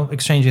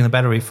 Exchanging the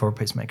battery for a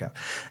pacemaker.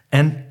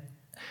 And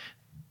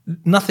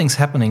nothing's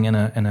happening in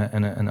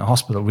a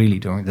hospital really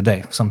during the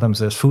day. Sometimes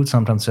there's food,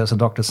 sometimes there's a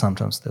doctor,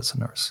 sometimes there's a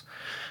nurse.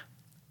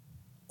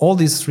 All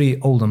these three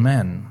older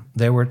men,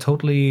 they were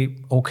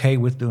totally okay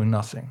with doing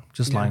nothing,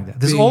 just lying there.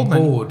 This old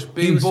man,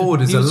 being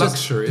bored is a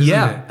luxury, isn't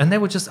it? And I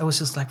was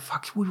just like,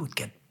 fuck, we would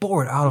get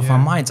bored out of our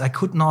minds. I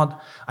could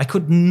not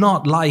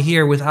lie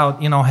here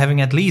without, having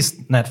at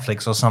least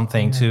Netflix or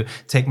something to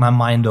take my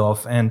mind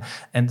off and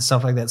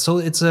stuff like that. So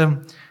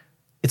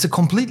it's a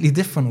completely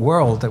different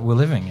world that we're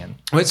living in.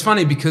 Well, it's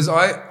funny because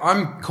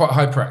I'm quite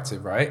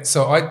hyperactive, right?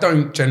 So I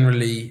don't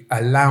generally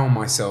allow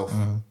myself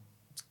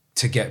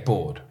to get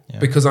bored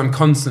because I'm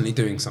constantly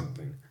doing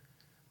something.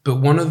 But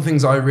one of the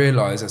things I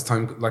realize as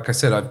time, like I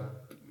said, I've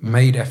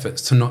made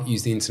efforts to not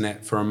use the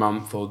internet for a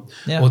month or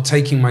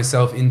taking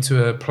myself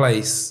into a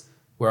place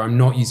where I'm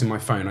not using my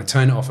phone. I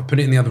turn it off, I put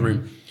it in the other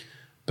room.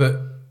 But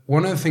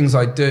one of the things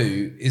I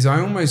do is I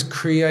almost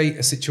create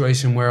a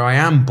situation where I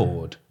am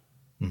bored.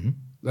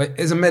 Like,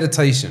 it's a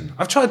meditation.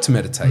 I've tried to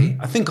meditate.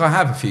 I think I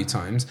have a few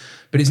times,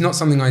 but it's not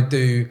something I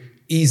do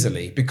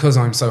easily because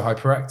I'm so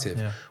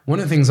hyperactive. One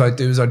of the things I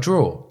do is I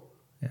draw.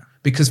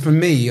 Because for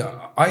me,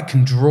 I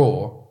can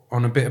draw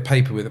on a bit of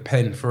paper with a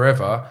pen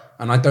forever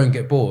and I don't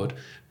get bored.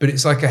 But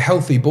it's like a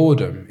healthy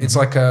boredom. It's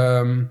like,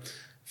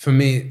 for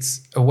me,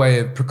 it's a way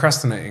of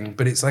procrastinating,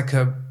 but it's like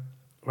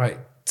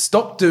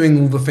stop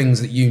doing all the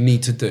things that you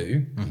need to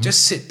do.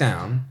 Just sit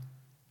down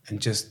and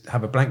just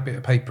have a blank bit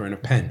of paper and a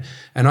pen.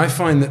 And I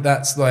find that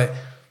that's like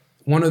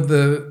one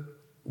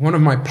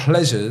of my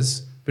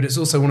pleasures, but it's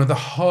also one of the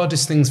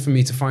hardest things for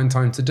me to find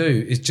time to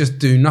do is just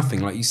do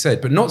nothing, like you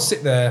said, but not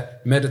sit there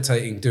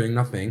meditating, doing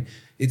nothing.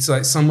 It's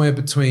like somewhere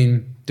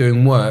between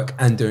doing work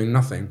and doing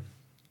nothing.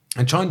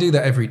 And try and do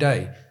that every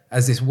day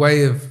as this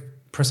way of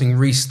pressing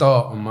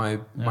restart on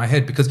my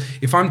head. Because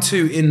if I'm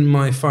too in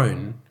my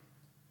phone,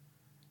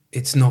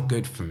 it's not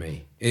good for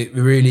me.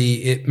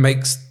 It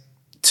makes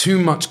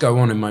too much go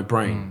on in my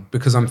brain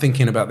because I'm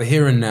thinking about the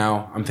here and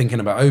now. I'm thinking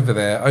about over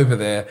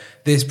there,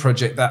 this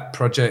project, that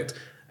project.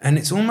 And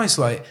it's almost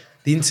like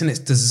the internet's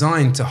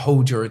designed to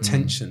hold your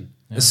attention.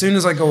 As soon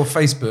as I go off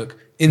Facebook,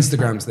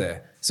 Instagram's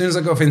there. As soon as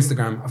I go off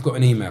Instagram, I've got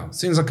an email. As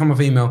soon as I come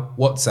off email,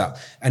 WhatsApp.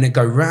 And it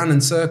go round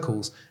in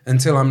circles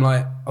until I'm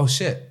like, oh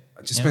shit,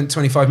 I just spent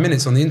 25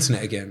 minutes on the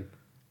internet again.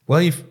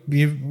 Well,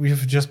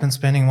 we've just been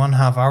spending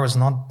 1.5 hours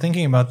not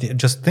thinking about the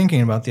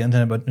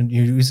internet, but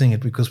you're using it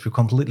because we're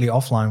completely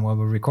offline while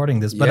we're recording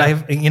this. But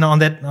I've, on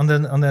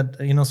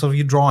that, so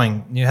you're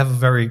drawing, you have a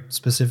very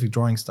specific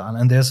drawing style,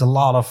 and there's a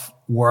lot of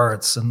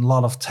words and a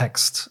lot of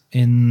text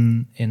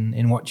in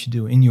what you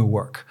do in your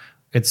work.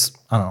 It's,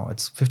 I don't know,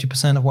 it's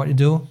 50% of what you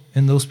do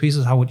in those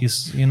pieces. How would you,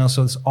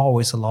 so it's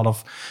always a lot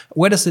of,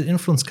 where does the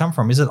influence come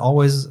from? Is it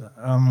always,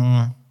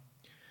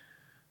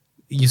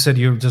 you said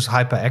you're just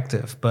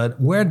hyperactive, but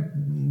where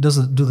do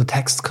the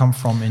texts come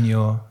from in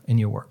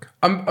your work?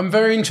 I'm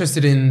very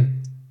interested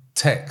in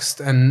text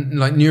and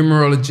like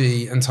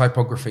numerology and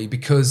typography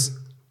because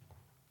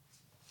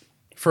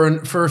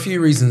for a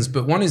few reasons,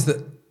 but one is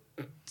that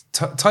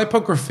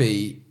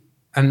typography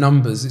and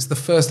numbers, it's the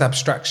first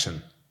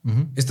abstraction.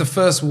 It's the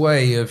first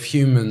way of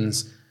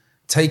humans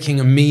taking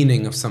a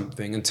meaning of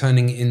something and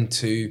turning it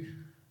into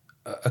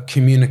a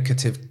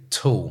communicative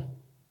tool.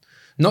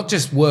 Not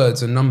just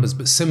words and numbers,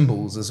 but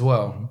symbols as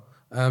well.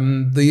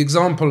 The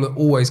example that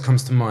always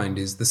comes to mind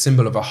is the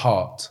symbol of a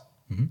heart.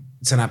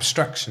 It's an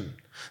abstraction.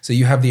 So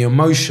you have the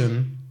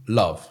emotion,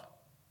 love.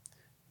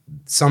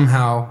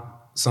 Somehow,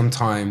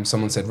 sometime,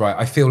 someone said, right,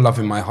 I feel love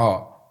in my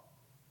heart.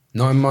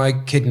 Not in my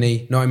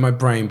kidney, not in my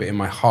brain, but in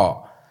my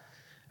heart.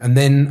 And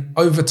then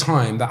over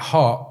time, that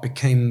heart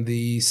became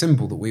the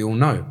symbol that we all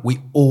know. We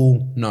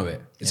all know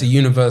it. It's a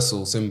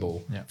universal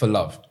symbol for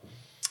love.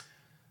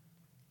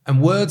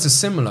 And words are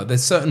similar.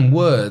 There's certain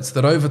words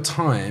that over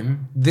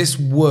time, this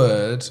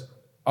word,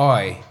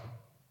 I,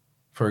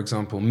 for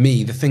example,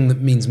 me, the thing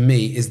that means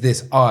me is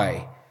this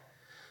I.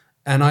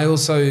 And I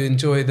also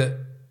enjoy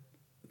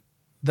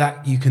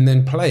that you can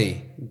then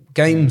play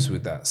games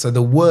with that. So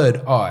the word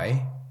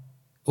I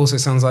also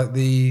sounds like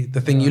the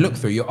thing you look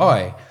through, your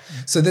eye.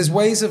 So there's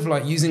ways of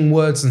like using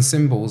words and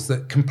symbols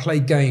that can play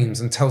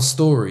games and tell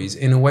stories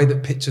in a way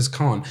that pictures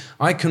can't.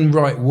 I can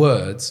write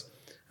words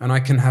and I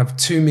can have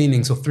 2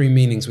 meanings or 3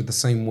 meanings with the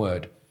same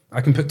word.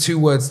 I can put 2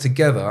 words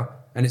together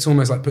and it's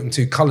almost like putting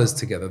 2 colors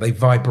together. They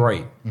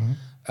vibrate.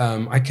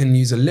 I can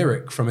use a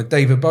lyric from a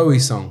David Bowie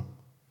song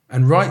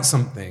and write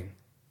something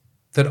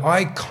that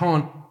I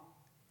can't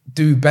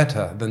do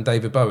better than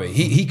David Bowie.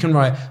 He can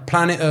write,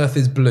 planet Earth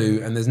is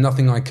blue and there's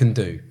nothing I can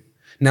do.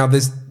 Now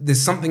there's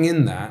something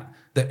in that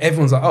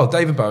everyone's like, oh,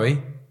 David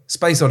Bowie,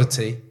 Space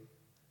Oddity,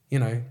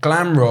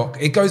 glam rock.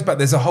 It goes back,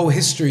 there's a whole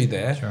history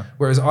there. Sure.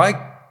 Whereas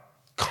I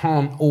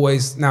can't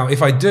always, now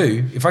if I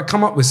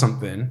come up with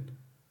something,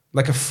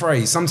 like a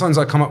phrase, sometimes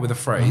I come up with a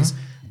phrase.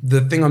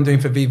 The thing I'm doing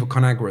for Viva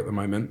Con Agua at the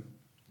moment,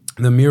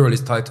 the mural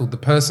is titled, The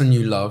Person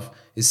You Love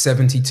is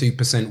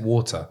 72%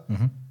 Water.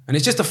 And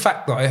it's just a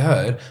fact that I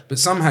heard, but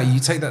somehow you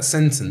take that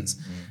sentence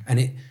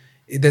and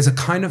there's a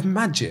kind of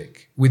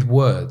magic with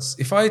words.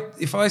 If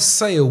I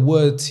say a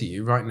word to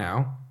you right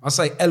now, I'll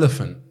say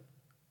elephant.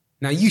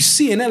 Now you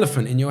see an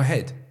elephant in your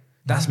head.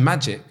 That's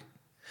magic.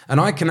 And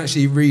I can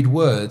actually read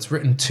words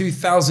written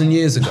 2,000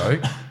 years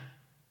ago,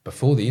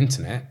 before the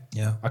internet.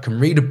 Yeah. I can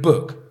read a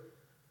book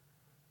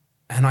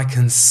and I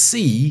can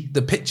see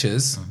the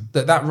pictures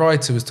that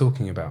writer was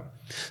talking about.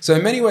 So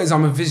in many ways,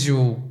 I'm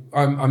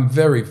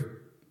very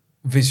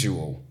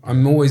visual.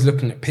 I'm always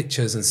looking at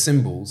pictures and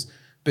symbols,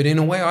 but in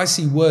a way I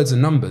see words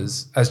and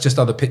numbers as just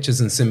other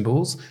pictures and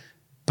symbols.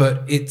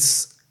 but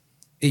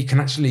it can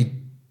actually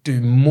do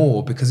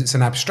more because it's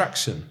an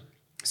abstraction.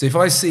 So if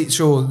I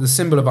draw the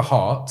symbol of a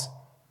heart,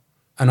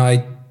 and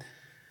I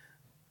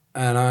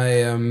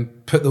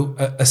put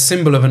a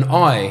symbol of an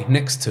eye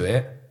next to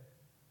it,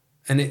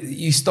 and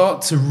you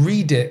start to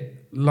read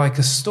it like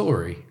a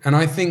story. And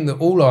I think that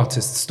all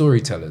artists are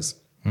storytellers.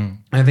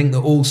 I think that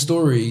all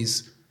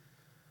stories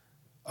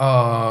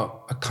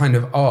are a kind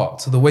of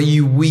art. So the way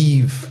you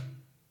weave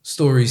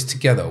stories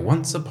together,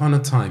 once upon a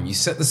time, you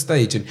set the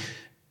stage, and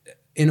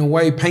in a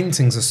way,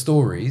 paintings are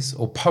stories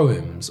or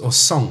poems or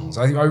songs.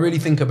 I really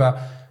think about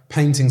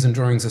paintings and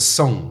drawings as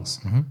songs,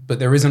 but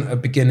there isn't a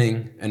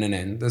beginning and an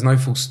end. There's no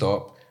full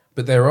stop,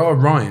 but there are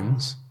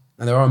rhymes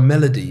and there are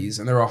melodies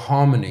and there are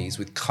harmonies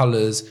with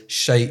colors,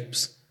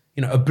 shapes.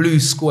 You know, a blue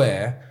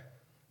square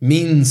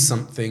means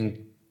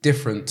something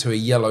different to a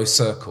yellow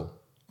circle.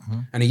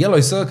 And a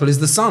yellow circle is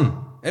the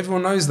sun.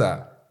 Everyone knows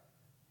that,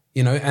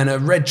 you know, and a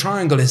red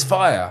triangle is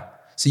fire.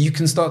 So you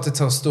can start to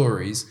tell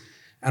stories.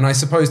 And I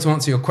suppose to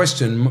answer your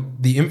question,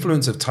 the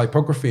influence of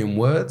typography and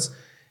words,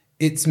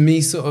 it's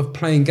me sort of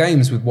playing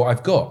games with what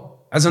I've got.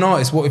 As an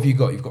artist, what have you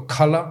got? You've got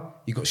color,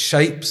 you've got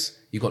shapes,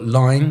 you've got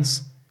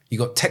lines, you've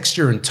got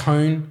texture and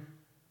tone.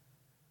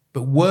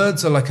 But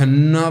words are like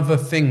another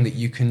thing that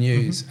you can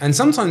use. And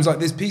sometimes, like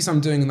this piece I'm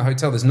doing in the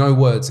hotel, there's no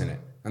words in it.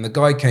 And the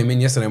guy came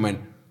in yesterday and went,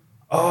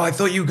 "Oh, I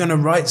thought you were going to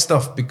write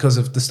stuff because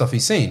of the stuff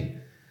he's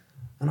seen."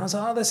 And I was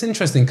like, "Oh, that's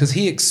interesting," because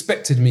he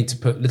expected me to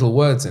put little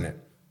words in it.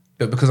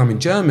 But because I'm in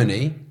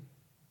Germany,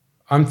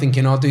 I'm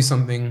thinking I'll do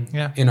something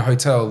in a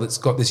hotel that's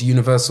got this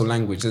universal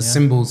language. There's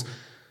symbols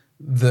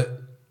that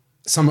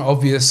some are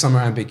obvious, some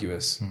are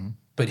ambiguous.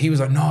 But he was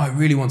like, "No, I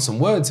really want some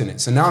words in it."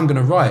 So now I'm going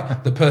to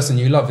write, "The person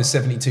you love is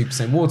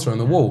 72% water" on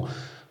the wall.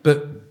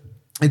 But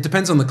it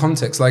depends on the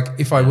context. Like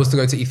if I was to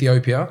go to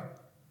Ethiopia,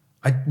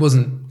 I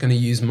wasn't going to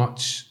use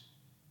much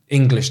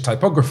English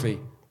typography.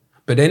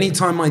 But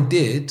anytime I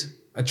did,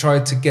 I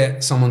tried to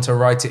get someone to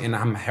write it in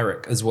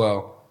Amharic as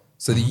well,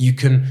 so that you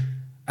can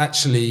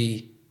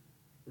actually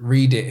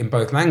read it in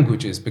both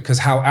languages. Because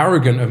how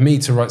arrogant of me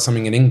to write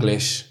something in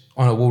English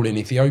on a wall in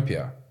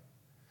Ethiopia.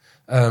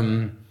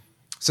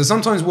 So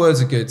sometimes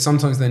words are good,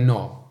 sometimes they're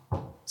not.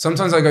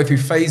 Sometimes I go through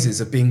phases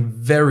of being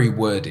very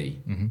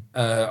wordy.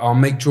 I'll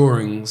make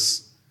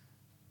drawings,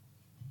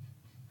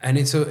 and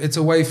it's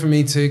a way for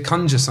me to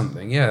conjure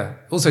something.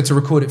 Also to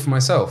record it for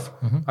myself.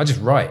 I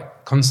just write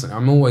constantly.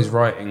 I'm always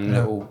writing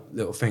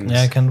little things.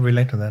 I can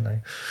relate to that.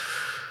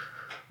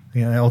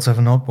 I also have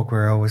a notebook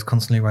where I always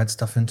constantly write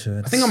stuff into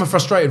it. I think I'm a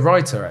frustrated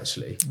writer,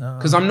 actually,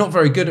 because I'm not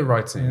very good at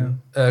writing.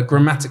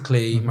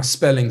 Grammatically, my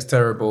spelling's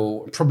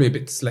terrible, probably a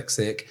bit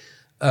dyslexic.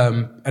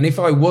 And if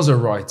I was a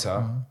writer,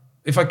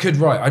 if I could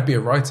write, I'd be a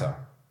writer.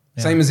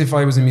 Same as if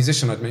I was a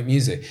musician, I'd make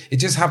music. It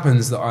just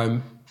happens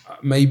that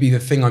maybe the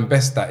thing I'm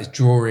best at is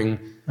drawing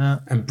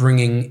and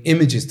bringing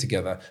images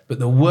together. But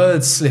the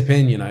words slip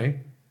in, you know,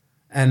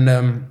 and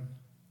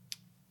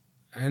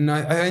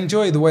I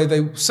enjoy the way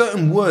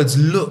certain words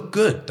look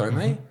good, don't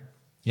they?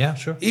 Yeah,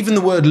 sure. Even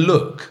the word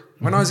look.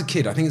 When I was a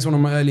kid, I think it's one of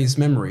my earliest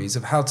memories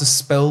of how to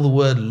spell the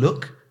word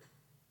look,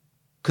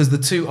 because the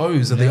two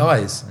O's are the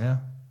eyes. Yeah,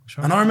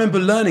 sure. And I remember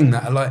learning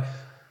that at like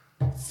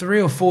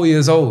 3 or 4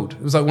 years old.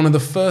 It was like one of the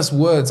first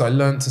words I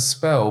learned to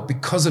spell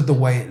because of the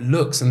way it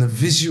looks and the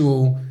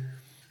visual.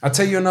 I'll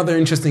tell you another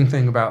interesting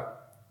thing about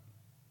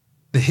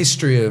the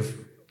history of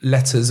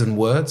letters and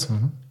words.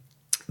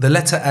 The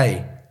letter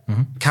A,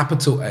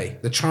 capital A,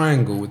 the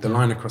triangle with the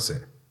line across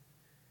it.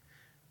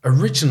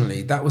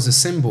 Originally, that was a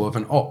symbol of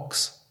an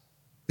ox,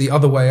 the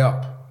other way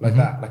up, like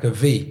that, like a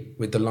V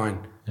with the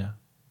line.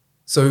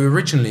 So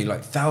originally,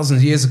 like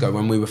thousands of years ago,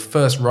 when we were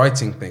first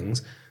writing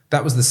things,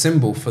 that was the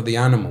symbol for the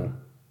animal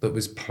that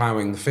was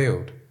ploughing the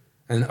field.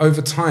 And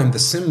over time, the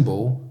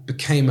symbol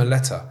became a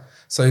letter.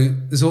 So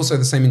there's also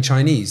the same in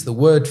Chinese. The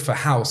word for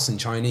house in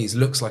Chinese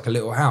looks like a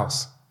little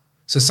house.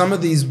 So some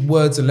of these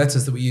words and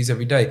letters that we use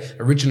every day,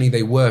 originally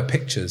they were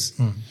pictures.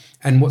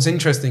 And what's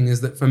interesting is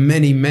that for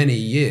many, many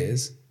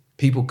years,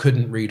 people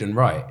couldn't read and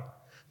write.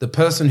 The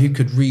person who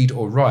could read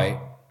or write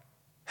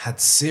had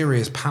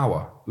serious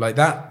power. Like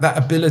that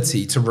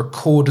ability to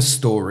record a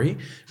story,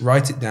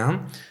 write it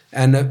down.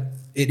 And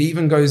it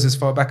even goes as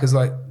far back as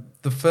like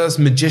the first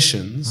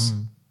magicians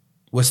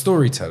were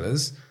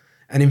storytellers.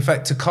 And in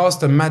fact, to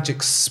cast a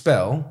magic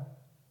spell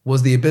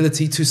was the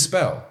ability to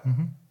spell.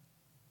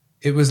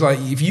 It was like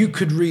if you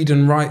could read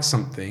and write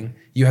something,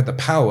 you had the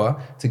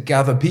power to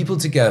gather people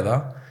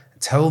together,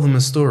 tell them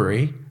a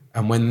story.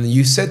 And when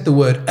you said the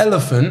word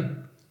elephant,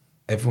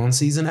 everyone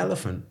sees an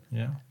elephant.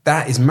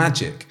 That is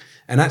magic.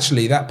 And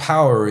actually that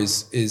power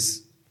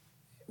is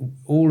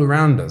all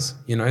around us.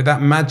 You know,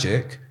 that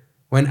magic,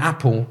 when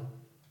Apple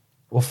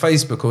or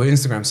Facebook or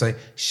Instagram say,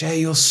 share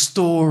your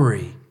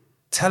story,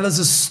 tell us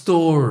a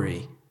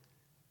story.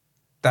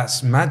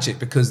 That's magic,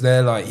 because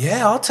they're like,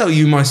 yeah, I'll tell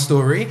you my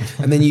story.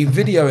 And then you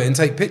video it and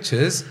take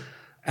pictures,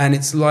 and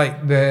it's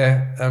like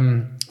they're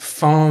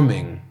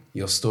farming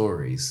your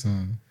stories.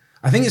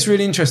 I think it's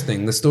really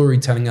interesting, the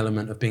storytelling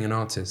element of being an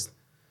artist.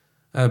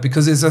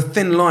 Because there's a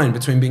thin line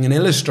between being an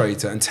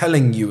illustrator and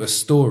telling you a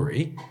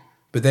story,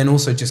 but then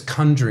also just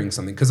conjuring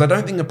something. Because I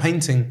don't think a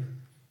painting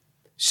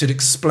should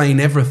explain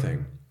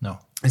everything. No.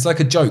 It's like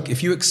a joke.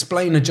 If you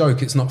explain a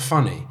joke, it's not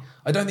funny.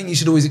 I don't think you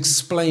should always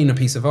explain a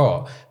piece of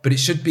art, but it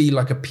should be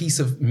like a piece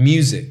of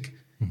music.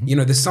 You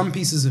know, there's some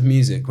pieces of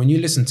music, when you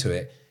listen to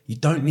it, you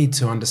don't need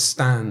to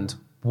understand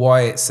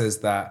why it says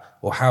that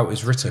or how it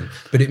was written,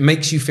 but it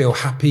makes you feel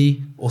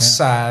happy or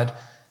sad,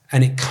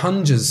 and it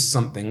conjures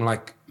something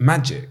like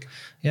magic.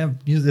 Yeah,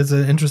 it's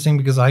interesting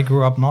because I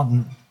grew up not,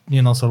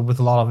 sort of with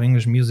a lot of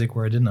English music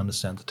where I didn't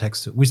understand the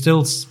text. We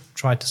still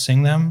tried to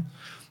sing them.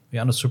 We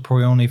understood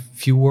probably only a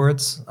few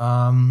words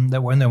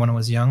that were in there when I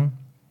was young.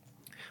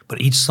 But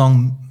each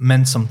song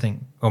meant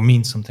something or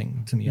means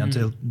something to me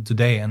until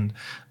today. And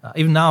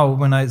even now,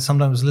 when I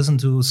sometimes listen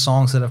to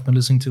songs that I've been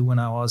listening to when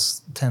I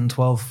was 10,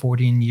 12,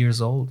 14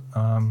 years old,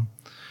 and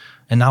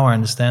now I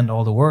understand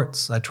all the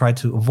words. I try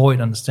to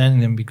avoid understanding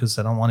them because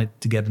I don't want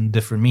it to get a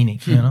different meaning,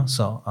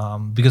 So,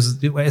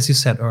 because as you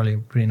said earlier,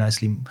 pretty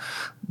nicely,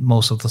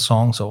 most of the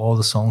songs or all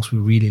the songs we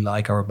really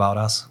like are about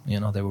us.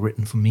 They were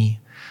written for me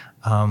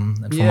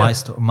and for my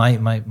story,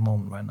 my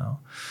moment right now.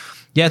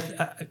 Yeah,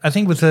 I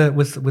think with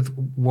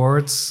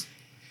words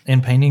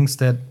in paintings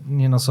that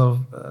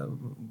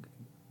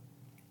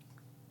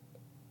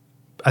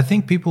I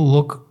think people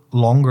look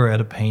longer at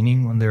a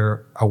painting when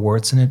there are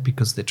words in it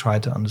because they try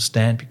to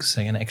understand, because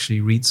they can actually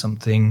read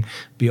something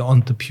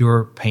beyond the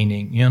pure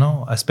painting.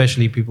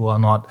 Especially people are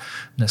not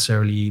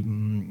necessarily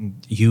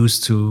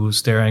used to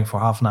staring for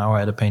half an hour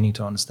at a painting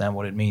to understand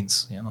what it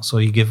means. So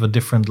you give a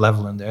different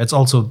level in there. It's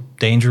also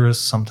dangerous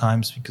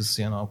sometimes because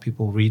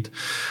people read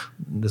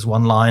this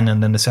one line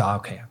and then they say,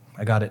 okay,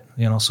 I got it.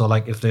 So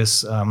like if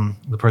there's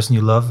the person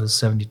you love is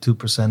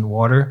 72%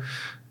 water.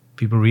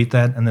 People read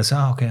that and they say,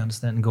 okay, I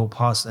understand, and go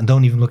past and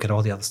don't even look at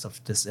all the other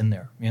stuff that's in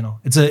there.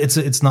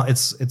 It's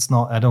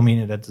not. I don't mean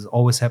it that is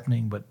always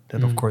happening, but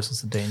that of course is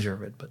the danger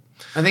of it. But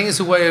I think it's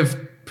a way of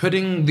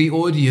putting the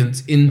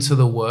audience into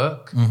the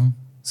work.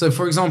 So,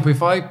 for example,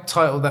 if I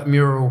title that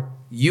mural,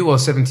 "You are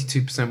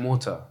 72%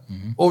 water,"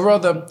 or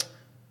rather,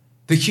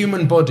 the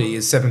human body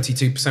is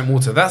 72%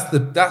 water. That's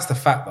the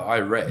fact that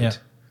I read. Yeah.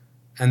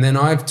 And then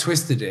I've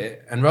twisted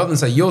it, and rather than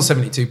say you're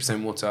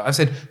 72% water, I've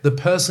said the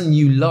person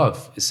you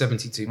love is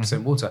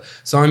 72% water.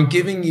 So I'm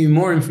giving you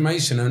more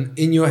information, and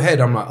in your head,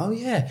 I'm like, oh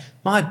yeah,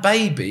 my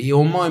baby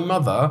or my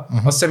mother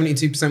are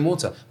 72%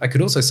 water. I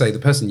could also say the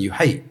person you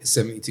hate is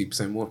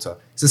 72% water.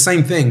 It's the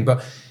same thing,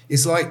 but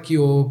it's like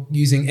you're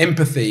using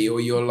empathy, or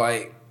you're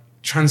like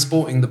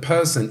transporting the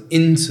person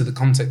into the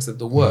context of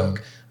the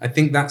work. I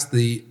think that's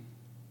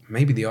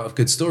maybe the art of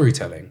good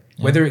storytelling.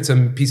 Whether it's a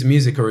piece of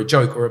music or a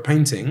joke or a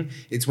painting,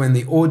 it's when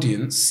the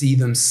audience see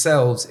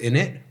themselves in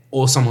it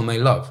or someone they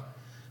love.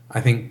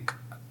 I think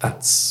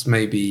that's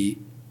maybe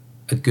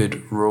a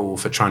good rule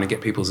for trying to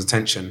get people's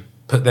attention,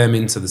 put them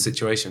into the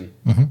situation.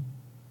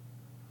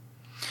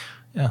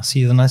 Yeah,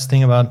 see, the nice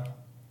thing about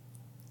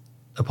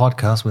a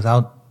podcast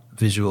without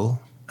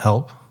visual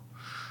help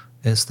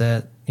is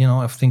that,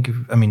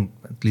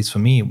 at least for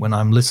me, when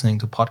I'm listening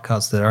to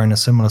podcasts that are in a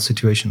similar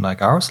situation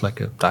like ours,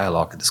 like a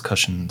dialogue, a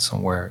discussion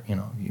somewhere,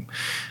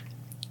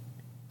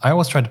 I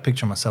always try to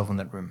picture myself in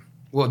that room.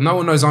 Well, no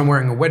one knows I'm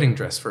wearing a wedding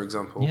dress, for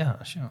example.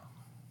 Yeah, sure.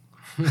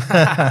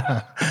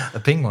 A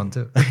pink one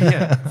too.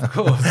 Yeah, of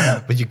course.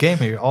 But you came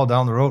here all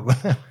down the road.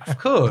 Of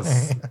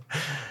course.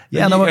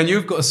 Yeah, and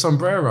you've got a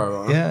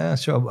sombrero on. Yeah,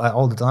 sure,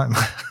 all the time.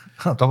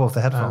 On top of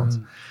the headphones.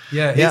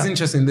 It's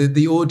interesting.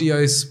 The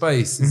audio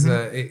space is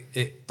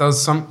it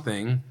does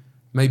something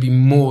maybe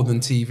more than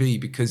TV,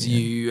 because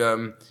you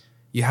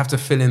have to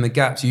fill in the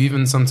gaps. You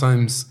even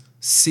sometimes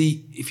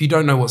see, if you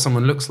don't know what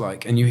someone looks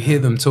like and you hear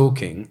them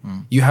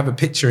talking, you have a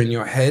picture in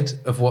your head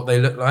of what they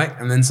look like.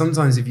 And then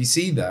sometimes if you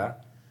see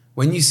that,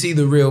 when you see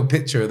the real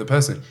picture of the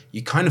person,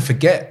 you kind of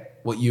forget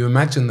what you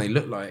imagine they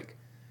look like.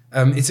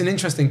 It's an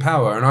interesting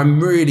power. And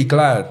I'm really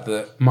glad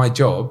that my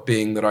job,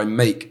 being that I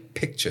make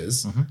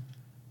pictures,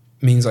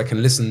 means I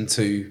can listen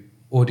to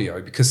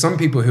audio. Because some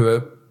people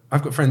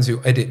I've got friends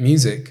who edit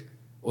music,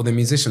 or they're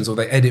musicians, or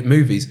they edit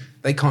movies,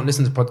 they can't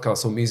listen to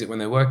podcasts or music when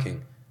they're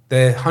working.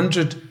 They're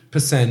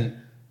 100%,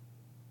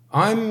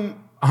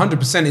 I'm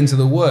 100% into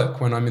the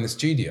work when I'm in the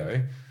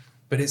studio,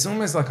 but it's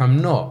almost like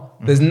I'm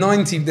not. There's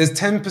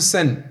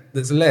 10%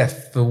 that's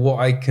left for what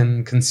I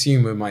can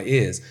consume with my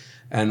ears.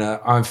 And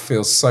I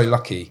feel so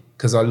lucky,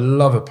 because I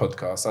love a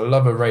podcast, I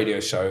love a radio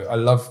show, I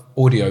love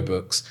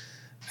audiobooks,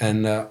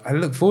 and I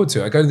look forward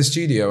to it. I go to the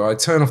studio, I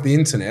turn off the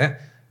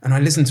internet, and I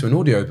listen to an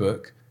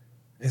audiobook.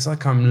 It's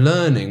like I'm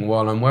learning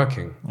while I'm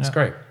working. It's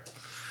great.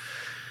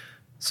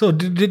 So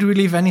did we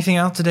leave anything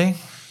out today?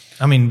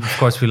 I mean, of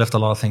course, we left a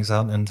lot of things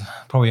out, and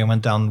probably I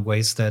went down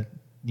ways that,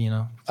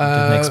 didn't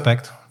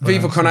expect.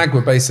 Viva Con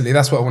Agua, basically,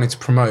 that's what I wanted to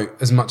promote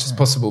as much as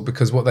possible,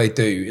 because what they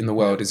do in the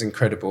world is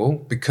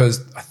incredible. Because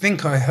I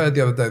think I heard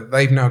the other day that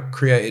they've now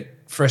created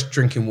fresh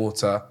drinking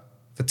water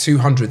for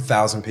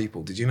 200,000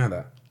 people. Did you know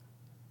that?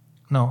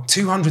 No.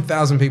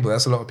 200,000 people.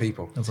 That's a lot of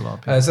people. That's a lot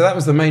of people. So that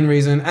was the main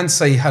reason. And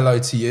say hello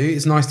to you.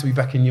 It's nice to be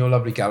back in your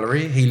lovely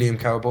gallery, Helium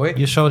Cowboy.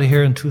 You showed it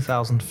here in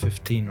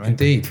 2015, right?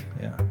 Indeed.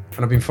 Yeah. And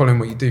I've been following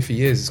what you do for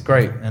years. It's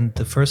great. And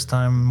the first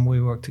time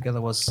we worked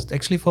together was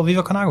actually for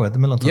Viva Con Agua at the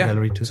heliumTALK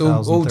Gallery 2013.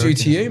 It's all due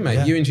to you, mate.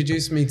 Yeah. You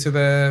introduced me to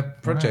their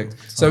project.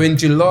 Right. So in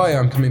July,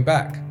 I'm coming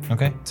back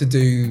to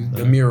do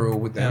the mural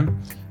with them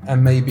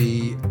and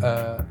maybe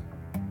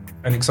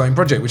an exciting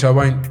project, which I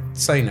won't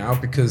say now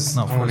because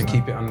I want to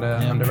keep it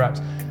under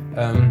wraps.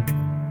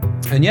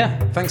 And yeah,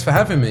 thanks for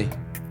having me.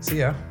 See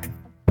ya.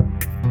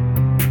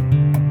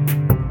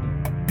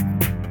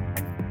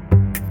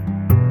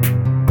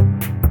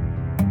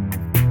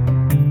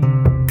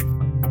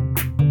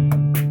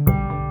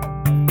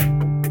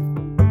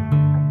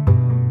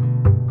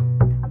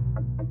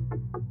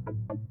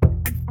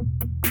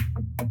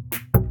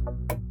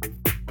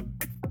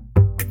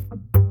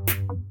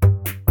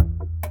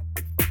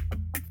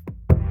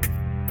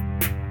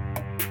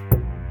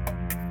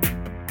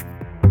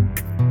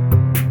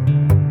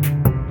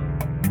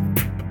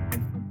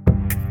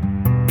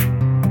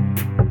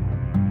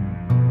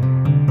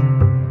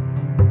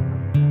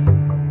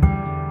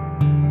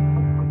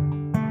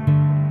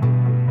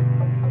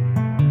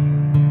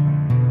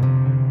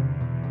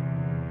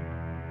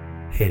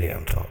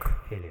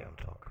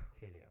 heliumTALK.